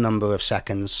maximum number of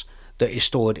seconds that is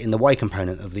stored in the y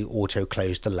component of the auto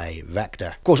close delay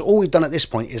vector. Of course, all we've done at this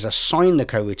point is assign the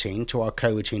coroutine to our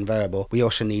coroutine variable. We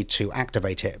also need to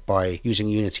activate it by using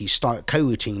Unity's start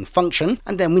coroutine function,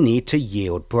 and then we need to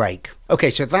yield break. Okay,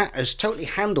 so that has totally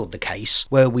handled the case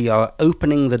where we are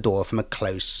opening the door from a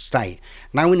closed state.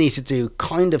 Now we need to do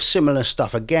kind of similar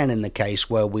stuff again in the case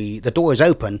where the door is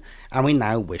open and we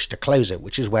now wish to close it,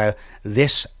 which is where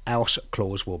this else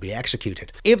clause will be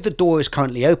executed. If the door is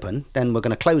currently open, then we're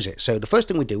going to close it. So the first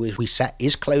thing we do is we set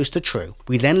is closed to true.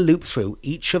 We then loop through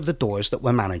each of the doors that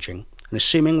we're managing. And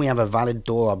assuming we have a valid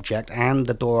door object and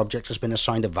the door object has been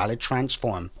assigned a valid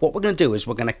transform, what we're going to do is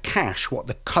we're going to cache what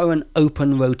the current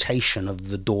open rotation of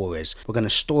the door is. We're going to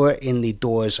store it in the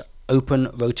door's open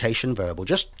rotation variable,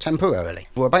 just temporarily.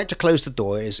 We're about to close the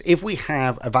door is if we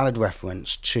have a valid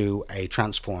reference to a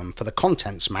transform for the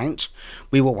contents mount,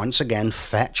 we will once again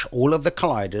fetch all of the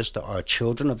colliders that are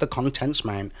children of the contents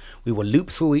mount. We will loop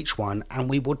through each one and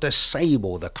we will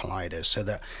disable the colliders so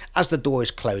that as the door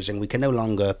is closing, we can no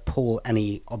longer pull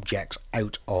any objects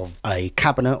out of a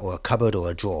cabinet or a cupboard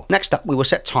or a drawer. Next up, we will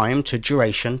set time to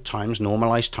duration times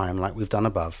normalized time like we've done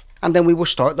above. And then we will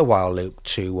start the while loop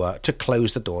to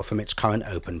close the door from its current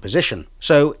open position.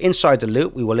 So inside the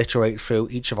loop, we will iterate through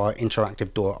each of our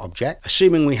interactive door object.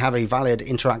 Assuming we have a valid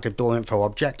interactive door info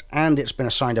object and it's been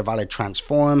assigned a valid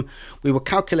transform, we will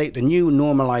calculate the new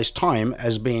normalized time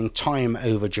as being time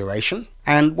over duration.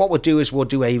 And what we'll do is we'll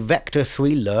do a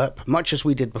vector3 lerp, much as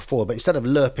we did before, but instead of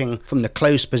lerping from the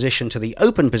closed position to the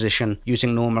open position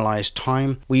using normalized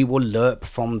time, we will lerp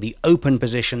from the open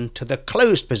position to the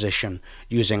closed position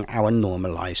using our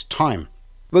normalized time.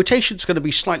 Rotation is going to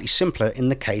be slightly simpler in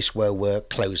the case where we're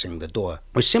closing the door.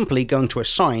 We're simply going to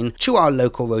assign to our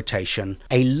local rotation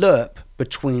a lerp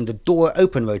between the door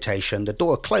open rotation, the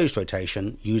door closed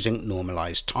rotation using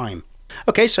normalized time.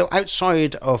 Okay, so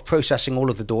outside of processing all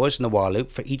of the doors in the while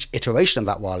loop, for each iteration of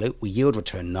that while loop, we yield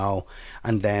return null,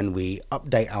 and then we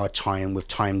update our time with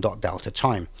time.delta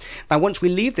time. Now, once we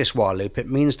leave this while loop, it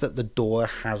means that the door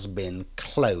has been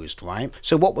closed, right?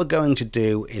 So what we're going to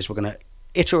do is we're going to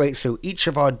iterate through each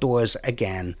of our doors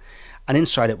again, and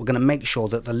inside it we're going to make sure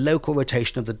that the local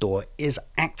rotation of the door is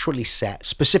actually set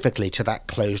specifically to that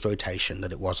closed rotation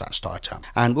that it was at startup.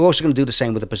 And we're also going to do the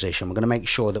same with the position. We're going to make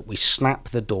sure that we snap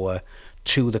the door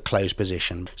to the closed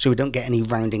position so we don't get any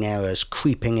rounding errors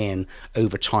creeping in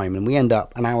over time and we end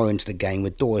up an hour into the game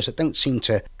with doors that don't seem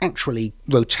to actually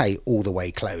rotate all the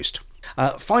way closed.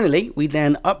 Finally, we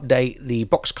then update the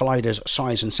box collider's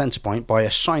size and center point by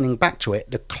assigning back to it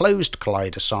the closed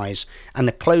collider size and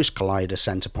the closed collider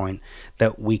center point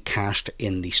that we cached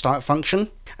in the start function.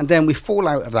 And then we fall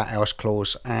out of that else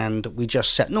clause and we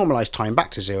just set normalized time back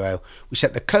to 0. We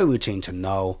set the coroutine to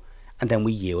null and then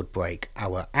we yield break.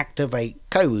 Our activate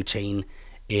coroutine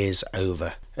is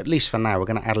over. At least for now. We're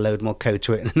going to add a load more code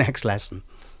to it in the next lesson.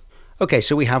 Okay,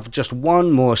 so we have just one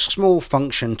more small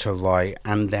function to write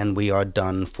and then we are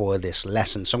done for this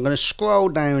lesson. So I'm going to scroll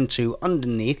down to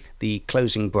underneath the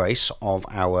closing brace of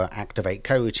our activate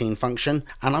coroutine function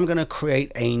and I'm going to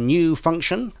create a new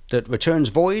function that returns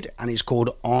void and is called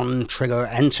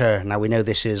onTriggerEnter. Now we know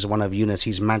this is one of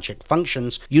Unity's magic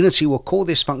functions. Unity will call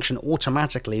this function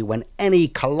automatically when any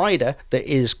collider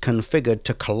that is configured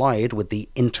to collide with the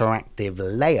interactive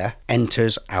layer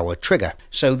enters our trigger.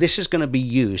 So this is going to be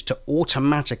used to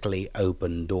automatically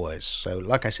open doors. So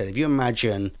like I said, if you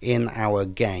imagine in our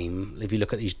game, if you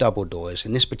look at these double doors,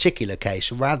 in this particular case,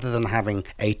 rather than having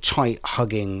a tight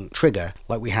hugging trigger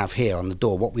like we have here on the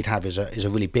door, what we'd have is a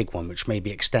really big one which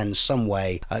maybe extends some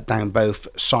way down both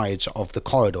sides of the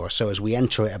corridor. So as we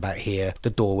enter it about here, the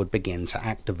door would begin to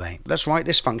activate. Let's write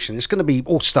this function. It's going to be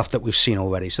all stuff that we've seen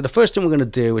already. So the first thing we're going to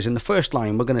do is in the first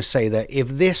line, we're going to say that if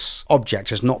this object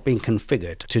has not been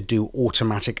configured to do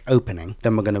automatic opening,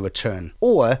 then we're going to return.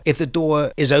 Or if the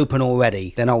door is open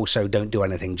already, then also don't do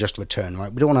anything, just return,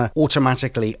 right? We don't want to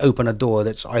automatically open a door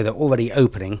that's either already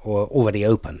opening or already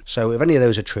open. So if any of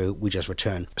those are true, we just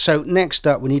return. So next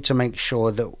up, we need to make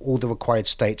sure that all the required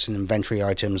states and inventory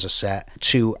items are set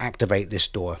to activate this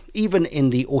door, even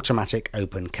in the automatic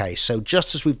open case. So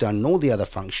just as we've done in all the other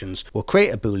functions, we'll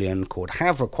create a boolean called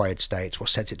have required states, we'll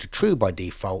set it to true by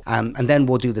default, and then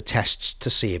we'll do the tests to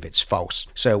see if it's false.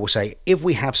 So we'll say if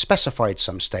we have specified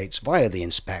some states via the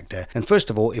inspector, and first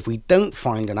of all, if we don't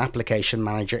find an application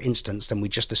manager instance, then we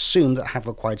just assume that have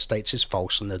required states is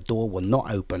false and the door will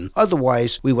not open.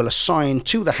 Otherwise, we will assign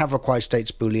to the have required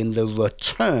states boolean the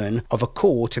return of a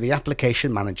call to the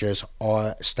application manager's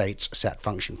or states set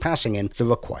function, passing in the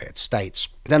required states.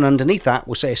 Then underneath that,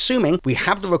 we'll say, assuming we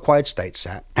have the required state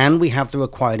set and we have the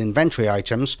required inventory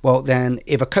items, well then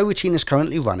if a coroutine is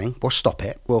currently running, we'll stop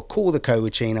it, we'll call the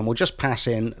coroutine, and we'll just pass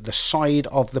in the side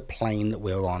of the plane that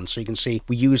we're on. So you can see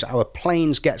we use our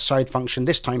plane's getSide function,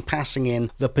 this time passing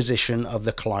in the position of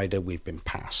the collider we've been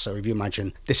passed. So if you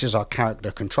imagine this is our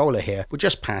character controller here, we're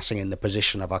just passing in the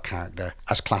position of our character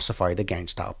as classified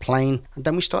against our plane, and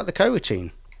then we start the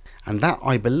coroutine. And that,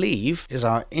 I believe, is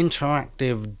our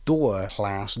interactive door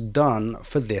class done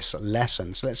for this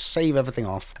lesson. So let's save everything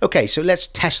off. Okay, so let's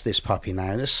test this puppy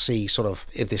now. Let's see sort of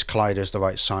if this collider is the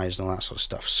right size and all that sort of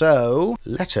stuff. So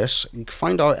let us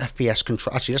find our FPS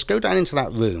control. Actually, let's go down into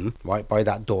that room right by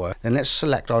that door. Then let's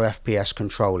select our FPS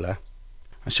controller.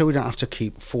 And so we don't have to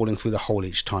keep falling through the hole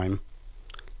each time.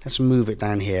 Let's move it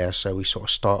down here so we sort of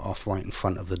start off right in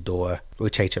front of the door.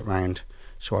 Rotate it round.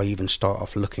 So I even start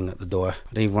off looking at the door.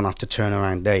 I don't even want to have to turn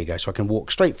around. There you go. So I can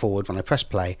walk straight forward when I press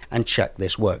play and check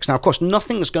this works. Now, of course,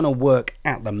 nothing's going to work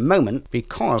at the moment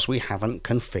because we haven't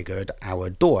configured our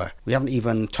door. We haven't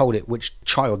even told it which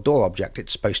child door object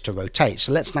it's supposed to rotate.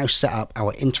 So let's now set up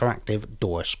our interactive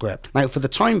door script. Now, for the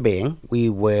time being, we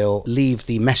will leave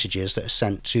the messages that are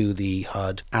sent to the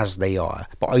HUD as they are.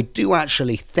 But I do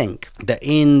actually think that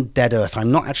in Dead Earth,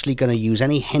 I'm not actually going to use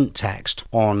any hint text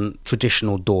on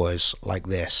traditional doors like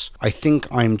this. I think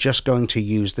I'm just going to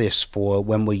use this for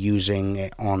when we're using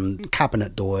it on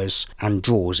cabinet doors and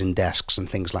drawers in desks and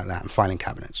things like that, and filing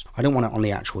cabinets. I don't want it on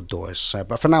the actual doors,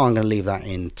 but for now I'm going to leave that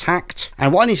intact.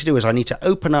 And what I need to do is I need to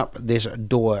open up this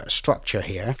door structure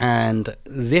here, and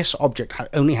this object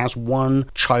only has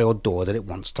one child door that it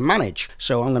wants to manage.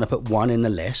 So I'm going to put one in the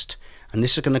list, and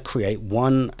this is going to create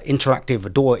one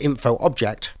interactive door info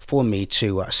object for me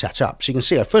to set up. So you can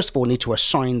see I first of all need to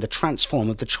assign the transform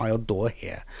of the child door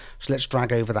here. So let's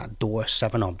drag over that door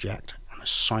 7 object and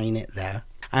assign it there.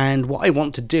 And what I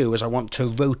want to do is I want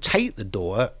to rotate the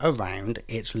door around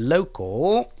its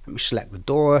local, let me select the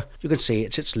door, you can see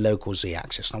it's its local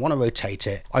z-axis. And I want to rotate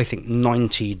it, I think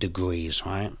 90 degrees,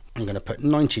 right? I'm going to put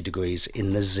 90 degrees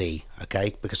in the Z,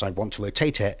 okay, because I want to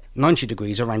rotate it 90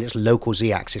 degrees around its local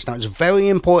Z-axis. Now, it's very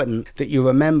important that you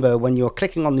remember when you're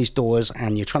clicking on these doors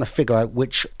and you're trying to figure out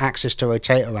which axis to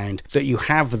rotate around, that you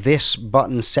have this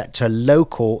button set to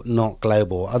local, not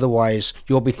global. Otherwise,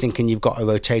 you'll be thinking you've got to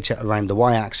rotate it around the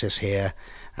Y-axis here,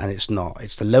 and it's not.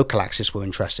 It's the local axis we're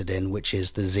interested in, which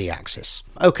is the Z-axis.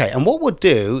 Okay, and what we'll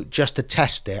do, just to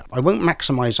test it, I won't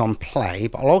maximize on play,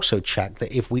 but I'll also check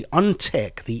that if we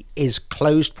untick the is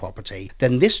closed property,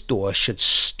 then this door should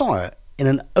start in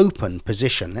an open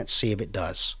position. Let's see if it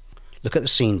does. Look at the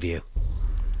scene view.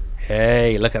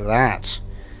 Hey, look at that.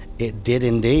 It did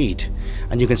indeed.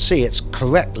 And you can see it's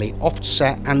correctly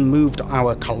offset and moved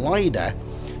our collider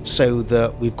so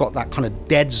that we've got that kind of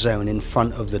dead zone in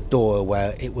front of the door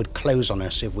where it would close on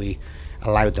us if we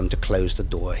allowed them to close the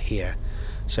door here.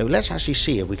 So let's actually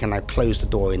see if we can now close the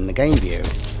door in the game view.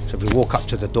 So if we walk up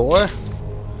to the door,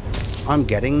 I'm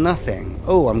getting nothing.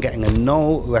 Oh, I'm getting a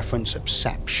null reference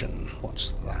exception. What's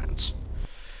that?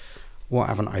 What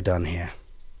haven't I done here?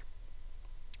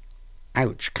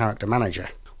 Ouch, character manager.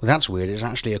 Well, that's weird. It's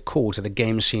actually a call to the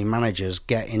game scene manager's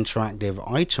get interactive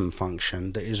item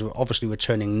function that is obviously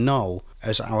returning null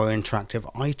as our interactive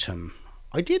item.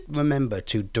 I did remember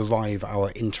to derive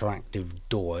our interactive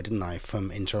door, didn't I,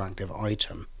 from interactive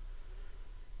item.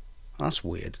 That's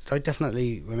weird. I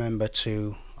definitely remember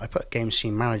to... I put game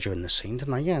scene manager in the scene,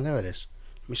 didn't I? Yeah, there it is.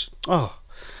 Oh,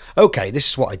 okay,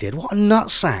 this is what I did. What a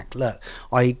nutsack. Look,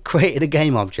 I created a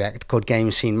game object called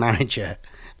game scene manager,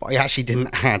 but I actually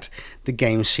didn't add the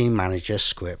game scene manager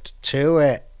script to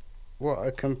it. What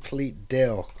a complete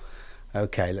deal.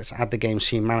 Okay, let's add the game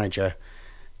scene manager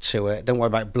to it. Don't worry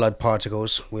about blood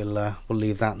particles. We'll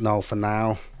leave that null for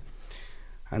now.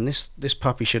 And this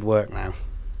puppy should work now.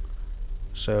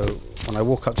 So when I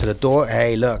walk up to the door,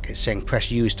 hey look, it's saying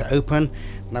press use to open.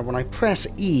 Now when I press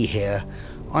E here,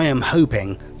 I am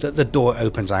hoping that the door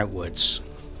opens outwards.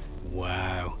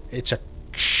 Wow, it's a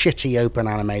shitty open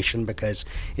animation because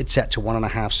it's set to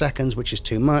 1.5 seconds, which is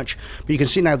too much. But you can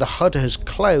see now the HUD has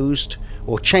closed,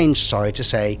 or changed, sorry, to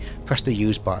say press the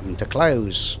use button to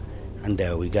close. And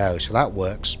there we go, so that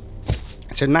works.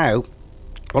 So now,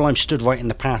 while I'm stood right in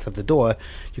the path of the door,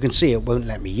 you can see it won't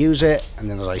let me use it, and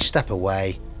then as I step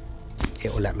away,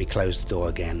 it will let me close the door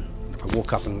again. If I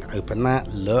walk up and open that,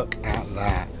 look at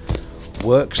that.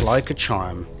 Works like a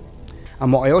charm.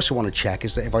 And what I also want to check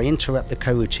is that if I interrupt the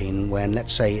coroutine when,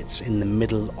 let's say, it's in the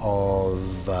middle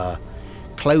of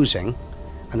closing,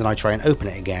 and then I try and open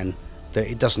it again, that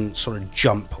it doesn't sort of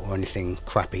jump or anything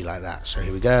crappy like that. So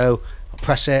here we go. I'll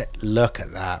press it. Look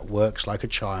at that. Works like a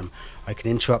charm. I can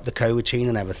interrupt the coroutine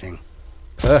and everything.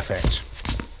 Perfect.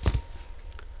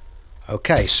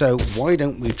 Okay, so why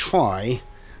don't we try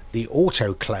the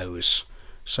auto close?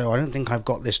 So I don't think I've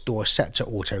got this door set to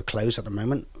auto close at the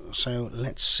moment. So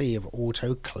let's see if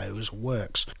auto close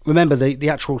works. Remember, the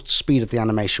actual speed of the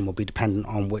animation will be dependent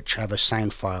on whichever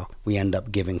sound file we end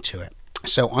up giving to it.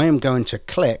 So I am going to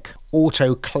click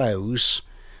auto close,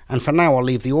 and for now I'll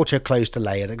leave the auto close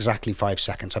delay at exactly 5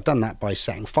 seconds. I've done that by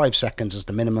setting 5 seconds as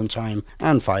the minimum time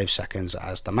and 5 seconds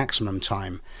as the maximum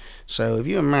time. So if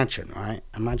you imagine, right,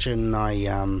 imagine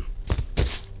I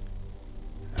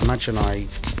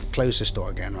close this door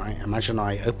again, right? Imagine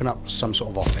I open up some sort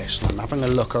of office and I'm having a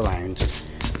look around,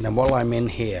 and then while I'm in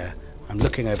here, I'm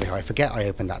looking over here, I forget I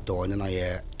opened that door, and then I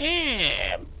hear,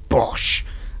 bosh,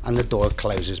 and the door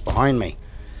closes behind me.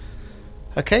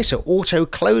 Okay, so auto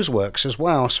close works as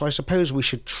well, so I suppose we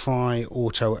should try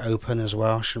auto open as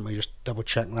well. Shouldn't we just double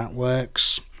check that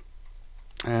works?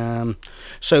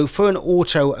 So for an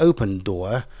auto open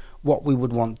door, what we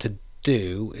would want to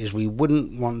do is we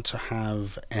wouldn't want to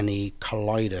have any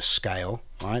collider scale,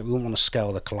 right? We wouldn't want to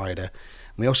scale the collider.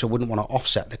 We also wouldn't want to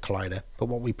offset the collider, but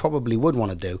what we probably would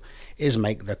want to do is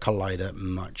make the collider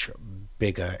much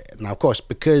bigger. Now, of course,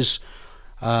 because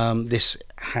this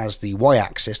has the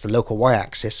y-axis, the local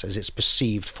y-axis as its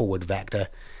perceived forward vector,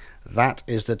 that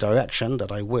is the direction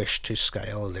that I wish to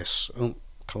scale this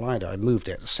collider. I moved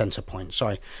it at the center point,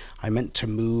 so I meant to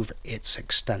move its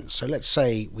extent. So let's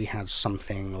say we had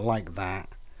something like that.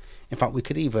 In fact, we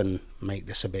could even make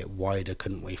this a bit wider,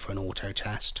 couldn't we, for an auto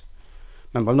test?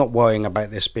 Remember, I'm not worrying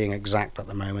about this being exact at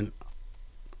the moment.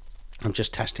 I'm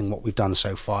just testing what we've done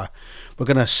so far. We're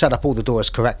going to set up all the doors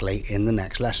correctly in the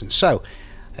next lesson. So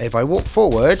if I walk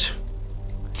forward,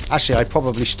 actually I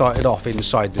probably started off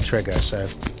inside the trigger, so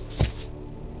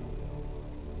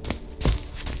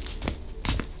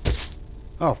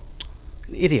oh,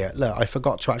 an idiot. Look, I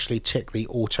forgot to actually tick the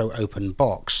auto open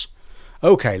box.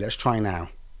 Okay, let's try now.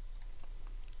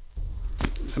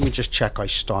 Let me just check I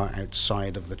start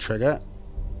outside of the trigger.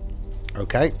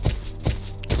 Okay.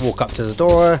 Walk up to the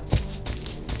door.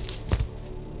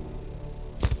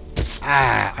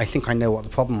 I think I know what the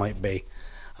problem might be.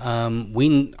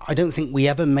 I don't think we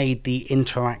ever made the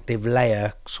interactive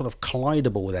layer sort of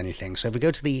collidable with anything. So if we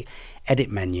go to the edit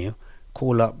menu,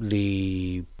 call up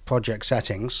the project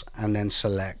settings, and then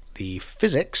select the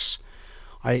physics,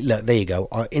 look, there you go,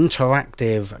 our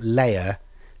interactive layer,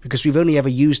 because we've only ever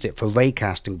used it for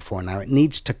raycasting before now, it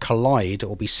needs to collide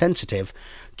or be sensitive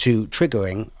to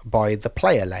triggering by the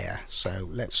player layer. So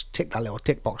let's tick that little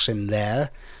tick box in there.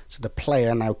 So the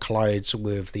player now collides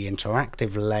with the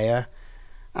interactive layer,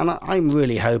 and I'm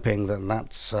really hoping that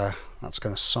that's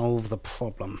going to solve the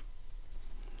problem.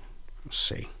 Let's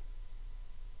see.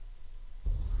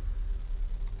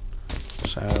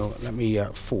 So let me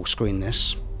full screen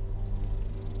this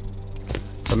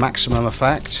for maximum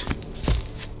effect.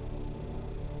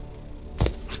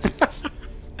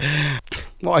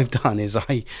 What I've done is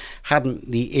I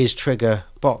hadn't the is trigger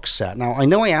box set. Now I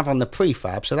know I have on the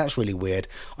prefab, so that's really weird.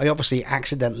 I obviously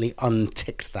accidentally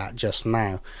unticked that just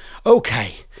now.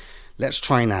 Okay, let's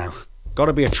try now. Got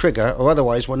to be a trigger, or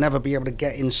otherwise we'll never be able to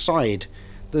get inside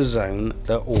the zone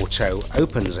that auto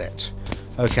opens it.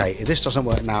 Okay, if this doesn't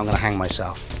work now, I'm going to hang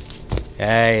myself.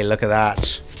 Hey, look at that.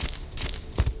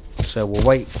 So we'll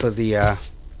wait for the...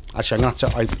 actually, I'm going to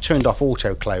have to... I turned off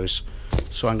auto close,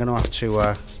 so I'm going to have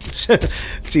to...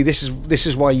 see, this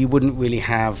is why you wouldn't really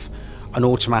have an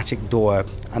automatic door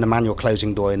and a manual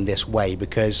closing door in this way,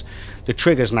 because the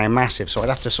trigger's now massive, so I'd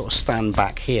have to sort of stand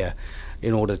back here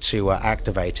in order to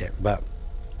activate it. But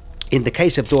in the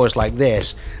case of doors like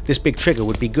this big trigger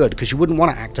would be good, because you wouldn't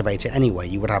want to activate it anyway.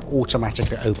 You would have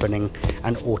automatic opening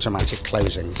and automatic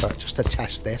closing. But just to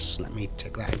test this, let me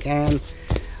tick that again.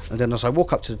 And then as I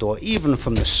walk up to the door, even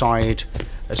from the side,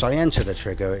 as I enter the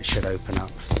trigger, it should open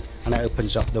up. And it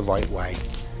opens up the right way,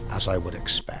 as I would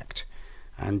expect.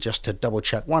 And just to double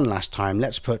check one last time,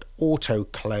 let's put auto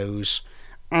close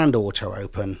and auto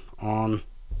open on.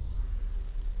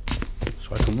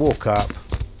 So I can walk up.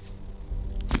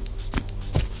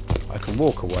 I can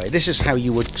walk away. This is how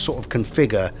you would sort of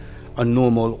configure a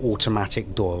normal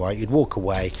automatic door, right? You'd walk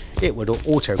away, it would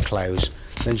auto close,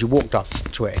 then as you walked up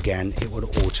to it again, it would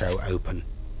auto open.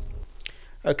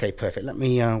 Okay, perfect. Let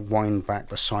me wind back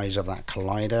the size of that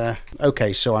collider.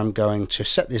 Okay, so I'm going to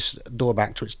set this door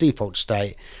back to its default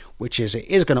state, which is it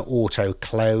is going to auto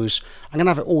close. I'm going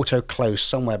to have it auto close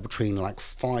somewhere between like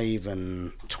 5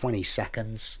 and 20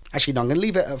 seconds. Actually, no, I'm going to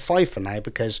leave it at 5 for now,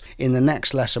 because in the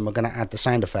next lesson we're going to add the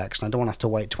sound effects, and I don't want to have to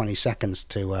wait 20 seconds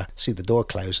to see the door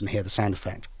close and hear the sound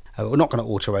effect. We're not going to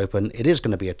auto open. It is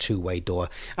going to be a two-way door.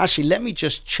 Actually, let me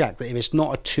just check that if it's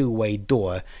not a two-way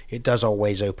door, it does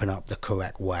always open up the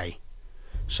correct way.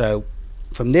 So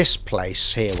from this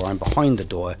place here where I'm behind the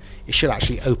door, it should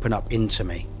actually open up into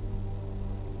me.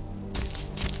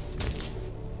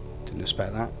 Didn't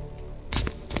expect that.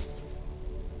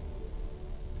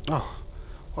 Oh,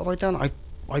 what have I done?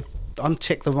 I've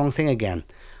unticked the wrong thing again.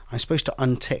 I'm supposed to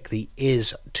untick the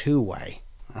is two-way.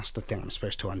 That's the thing I'm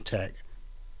supposed to untick.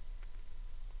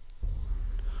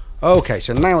 Okay,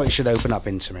 so now it should open up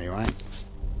into me, right?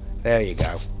 There you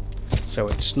go. So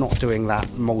it's not doing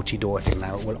that multi-door thing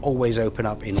now. It will always open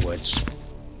up inwards.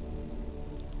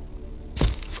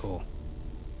 Cool.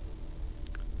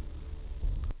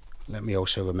 Let me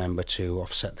also remember to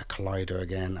offset the collider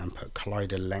again and put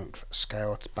collider length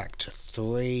scale back to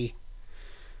 3.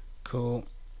 Cool.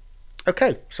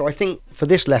 Okay, so I think for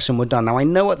this lesson we're done. Now I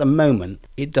know at the moment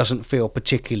it doesn't feel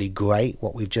particularly great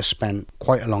what we've just spent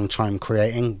quite a long time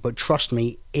creating, but trust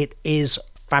me, it is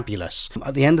fabulous.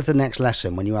 At the end of the next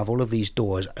lesson, when you have all of these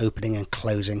doors opening and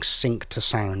closing sync to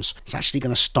sounds, it's actually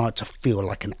going to start to feel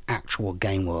like an actual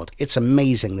game world. It's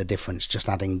amazing the difference just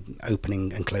adding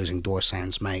opening and closing door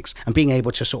sounds makes, and being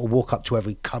able to sort of walk up to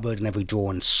every cupboard and every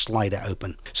drawer and slide it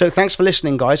open. So thanks for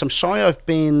listening, guys. I'm sorry I've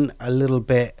been a little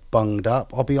bit bunged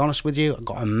up. I'll be honest with you, I've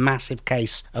got a massive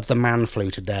case of the man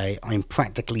flu today. I'm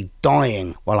practically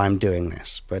dying while I'm doing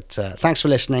this. But thanks for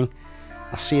listening.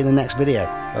 I'll see you in the next video.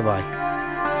 Bye-bye.